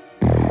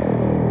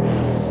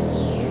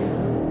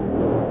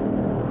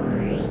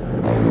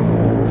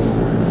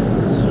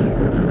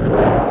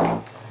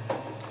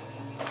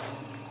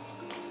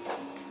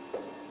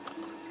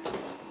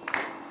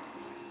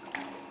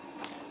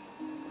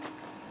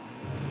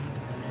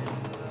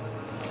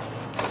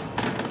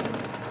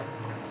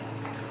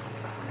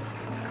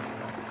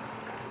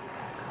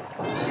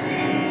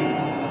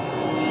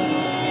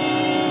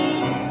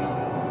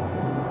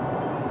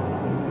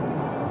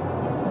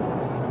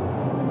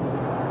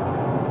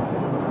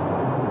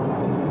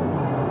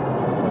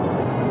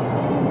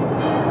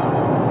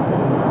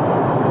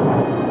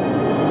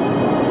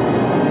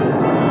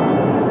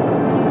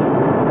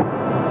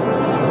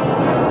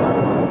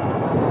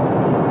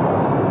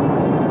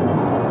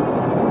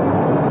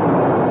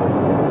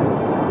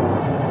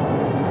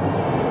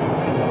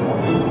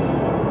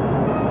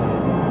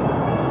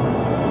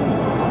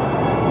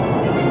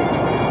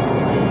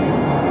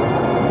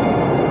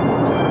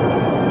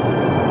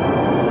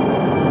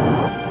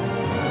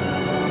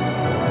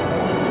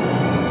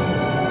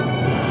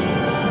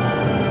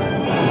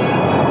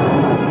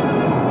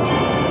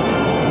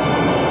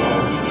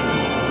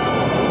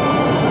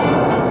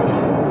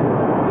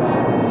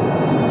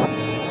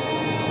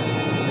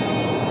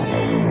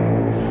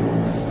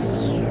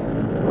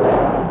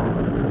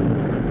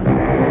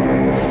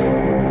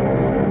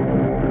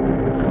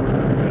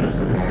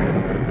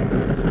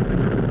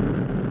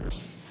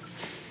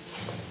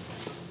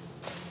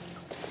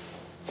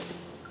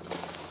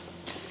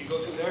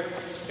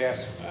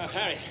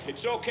 Harry,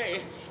 it's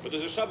okay, but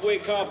there's a subway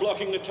car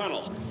blocking the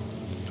tunnel.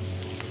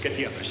 Get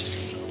the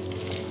others.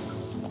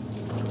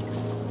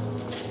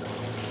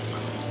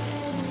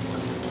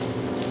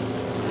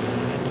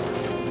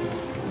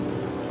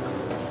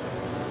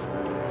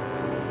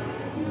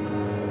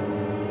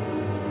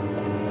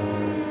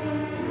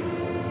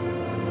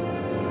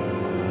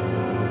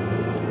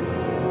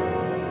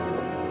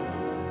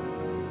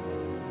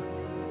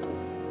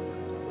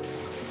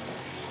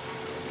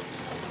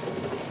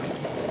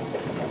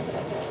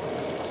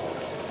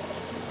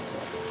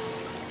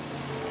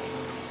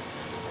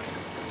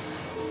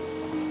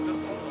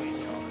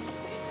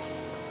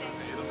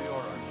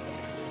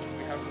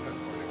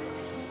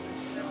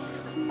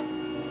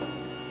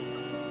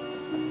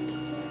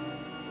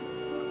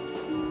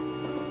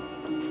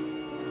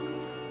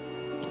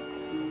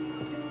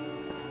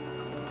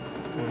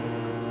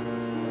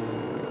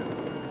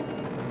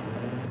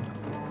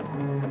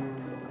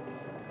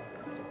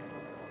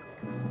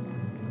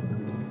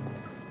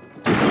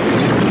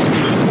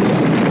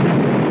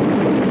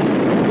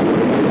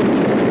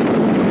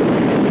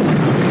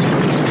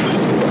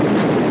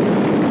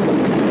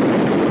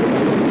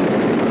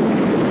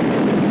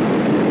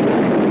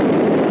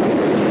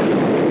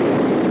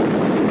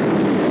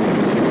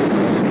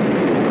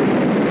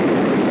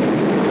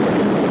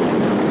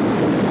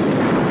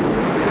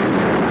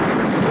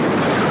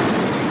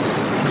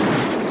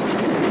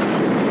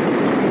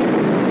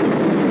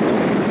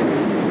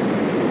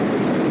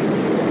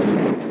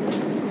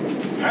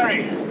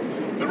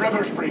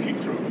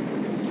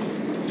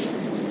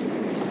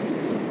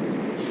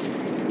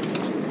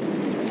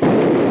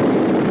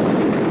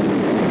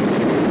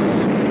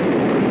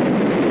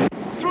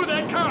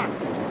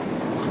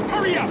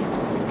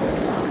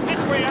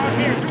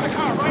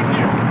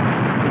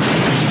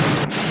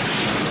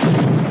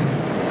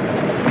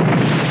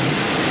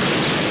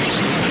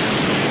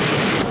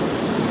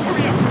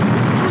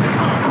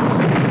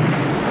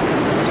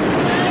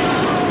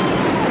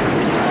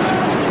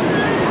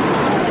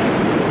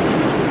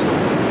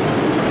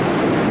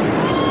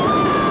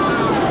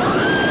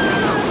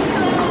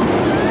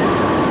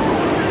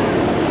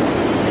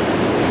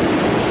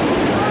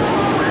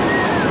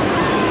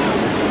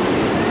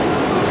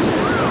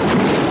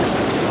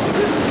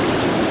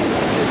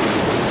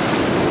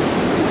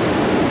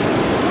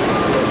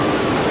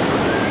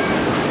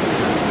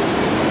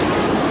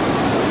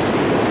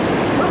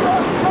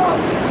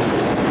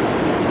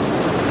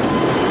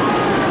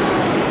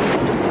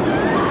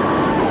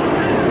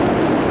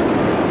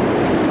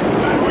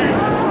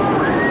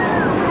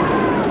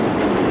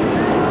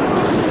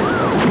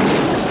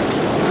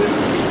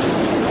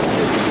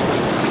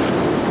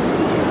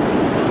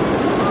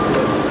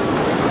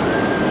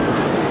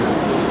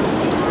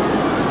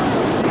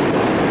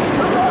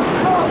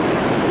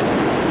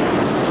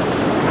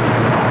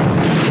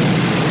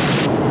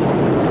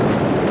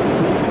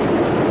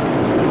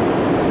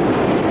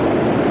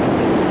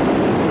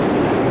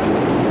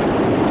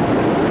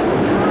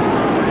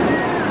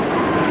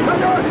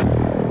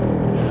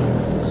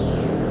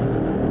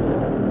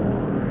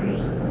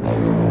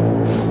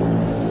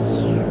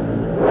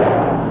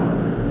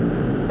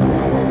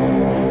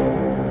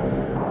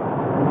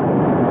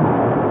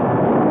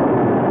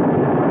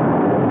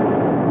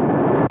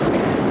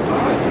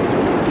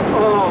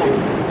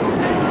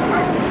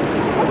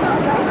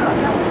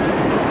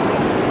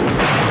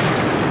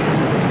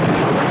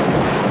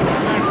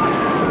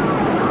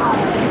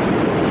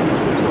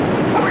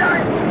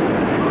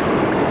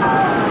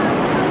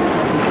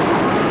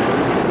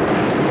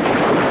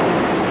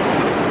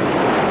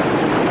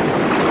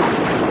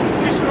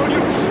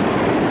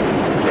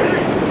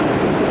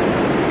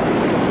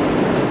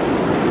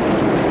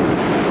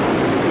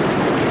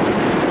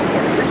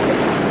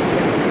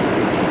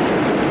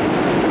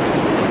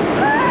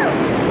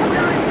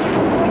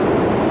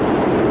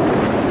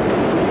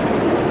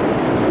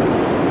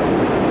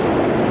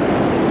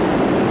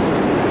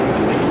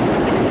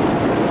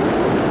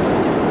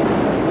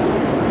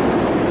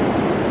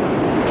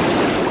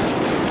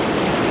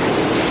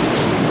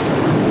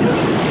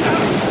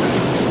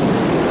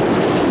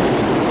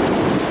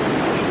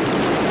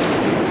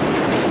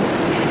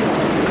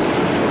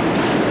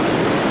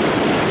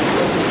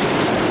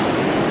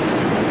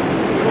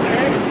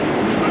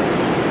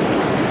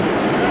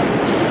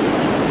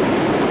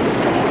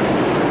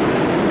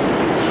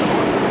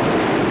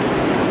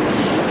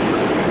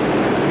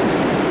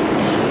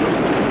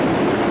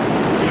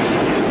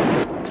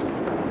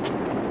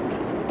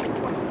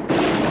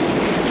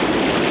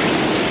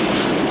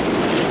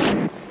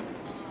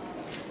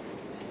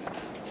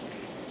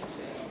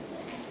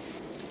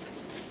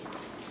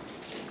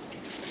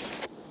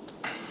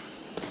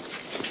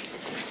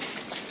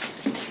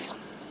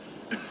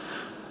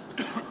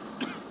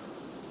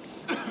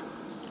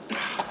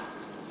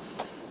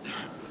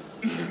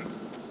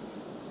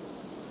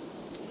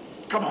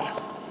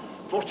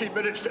 14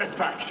 minutes to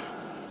impact.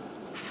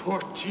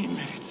 14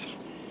 minutes.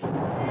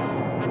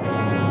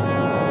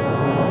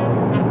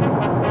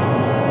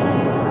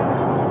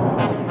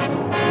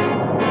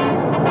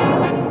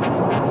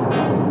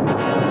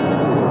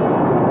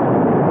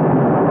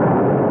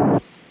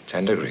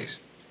 Ten degrees.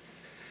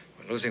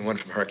 We're losing one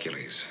from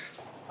Hercules.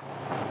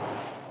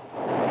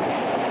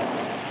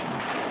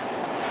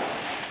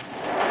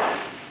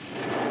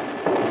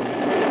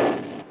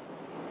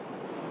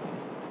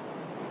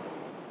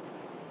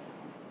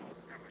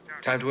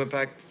 Time to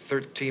impact,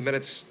 13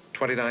 minutes,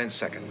 29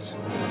 seconds.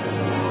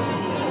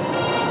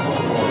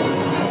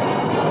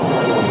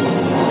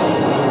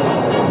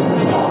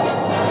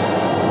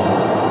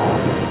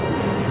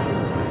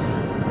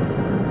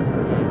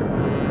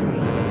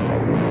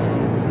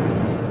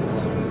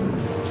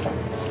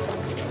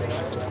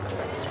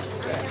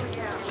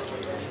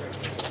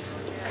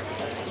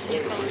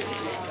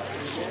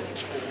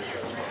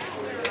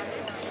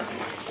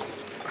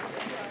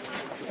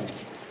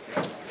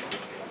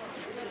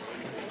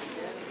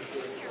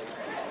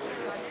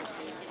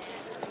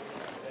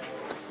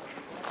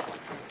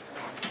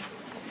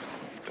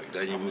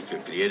 Когда-нибудь вы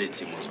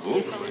приедете в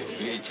Москву,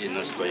 будете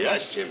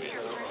настоящими.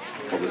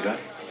 What was that?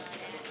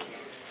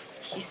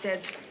 He said,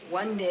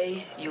 one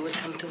day you will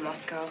come to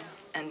Moscow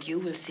and you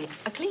will see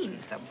a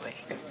clean subway.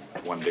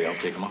 One day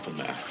I'll take him up on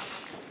that.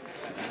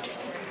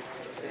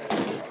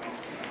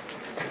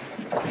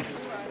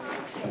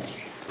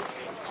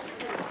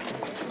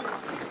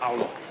 How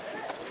long?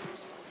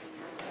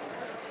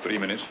 3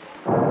 minutes.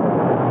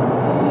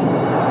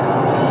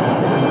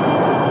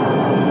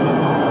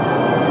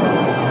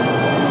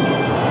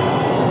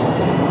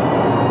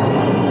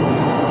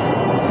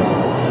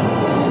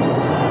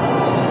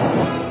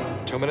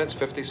 Minutes,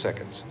 50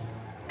 seconds.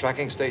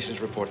 Tracking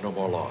stations report no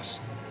more loss.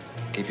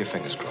 Keep your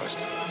fingers crossed.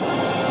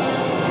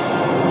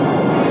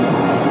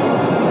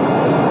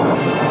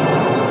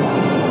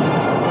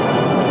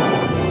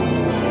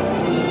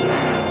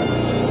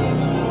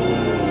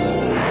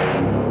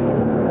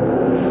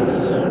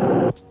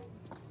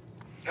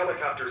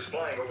 Helicopters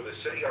flying over the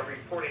city are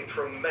reporting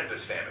tremendous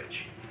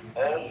damage.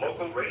 All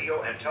local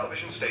radio and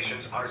television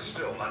stations are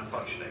still not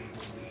functioning.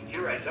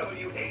 Here at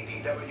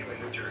WADW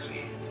in New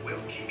Jersey, we'll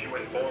keep you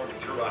informed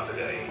throughout the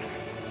day.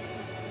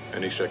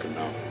 Any second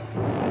now.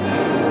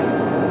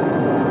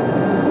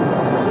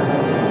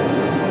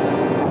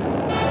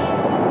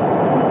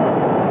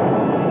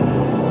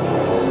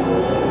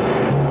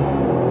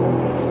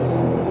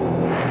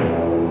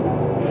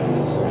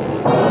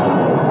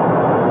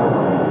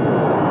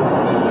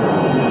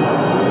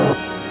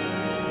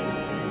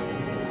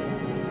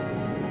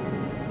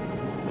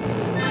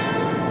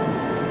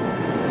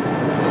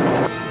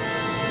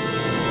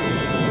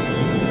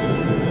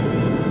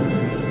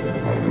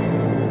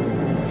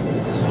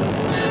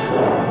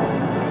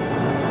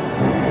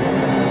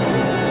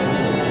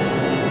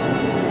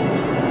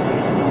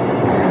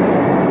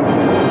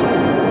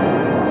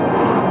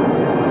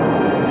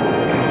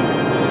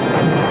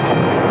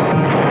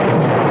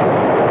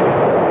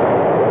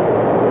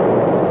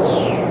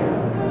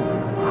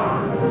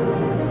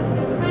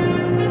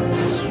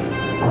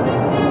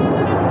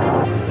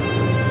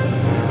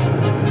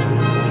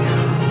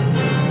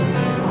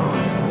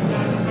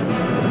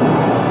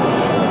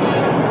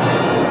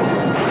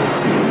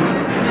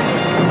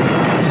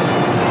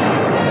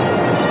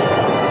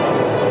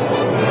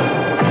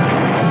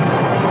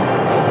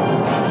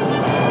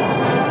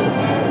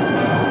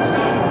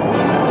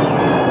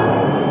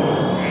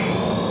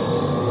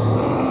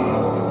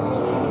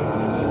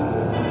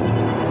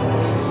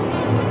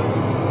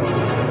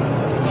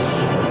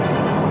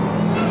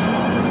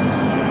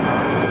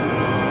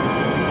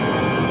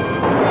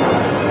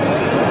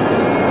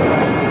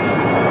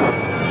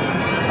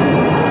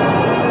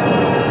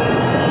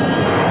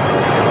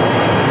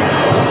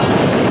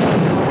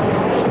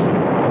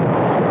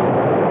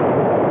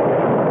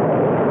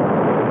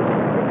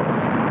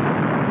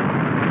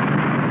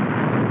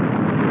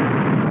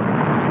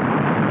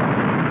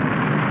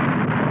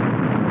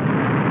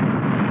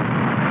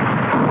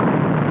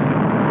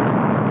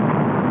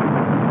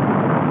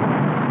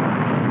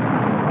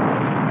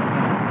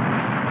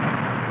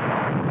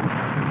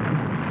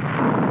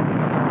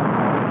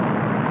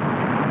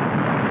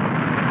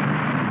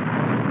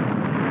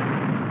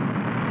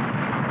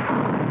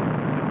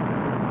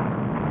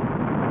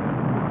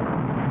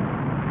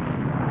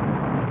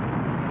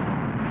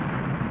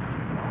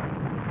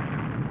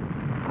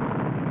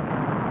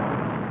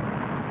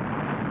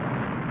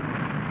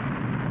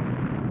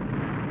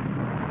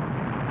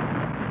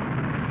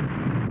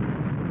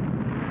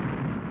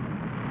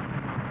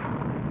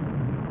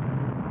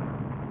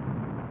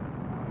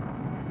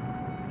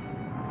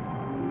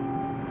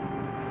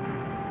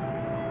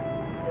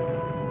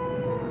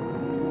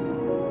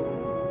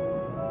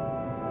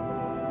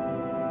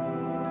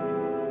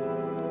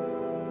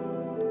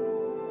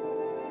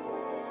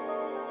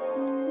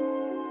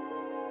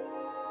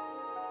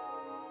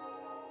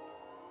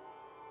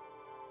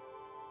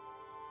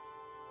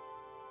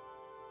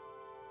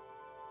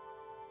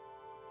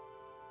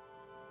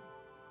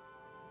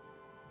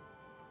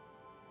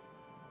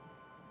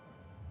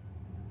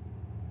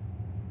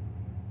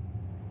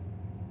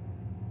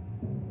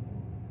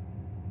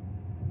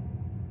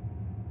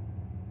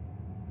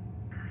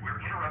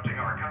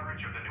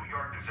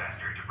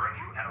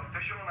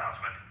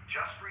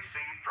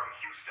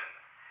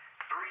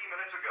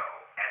 minutes ago,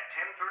 at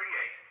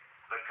 10:38,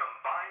 the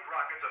combined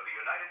rockets of the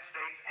United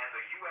States and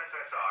the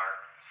USSR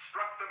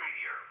struck the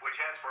meteor, which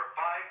has for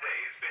 5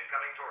 days been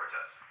coming towards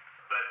us.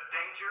 The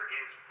danger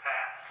is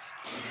past.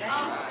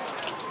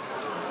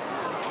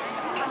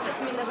 Passt es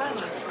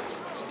mittlerweile?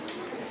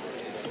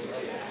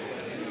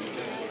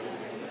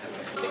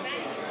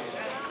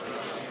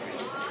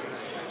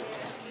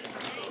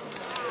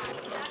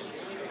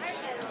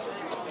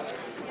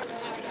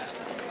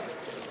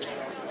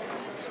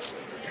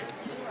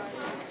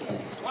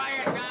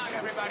 Quiet down,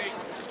 everybody.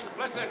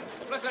 Listen,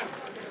 listen.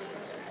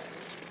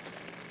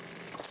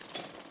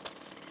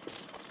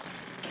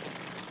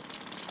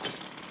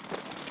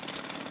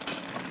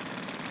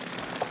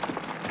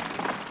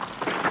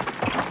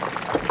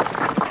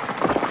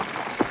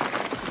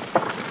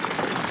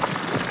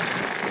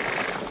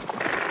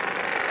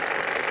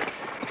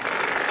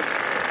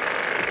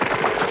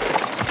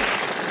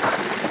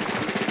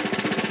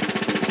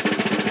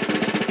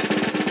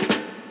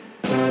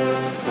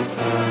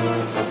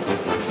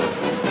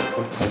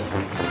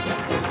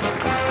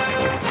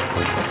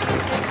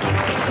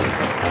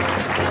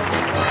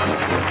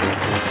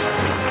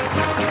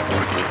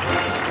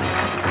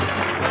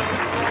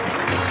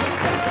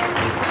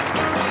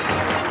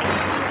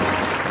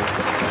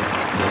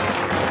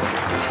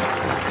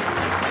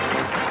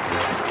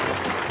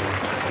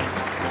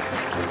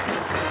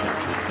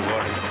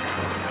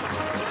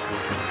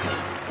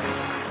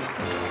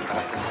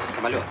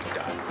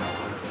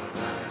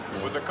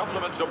 With the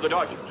compliments of the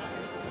Dodgers.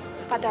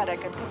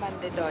 Подарок от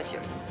команды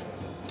Dodgers.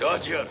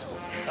 Dodgers.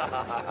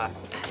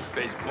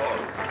 Baseball.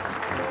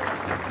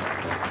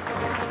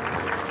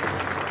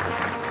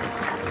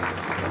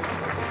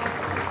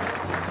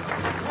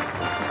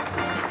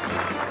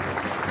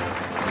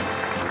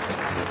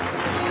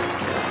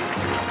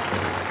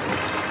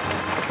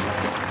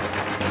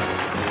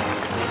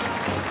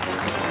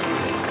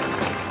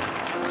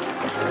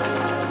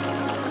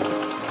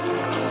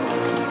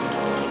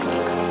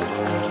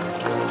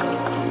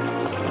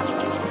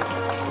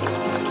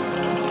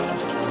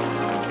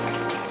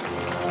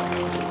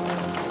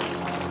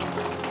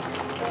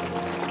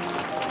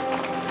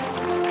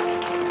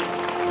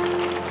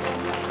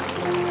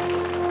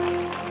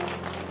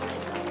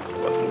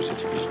 Возможно,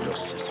 вы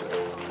ждете сюда.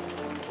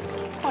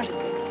 Может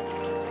быть.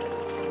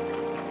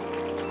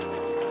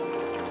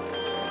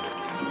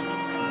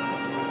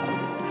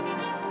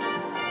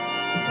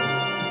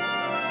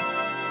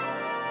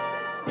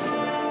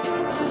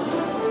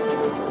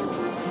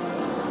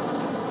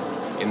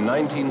 In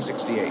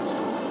 1968,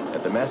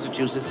 at the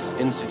Massachusetts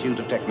Institute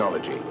of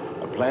Technology,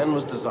 a plan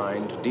was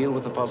designed to deal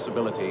with the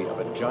possibility of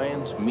a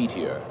giant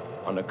meteor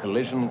on a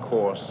collision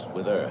course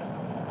with Earth.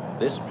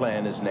 This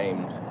plan is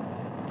named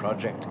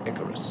Project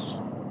Icarus.